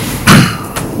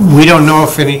 we don't know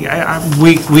if any,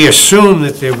 we assume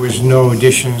that there was no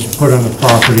additions put on the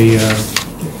property. We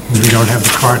don't have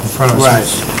the card in front of us. Right.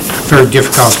 It's very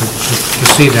difficult to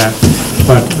see that.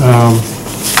 But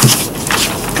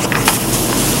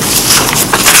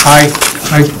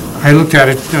I looked at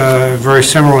it very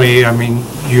similarly. I mean,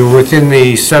 you're within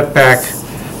the setback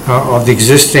of the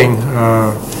existing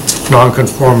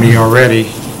nonconformity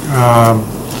already.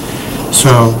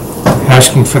 So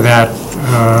asking for that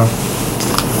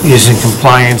is in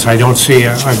compliance. I don't see,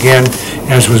 again,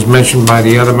 as was mentioned by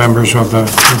the other members of the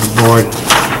board,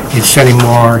 it's any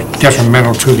more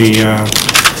detrimental to the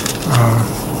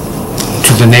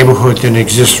neighborhood than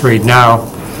exists right now.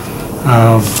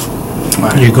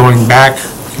 You're going back,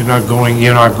 you're not going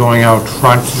out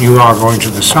front, you are going to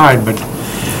the side, but,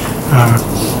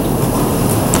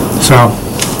 so,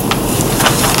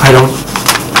 I don't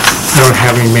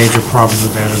have any major problems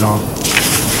with that at all,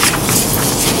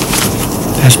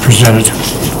 as presented.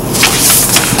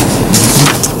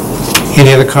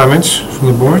 Any other comments from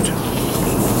the board?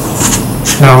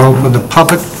 Now, I'll open the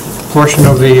public portion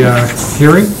of the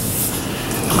hearing,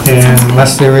 and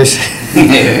unless there is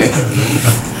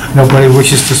nobody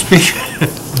wishes to speak,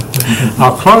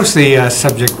 I'll close the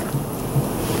subject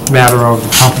matter of the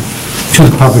public, to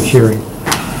the public hearing.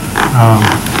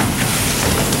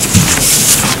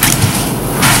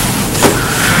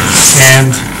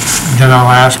 And then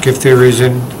I'll ask if there is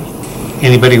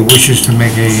anybody who wishes to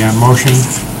make a motion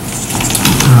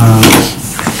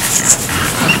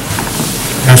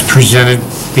as presented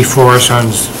before us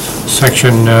on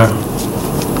section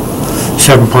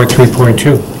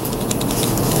 7.3.2.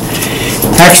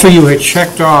 Actually, you had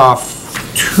checked off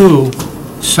two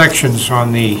sections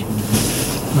on the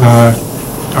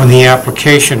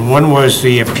application. One was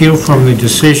the appeal from the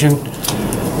decision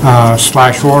 /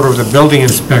 order of the building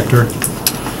inspector,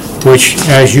 which,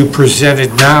 as you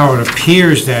presented now, it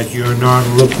appears that you're not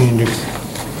looking to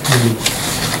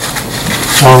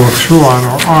follow through on,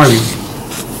 or are you?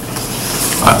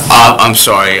 I'm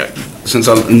sorry, since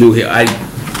I'm new here, I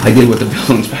did what the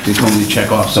building inspector told me to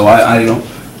check off, so I don't,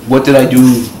 what did I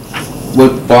do?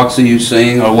 What box are you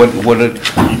saying, or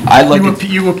I'd like to...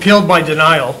 You appealed by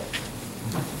denial,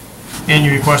 and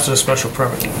you requested a special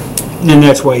permit. And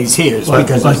that's why he's here, is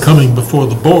because By coming before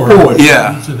the board.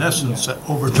 Yeah. He's in essence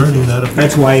overturning that appeal.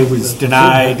 that's why it was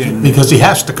denied and... Because he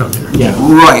has to come here. Yeah.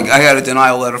 Right, I had a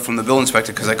denial letter from the building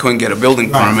inspector because I couldn't get a building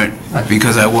permit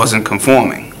because I wasn't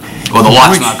conforming, or the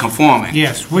lot's not conforming.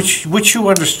 Yes, which you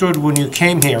understood when you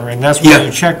came here, and that's why Yeah.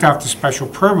 you checked off the special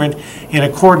permit in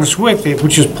accordance with it,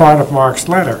 which is part of Mark's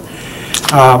letter.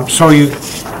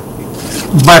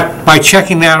 But by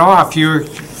checking that off, you're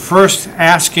first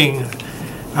asking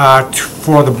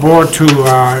for the board to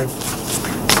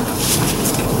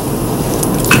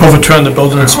Overturn the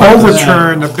building inspector.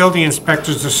 overturn the building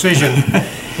inspector's decision.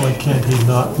 Why can't he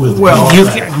not withdraw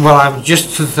that? Well, I'm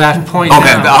just to that point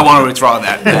Okay, now. I want to withdraw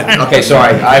that. Okay,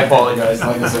 sorry, I apologize,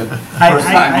 like I said.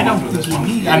 I don't think you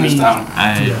need, I mean,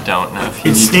 I don't know if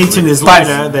you it states in his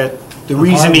letter that the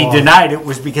reason he denied it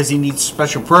was because he needs a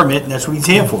special permit, and that's what he's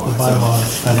here for. The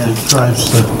bylaw that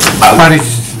describes the,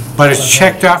 But it's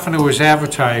checked off and it was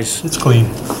advertised. it's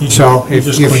clean. So He if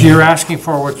just if cleaned you're it. asking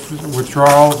for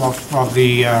withdrawal of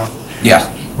the, Yeah,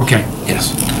 okay.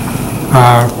 yes.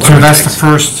 So that's the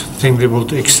first thing that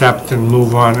we'll accept and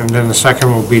move on, and then the second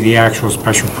will be the actual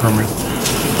special permit.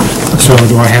 So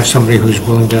do I have somebody who's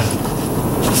willing to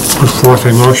put forth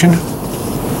a motion?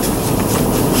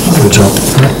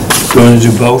 You want to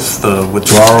do both, the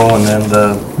withdrawal and then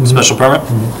the special permit?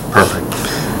 Perfect.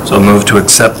 So I'll move to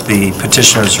accept the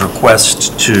petitioner's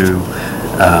request to,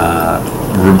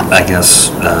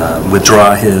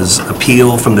 withdraw his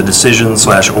appeal from the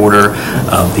decision/order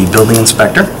of the building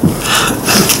inspector.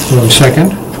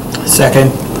 Second?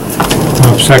 Second.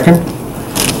 Second.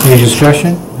 Any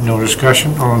discussion? No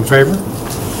discussion. All in favor?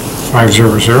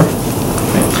 500.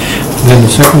 Then the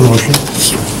second motion.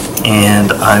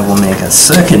 And I will make a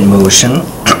second motion,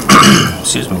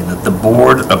 excuse me, that the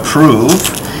board approve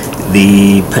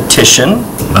the petition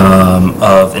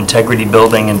of Integrity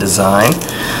Building and Design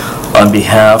on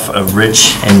behalf of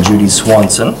Rich and Judy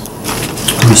Swanson,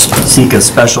 who seek a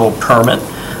special permit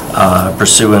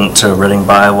pursuant to Reading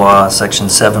Bylaw, Section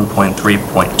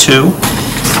 7.3.2,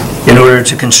 in order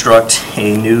to construct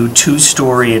a new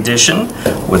two-story addition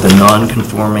with a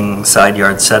non-conforming side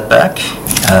yard setback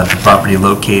at the property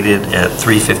located at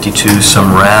 352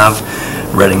 Summer Ave,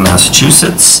 Reading,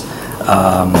 Massachusetts,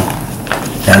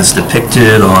 as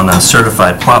depicted on a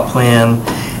certified plot plan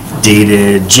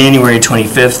dated January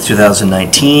 25th,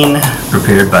 2019,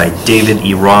 prepared by David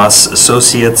E. Ross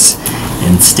Associates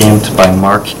and stamped by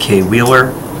Mark K.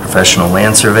 Wheeler, professional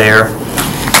land surveyor,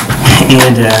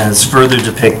 and as further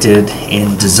depicted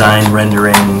in design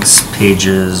renderings,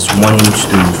 pages 1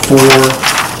 through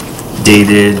 4,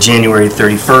 dated January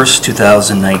 31st,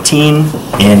 2019,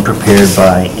 and prepared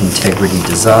by Integrity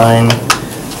Design.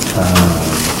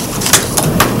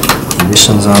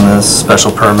 Conditions on this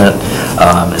special permit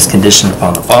is conditioned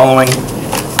upon the following.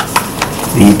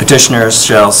 The petitioners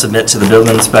shall submit to the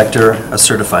building inspector a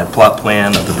certified plot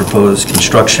plan of the proposed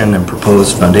construction and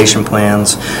proposed foundation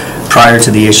plans prior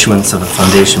to the issuance of a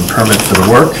foundation permit for the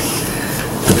work.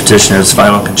 The petitioner's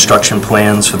final construction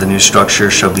plans for the new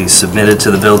structure shall be submitted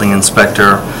to the building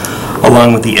inspector,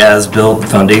 along with the as-built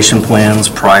foundation plans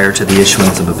prior to the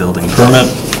issuance of a building permit.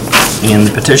 And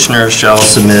the petitioner shall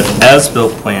submit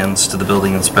as-built plans to the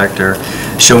building inspector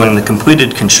showing the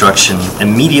completed construction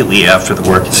immediately after the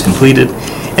work is completed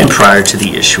and prior to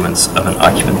the issuance of an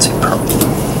occupancy permit. Do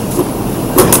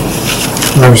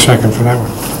I have a second for that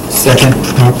one? Second.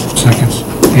 No, seconds.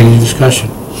 Any discussion?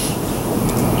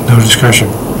 No discussion.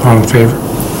 All in favor?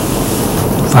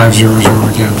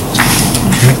 500 again.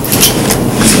 Okay.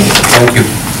 Thank you.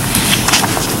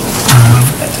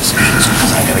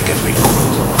 I gotta get rid of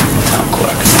town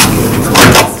clerk.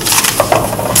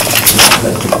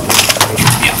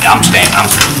 Yeah, I'm staying.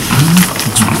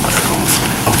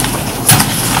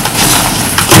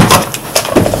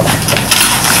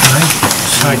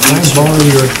 Can I borrow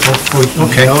your,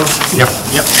 okay. Yep.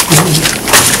 Yep.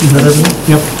 You got everything?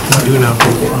 Yep, I do now.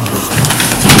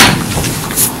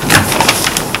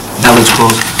 Now let's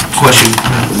close. Question,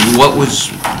 what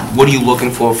are you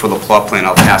looking for the plot plan?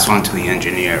 I'll pass on to the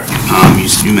engineer.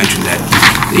 You mentioned that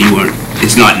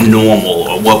it's not normal,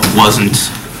 or what wasn't,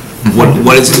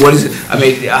 what is it? I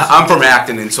mean, I'm from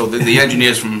Acton, and so the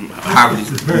engineer's from Harvard.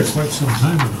 Very quite some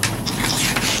time ago.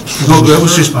 No, that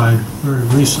was just... Very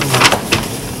recently.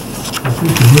 I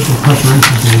think the initial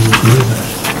preparation day was good at that.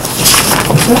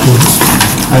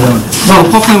 I don't, No, the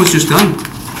plot plan was just done.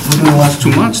 Within the last 2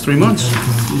 months, 3 months.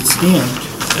 it's stamped.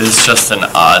 It's just an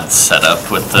odd setup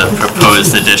with the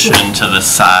proposed addition to the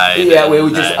side. Yeah, we were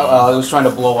just, and I was trying to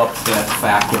blow up that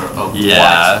factor of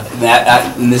Yeah. what.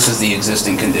 And this is the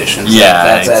existing conditions.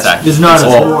 Yeah, exactly. There's not a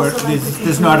board,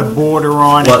 there's not a border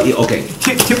on Well, it. okay,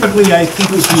 Typically, I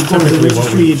think if you go to the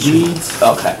registry of deeds,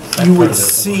 okay. you would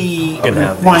see can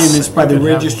have requirements by the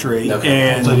registry,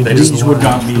 and They just- these would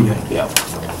not be there. Yeah.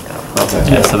 Okay.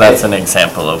 Yeah, so that's an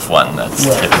example of one that's I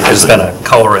just typically. gotta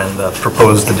color in the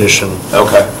proposed addition.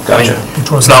 Okay, gotcha.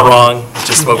 It's not wrong, it's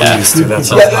just what we Yeah. used to,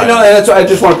 that's all. Yeah, no, that's, I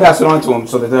just want to pass it on to him,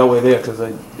 so that they're way there, because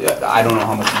I don't know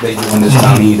how much they do in this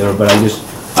town either, but I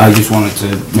just wanted to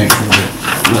make sure that,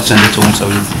 let's send it to him so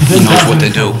he knows what they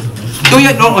do. Oh,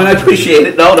 yeah, no, and I appreciate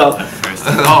it, no. Oh,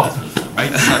 right. I'm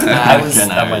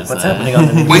like, what's happening on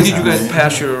the new When did you design? guys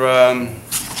pass your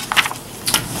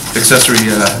accessory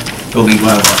building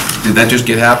bylaw? Did that just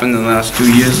happen in the last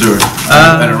 2 years, or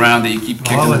has it been around that you keep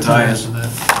kicking the tires?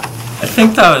 I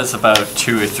think that was about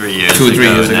 2 or 3 years 2 or 3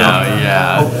 years ago. now,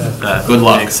 yeah. The Good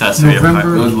luck. Accessory November,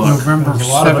 Good luck. November There's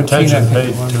a lot of 17, I attention think paid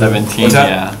it was. to 17, What's that?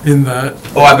 yeah. In that,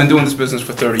 Oh, I've been doing this business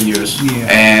for 30 years. Yeah.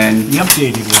 And The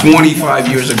updated one. 25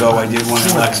 years ago, I did one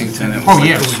in Lexington. It was Oh, like-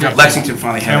 yes, yeah. Lexington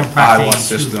finally had a bylaw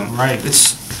system. Right.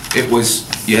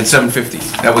 You had 750,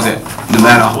 that was it. No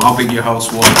matter how big your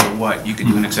house was or what, you could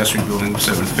do an accessory building with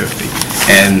 750.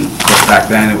 And of course, back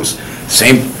then, it was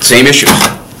same issues.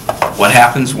 What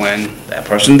happens when that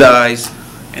person dies,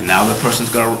 and now the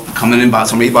person's gonna come in and buy,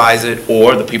 somebody buys it,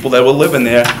 or the people that were living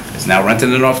there is now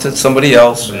renting it off to somebody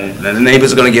else, and then the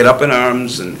neighbors are gonna get up in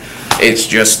arms, and it's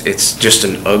just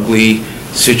an ugly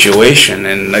situation,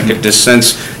 and I get this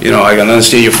sense, you know, I can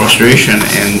understand your frustration,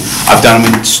 and I've done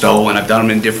them in Stowe, and I've done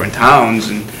them in different towns,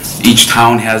 and each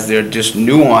town has their just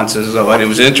nuances of it. It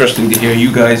was interesting to hear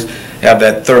you guys have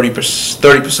that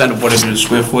 30% of whatever the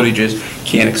square footage is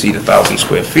can't exceed 1,000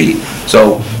 square feet.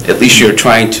 So at least you're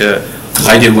trying to,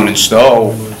 I did one in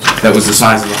Stowe that was the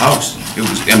size of the house. It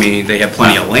was, I mean, they had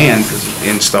plenty of land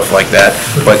and stuff like that,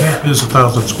 but. It is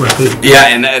 1,000 square feet. Yeah,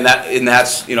 and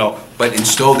that's, you know, but in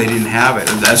Stowe, they didn't have it.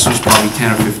 This was probably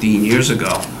 10 or 15 years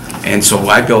ago. And so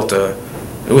I built it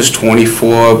was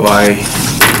 24 by 40,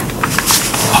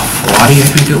 I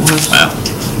think it was. Wow.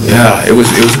 Yeah, it was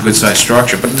a good sized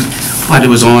structure, but it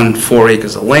was on 4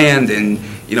 acres of land, and,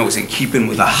 you know, it was in keeping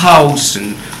with the house,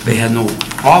 and they had no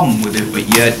problem with it, but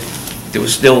yet there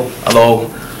was still, although,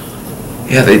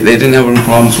 yeah, they didn't have any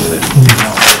problems with it.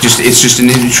 It's just an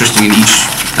interesting in each.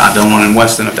 I've done one in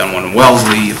Weston, I've done one in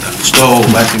Wellesley, I've done in Stowe,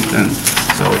 Lexington.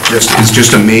 So it's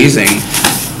just amazing,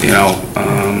 you know,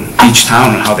 each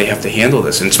town and how they have to handle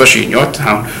this, and especially in your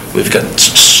town, we've got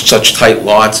such tight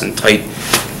lots and tight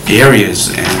areas,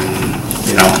 and,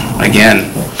 you know, again,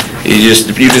 you just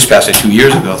passed it 2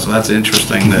 years ago, so that's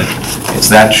interesting that it's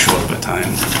that short of a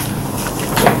time.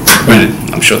 Granted,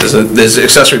 I'm sure there's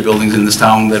accessory buildings in this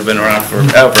town that have been around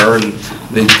forever, and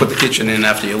they put the kitchen in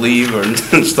after you leave, or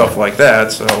and stuff like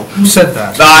that, so. Who said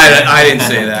that? No, I didn't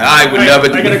say that. I would never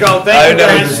do. I gotta go. I would Thank you,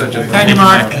 never do Brian. such a thing. Thank you,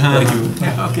 Mark. Thank you.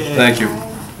 Okay. Thank you.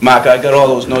 Mark, I got all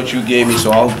those notes you gave me,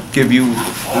 so I'll give you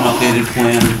an updated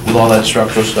plan with all that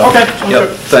structural stuff. Okay, sounds Yep,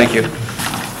 good. thank you.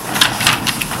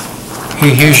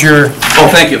 Here's your Oh,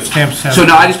 thank you. stamp set. So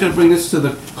now I just gotta bring this to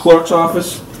the clerk's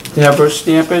office to have her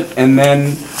stamp it, and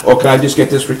then, or can I just get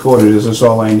this recorded? Is this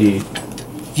all I need?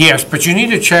 Yes, but you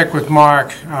need to check with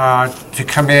Mark to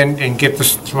come in and get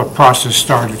this process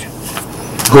started.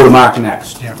 Go to Mark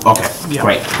next? Yeah. Okay,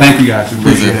 great. Thank you, guys. There's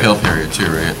Appreciate an it. appeal period too,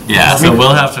 right? Yeah, so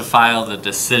we'll have to file the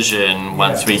decision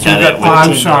once we get it. Oh,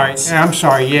 I'm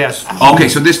sorry, yes. Okay,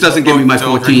 so this doesn't give me my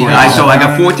 14. So I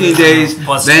got 14 days,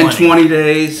 Plus then 20. 20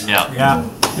 days. Yeah. Yeah.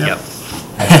 Yep.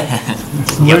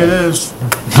 What it is.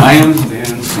 I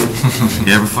understand.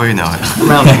 Yeah, before you know it.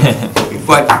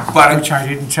 But, Which I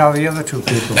didn't tell the other two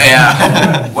people.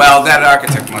 yeah, well, that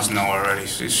architect must know already.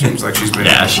 She seems like she's been.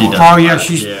 Yeah, she does. Oh, yeah,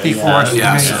 she's before us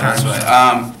Yeah, many so that's times.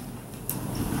 right.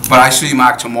 But I see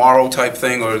Mark tomorrow type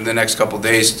thing, or the next couple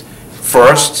days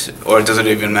first, or does it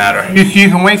even matter? You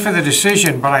can wait for the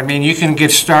decision, but I mean, you can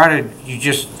get started, you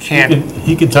just can't.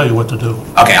 He can tell you what to do.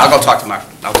 Okay, I'll go talk to Mark.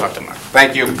 I'll talk to Mark.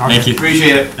 Thank you. Thank you.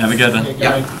 Appreciate it. Have a good one.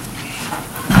 Yeah.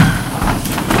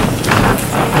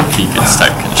 He can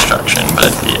start construction,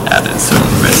 but he added some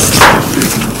risk to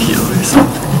appeal or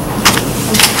something.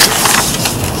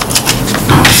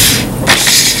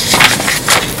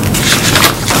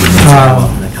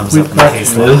 We've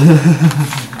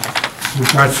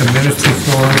got some minutes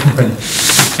before, but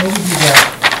before we do that,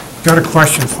 got a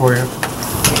question for you.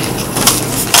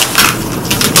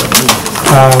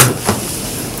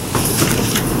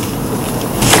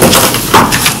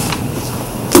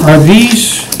 Are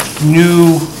these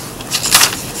new,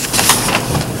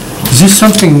 is this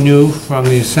something new from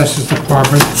the Assessors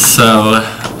Department? So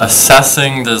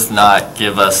assessing does not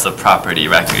give us the property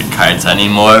record cards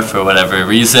anymore for whatever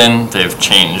reason. They've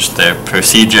changed their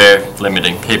procedure,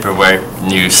 limiting paperwork,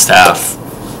 new staff,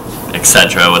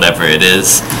 etc., whatever it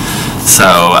is. So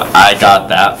I got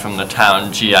that from the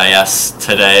town GIS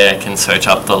today. I can search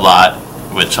up the lot,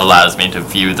 which allows me to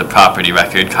view the property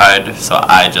record card. So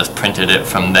I just printed it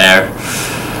from there.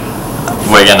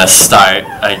 We're gonna start,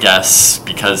 I guess,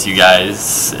 because you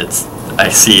guys, I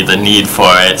see the need for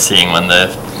it, seeing when the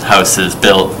house is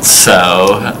built.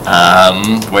 So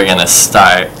we're gonna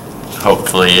start,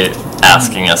 hopefully,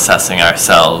 assessing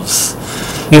ourselves.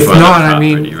 If for the not, I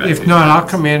mean, property if record not, I'll card.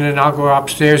 come in and I'll go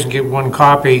upstairs and get one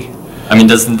copy. I mean,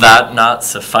 does that not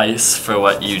suffice for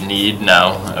what you need?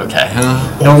 No? Okay.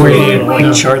 No way.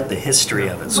 We chart the history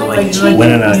of it, so When like the changes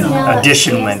when an now,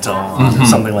 addition went on, Mhm.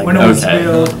 something like When it that. was Okay.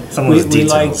 built, Some of those we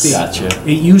like details. the, Gotcha.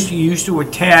 it used to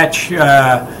attach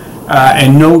a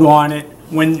note on it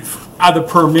when other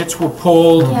permits were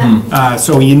pulled,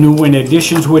 so you knew when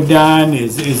additions were done,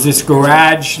 is this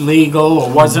garage legal or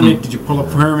wasn't it? Did you pull a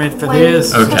permit for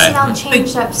this? When Okay. personnel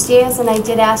changed upstairs, and I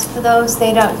did ask for those,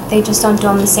 they just don't do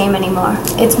them the same anymore.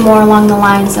 It's more along the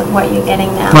lines of what you're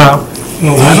getting now. Well,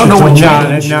 I don't know what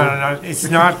No, it's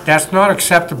not, that's not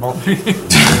acceptable.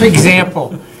 Example,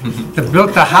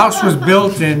 the house was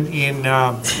built in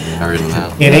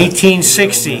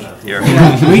 1860.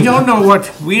 We don't know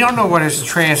what has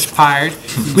transpired.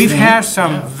 We've had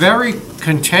some very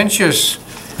contentious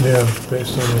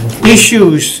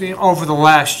issues over the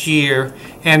last year,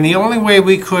 and the only way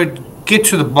we could get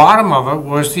to the bottom of it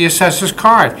was the assessor's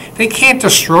card. They can't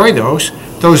destroy those.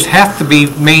 Those have to be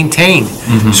maintained.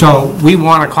 So we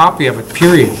want a copy of it,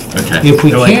 period. Okay. If we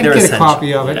can't get a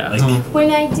copy of it, When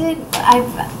I did,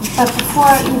 but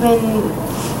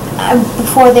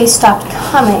before they stopped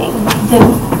coming,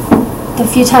 the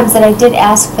few times that I did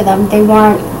ask for them, they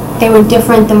were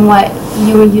different than what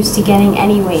you were used to getting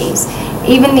anyways.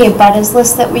 Even the abutters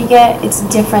list that we get, it's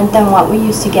different than what we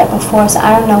used to get before, so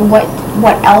I don't know what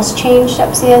else changed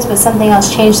upstairs, but something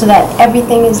else changed so that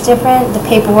everything is different, the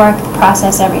paperwork, the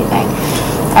process, everything.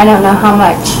 I don't know how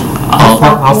much. I'll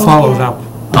follow it up.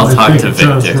 I'll talk to think it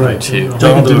sounds Victor right. too.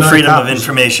 Don't do the Freedom of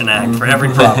Information Act for every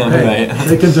property. Right.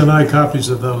 They can deny copies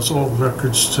of those old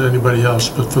records to anybody else,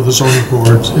 but for the zoning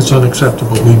board, it's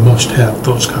unacceptable. We must have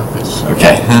those copies.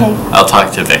 Okay. I'll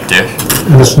talk to Victor.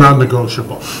 And it's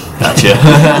non-negotiable. Gotcha.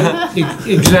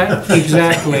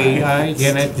 Exactly,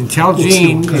 and tell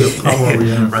Gene,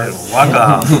 Right, walk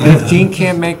off. if Gene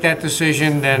can't make that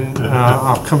decision, then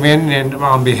I'll come in and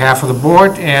on behalf of the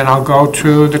board, and I'll go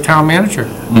to the town manager.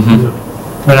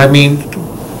 But I mean,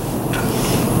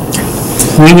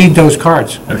 we need those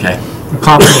cards. Okay. A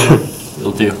copy of them.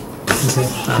 Will do.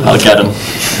 I'll get them.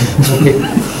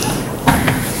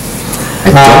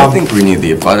 I don't think we need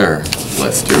the abutter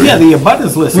list, do we? Yeah, the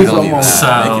abutters list We is don't need almost...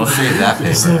 that. They can save that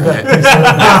paper, right?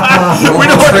 We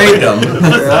don't trade them.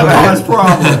 That has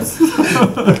problems.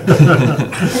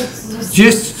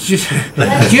 Just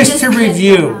to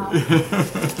review,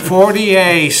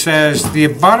 40A says the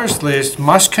abutters list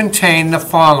must contain the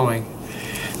following.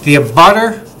 The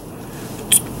abutter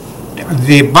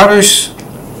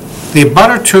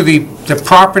to the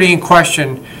property in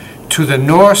question to the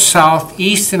north, south,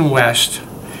 east, and west.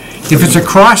 If it's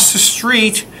across the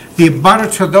street, the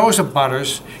abutter to those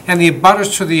abutters, and the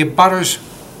abutters to the abutters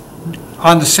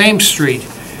on the same street.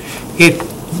 It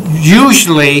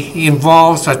usually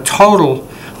involves a total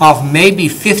of maybe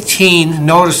 15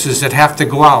 notices that have to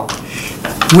go out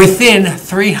within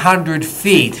 300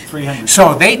 feet. 300.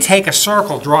 So they take a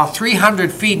circle, draw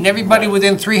 300 feet, and everybody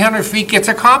within 300 feet gets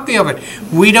a copy of it.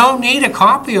 We don't need a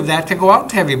copy of that to go out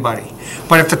to everybody.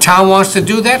 But if the town wants to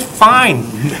do that, fine.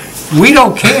 We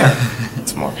don't care.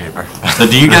 It's more paper. So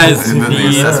do you guys And then the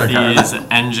need assessor card. these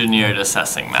engineered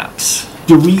assessing maps?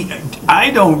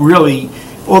 I don't really,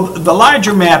 well, the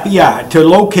larger map, yeah, to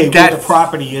locate where the That-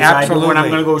 property is. I know when I'm absolutely.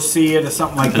 gonna go see it or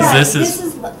something like Is that. this This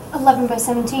is 11 by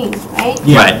 17, right?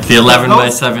 Yeah. Right, the 11 by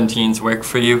Those- 17s work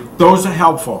for you? Those are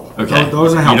helpful. Okay.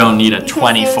 Those are helpful. You don't need a Because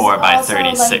 24 there's by also, like,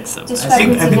 36 of them. I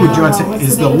think what John said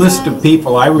is the list of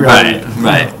people I really. Right,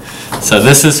 right. So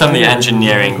this is from the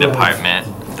engineering department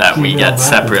that we get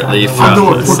separately I'll do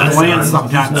from a the quick assessing. glance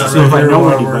sometimes to see if I know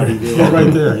anybody. Yeah,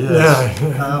 right there,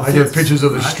 yeah. I get pictures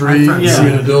of the street, see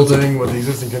the building, what the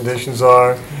existing conditions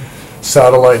are,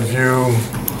 satellite view.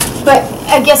 But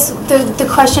I guess the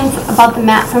question about the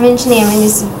map from engineering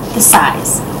is the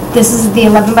size. This is the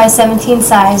 11 by 17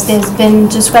 size. There's been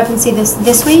discrepancy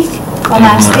this week or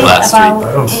last week Last week.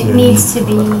 about it needs to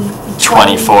be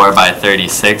 24 by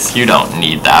 36, you don't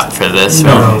need that for this?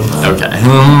 No. Okay.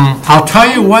 I'll tell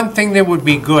you one thing that would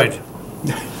be good.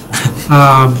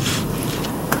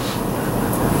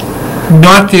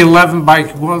 Not the 11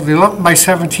 by, well, the 11 by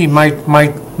 17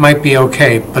 might be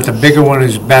okay, but the bigger one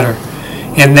is better.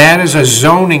 And that is a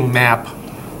zoning map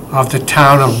of the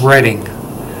town of Reading,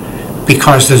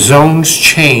 because the zones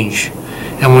change.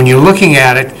 And when you're looking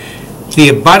at it, the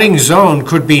abutting zone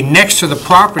could be next to the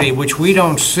property, which we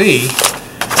don't see,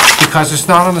 because it's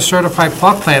not on the certified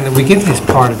plot plan that we get this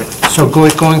part of it. So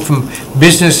going from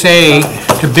business A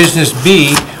to business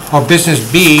B, or business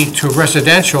B to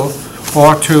residential,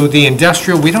 or to the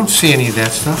industrial, we don't see any of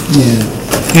that stuff.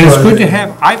 And it's good to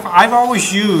have, I've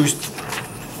always used,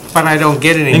 but I don't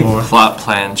get it I think anymore. plot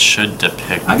plans should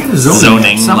depict I got a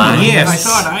zoning lines. Yes. I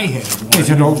thought I had one. It's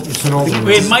an old one.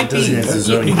 It might be,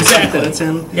 exactly. That's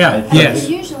in. Yeah. Yes.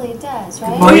 Usually it does,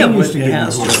 right? Oh, yeah, but it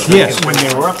has. Yes. When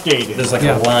they were updated. There's like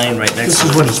a line right next to it. This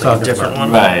is what he's talking Different about.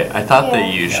 one. Right, I thought they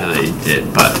usually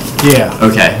did, but, Yeah.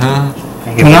 okay.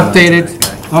 An updated,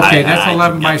 okay, that's I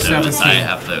 11 can by get those. 17. I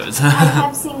have those. I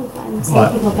have seen ones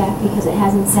that people back because it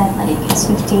hasn't said like it's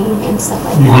 15 and stuff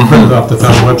like You that. can print it off the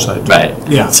town website. Right.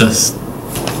 Yeah. It's just,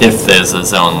 if there's a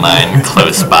zone line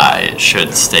close by, it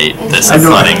should state this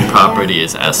flooding property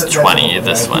is S20,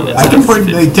 this one is I can put,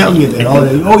 S50. they tell you that,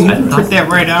 you can put that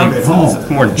right out at home.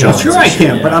 More Well, John's sure I issue,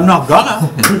 can, but I'm not gonna.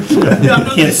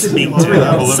 Can't speak to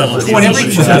someone's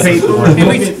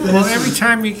Well,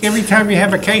 Every time you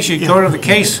have a case, you go to the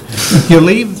case, you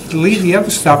leave the other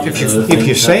stuff, if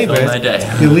you save Fill my it,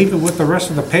 day. you leave it with the rest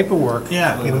of the paperwork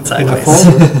Yeah. in the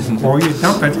folder, or you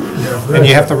dump it, and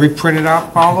you have to reprint it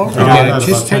out all over again. It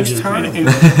just takes time.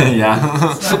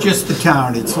 Yeah. It's not just the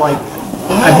town, it's like,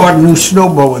 I bought a new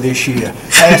snowblower this year.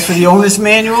 I asked for the owner's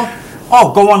manual,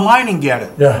 oh, go online and get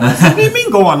it. Yeah. What do you mean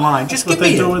go online? Just give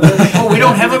me it. Oh, we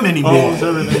don't have them anymore.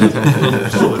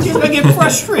 I get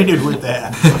frustrated with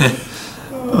that.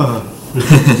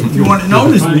 You want an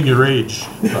owner's Finding manual? your age.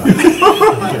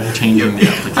 Changing the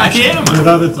application. I am.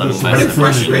 Without it, It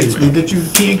frustrates me that you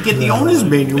can't get the owner's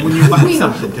manual when you buy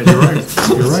something.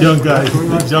 young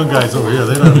guys over here,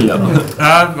 they don't need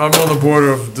that. I'm on the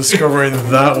border of discovering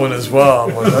that one as well.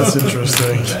 I'm like, that's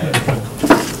interesting.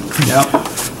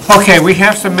 Yep. Okay, we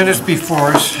have some minutes before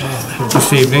us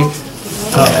this evening.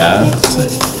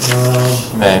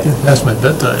 May. That's my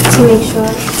bedtime. To make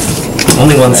sure.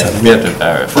 Only one second. We have to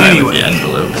verify with the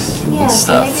envelopes Yeah, and so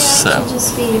stuff, maybe so. that should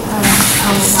just be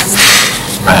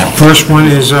our Right. First one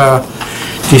is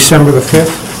December the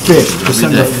 5th.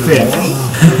 December 5th.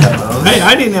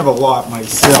 I didn't have a lot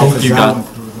myself. as You I got went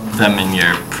through them. them in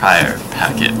your prior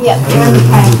packet. Yeah, they're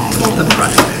in the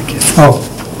prior packet. Oh,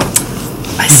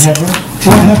 I have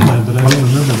mine, but I don't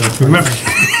remember that. remember,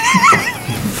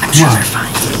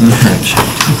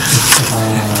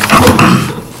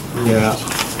 Yeah.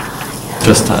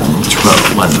 Just on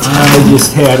 1 I time.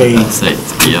 just had a Say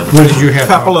the other. what did you have?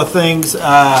 couple of things.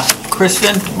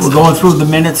 Kristen, we're going through the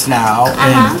minutes now.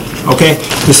 and Okay,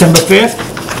 December 5th?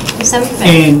 December 5th.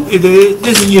 And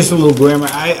this is just a little grammar.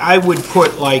 I would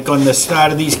put, like, on the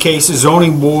start of these cases,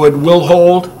 zoning board will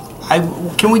hold.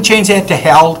 Can we change that to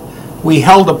held? We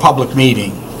held a public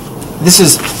meeting. This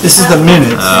is the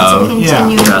minutes. Oh, Yeah.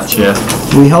 Continue. gotcha.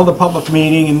 We held a public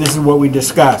meeting, and this is what we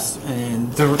discussed,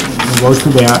 and it goes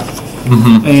through that.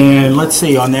 And let's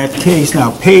see, on that case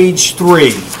now, page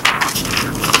 3,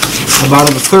 about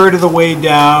a third of the way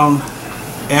down,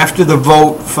 after the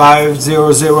vote,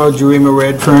 500, Jurema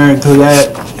Redfern,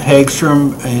 Colette,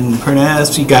 Hagstrom, and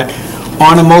Pernas, you got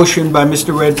on a motion by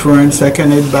Mr. Redfern,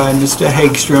 seconded by Mr.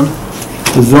 Hagstrom,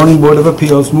 the zoning board of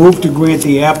appeals moved to grant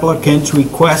the applicant's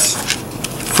request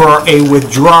for a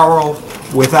withdrawal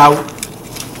without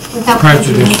Without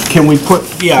Prejudice. can we put,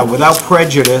 yeah, without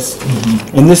prejudice,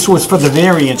 and this was for the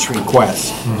variance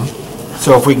request.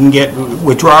 So if we can get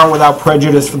withdrawal without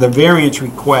prejudice for the variance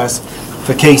request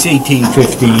for case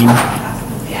 1815.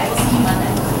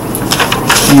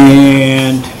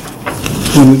 And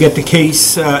when we get to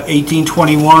case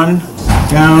 1821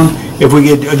 down, if we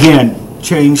get, again,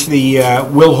 change the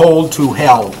will hold to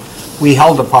held. We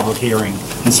held a public hearing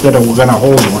instead of we're gonna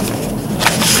hold one.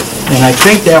 And I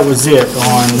think that was it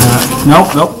on,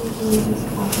 nope.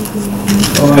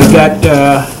 I got,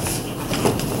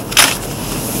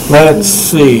 let's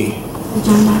see.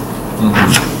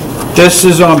 This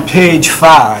is on page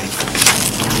 5.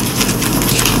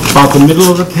 About the middle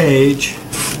of the page,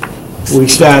 we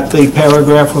start the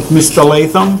paragraph with Mr.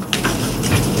 Latham.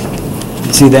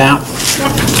 See that?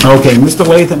 Okay, Mr.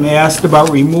 Latham asked about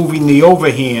removing the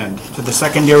overhang to the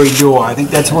secondary door. I think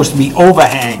that's supposed to be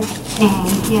overhang.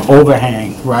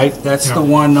 Overhang, right? That's the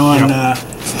one on,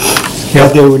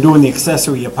 that they were doing the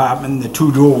accessory apartment, the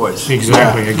 2 doors.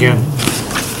 Exactly, again.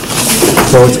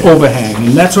 So it's overhang,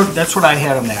 and that's what I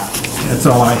had on that. That's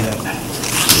all I had.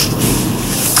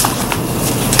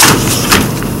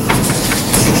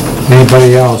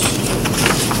 Anybody else?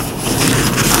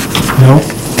 No?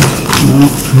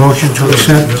 Motion to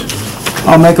accept?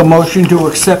 I'll make a motion to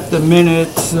accept the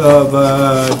minutes of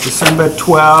December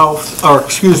 12th, or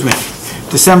excuse me,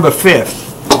 December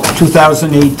 5th,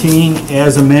 2018,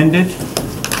 as amended.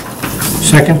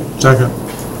 Second? Second.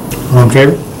 All in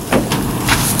favor?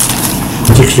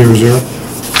 600.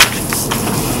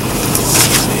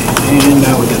 And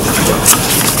now we got the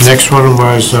 12th. Next one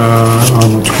was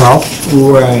on the 12th.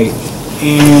 Right,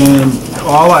 and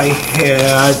all I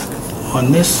had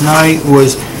on this night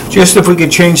was just if we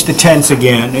could change the tense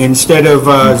again, instead of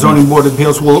zoning board of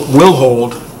appeals will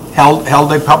hold,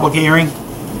 held a public hearing,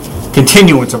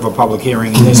 continuance of a public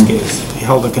hearing in this case,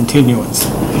 held a continuance.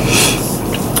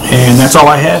 And that's all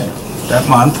I had that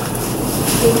month.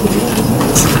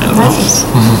 Nice.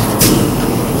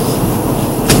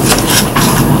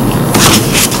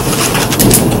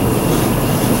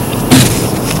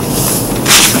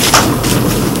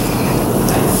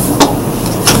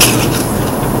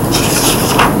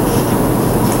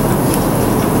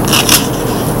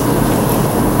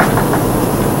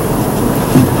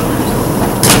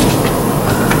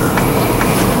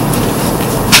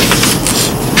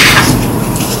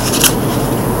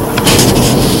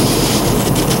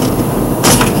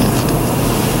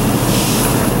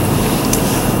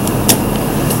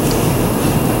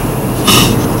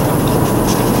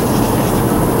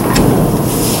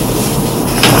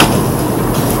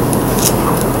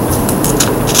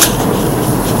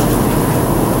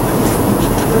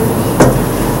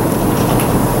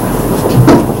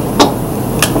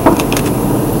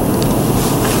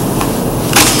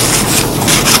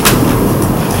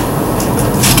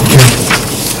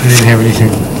 I didn't have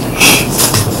anything.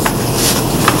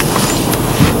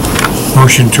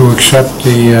 Motion to accept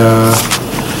the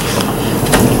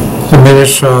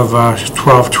minutes of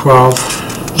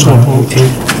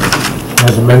 12/12/18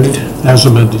 as amended. As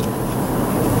amended.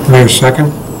 Can I have a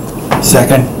second?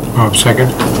 Second. Bob,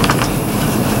 second.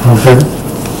 All in favor?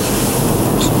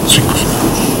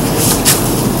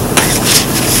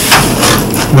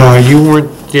 No, you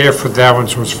weren't there for that one,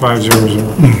 so it's 5-0.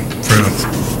 Fair enough.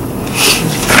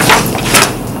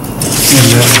 And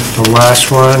then the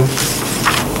last one,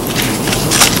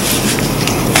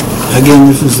 Again,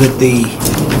 this is at the,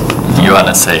 You want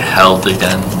to say held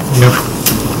again?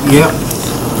 yep.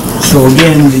 So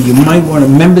again, you might want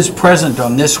members present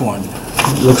on this one.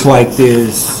 Looks like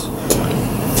there's,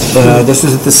 this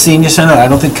is at the senior center. I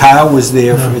don't think Kyle was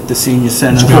there at the senior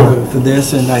center for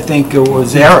this, and I think it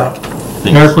was Eric.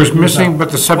 Eric was missing, but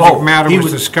the subject Oh, matter he was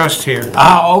was- discussed here.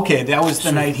 Ah, okay, that was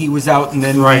the night he was out, and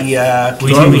then Right.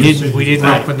 We didn't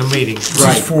open the meeting. This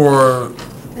is for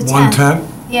The 110?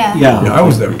 Yeah. Yeah. Yeah, I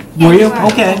was there. Were you? Yeah.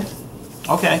 Okay.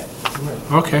 Okay.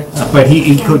 Okay. But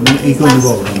he couldn't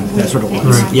vote on it, that's what it was.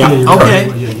 Right. Yeah, okay,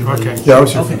 Okay. Yeah, I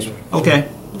was here for this one. okay,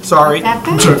 sorry. That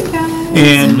back?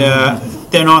 And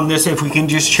then on this, if we can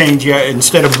just change,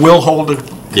 instead of will hold a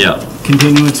Yeah.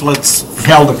 continuance, let's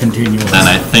held a continuance. And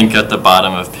I think at the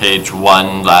bottom of page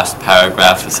 1, last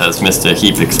paragraph, it says, Mr.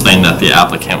 Heap explained that the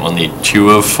applicant will need 2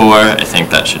 of 4. I think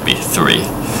that should be 3.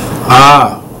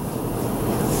 Ah.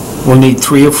 We'll need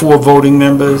 3 or 4 voting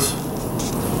members.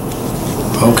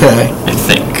 Okay. I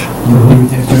think.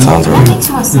 That sounds right. Makes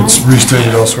more sense. It's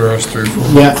restated elsewhere as 3, 4.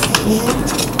 Yeah.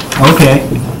 Okay.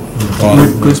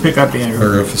 Bottom, Good pick up, Andrew.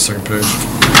 paragraph, the second page.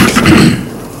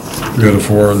 We got a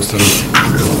 4 instead of 3.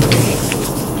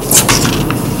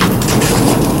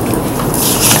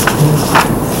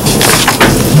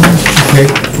 Okay,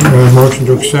 motion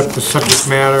to accept the subject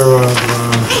matter of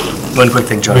One quick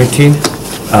thing, John. 19.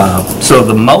 So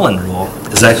the Mullen rule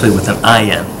is actually with an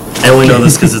IN. I only know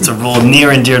this because it's a rule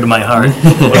near and dear to my heart.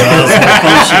 It allows for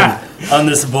function on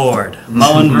this board.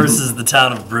 Mullen versus the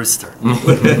town of Brewster.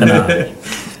 An I.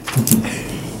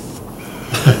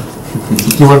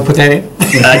 You want to put that in?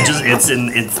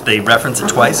 They reference it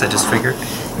twice, I just figured.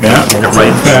 Yeah. Get it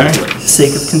right Okay. for the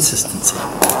sake of consistency.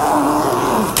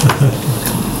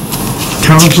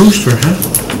 Town of Brewster, huh?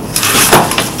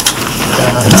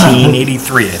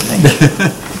 1983, I think.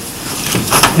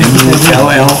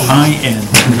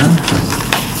 Mullin.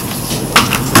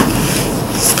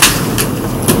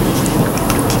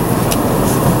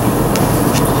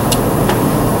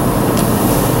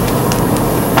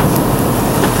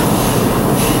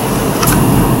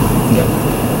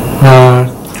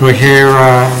 Do I hear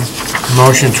a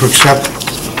motion to accept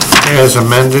as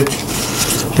amended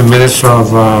the minutes of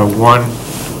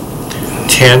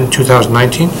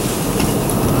 1/10/2019?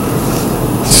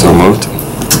 So moved.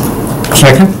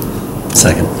 Second?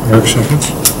 Second. Eric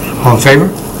seconds. All in favor?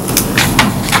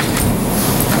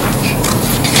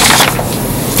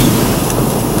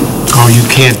 Oh, you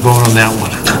can't vote on that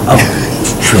one.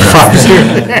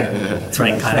 That's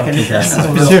right, Kyle. Yes.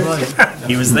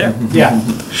 He was there. Yeah.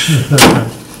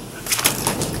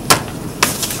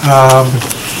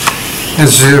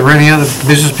 Is there any other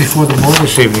business before the board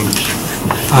this evening?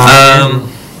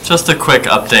 Just a quick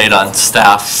update on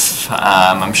staff.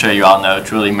 I'm sure you all know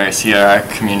Julie Mercier, our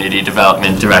Community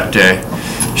Development Director.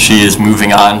 She is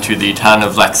moving on to the town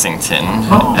of Lexington,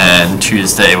 and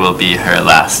Tuesday will be her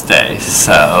last day.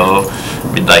 So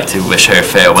we'd like to wish her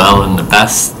farewell and the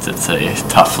best. It's a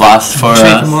tough loss for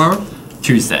Say us. tomorrow?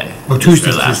 Tuesday. Oh, Tuesday.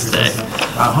 Is her last Tuesday.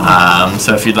 day.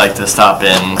 So if you'd like to stop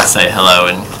in, say hello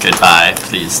and goodbye,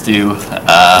 please do.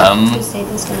 Tuesday,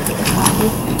 there's gonna be the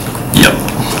coffee. Yep,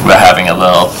 we're having a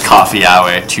little coffee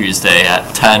hour Tuesday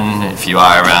at 10 if you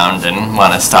are around and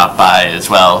want to stop by as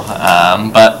well.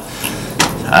 But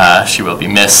she will be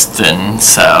missed, and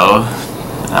so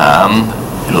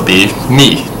it'll be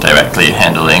me directly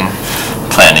handling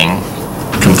planning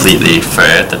completely for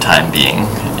the time being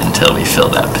until we fill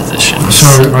that position.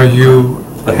 So are you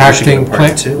acting,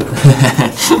 Two.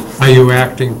 are you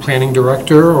acting planning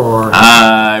director or?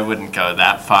 I wouldn't go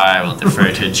that far. I will defer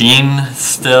to Jean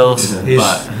still,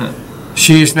 but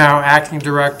She is now acting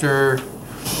director,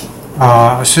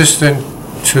 assistant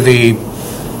to the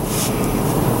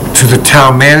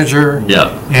town manager.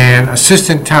 yep, And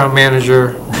assistant town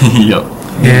manager, yep.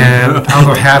 and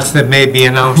other hats that may be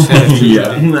announced in the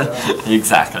future. Yeah,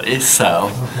 exactly.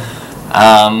 So,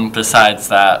 besides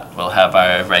that, we'll have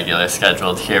our regular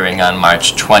scheduled hearing on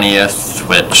March 20th,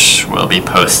 which we'll be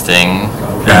posting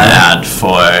an ad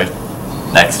for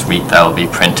next week that will be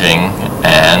printing,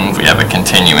 and we have a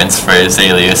continuance for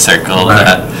Azalea Circle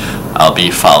that I'll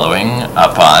be following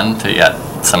up on to get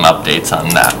some updates on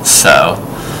that, so.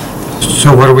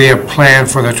 So what do we have planned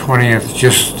for the 20th?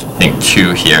 Just I think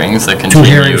 2 hearings, a 2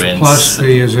 continuance. hearings plus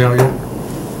the Azalea?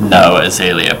 No,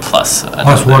 Azalea plus another.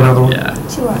 Plus one other one? Yeah.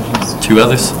 2 others. 2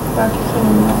 others? Burger King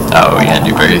and Oh, we're gonna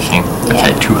do Burger King?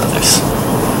 Okay, 2 others.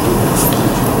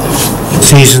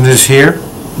 Season is here.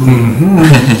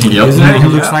 Yep. It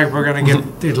looks like we're gonna get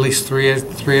at least three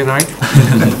a night.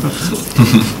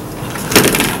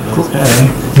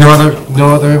 No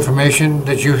other information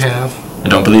that you have? I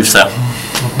don't believe so.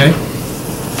 Okay.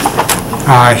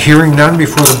 Hearing none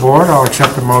before the board, I'll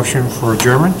accept the motion for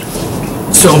adjournment.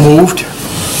 So moved.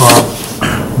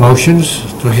 Motions,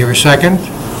 do I hear a second?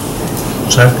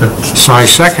 Second. Cy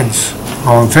seconds.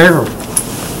 All in favor?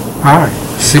 Aye,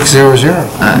 600.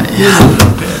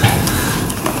 Yeah.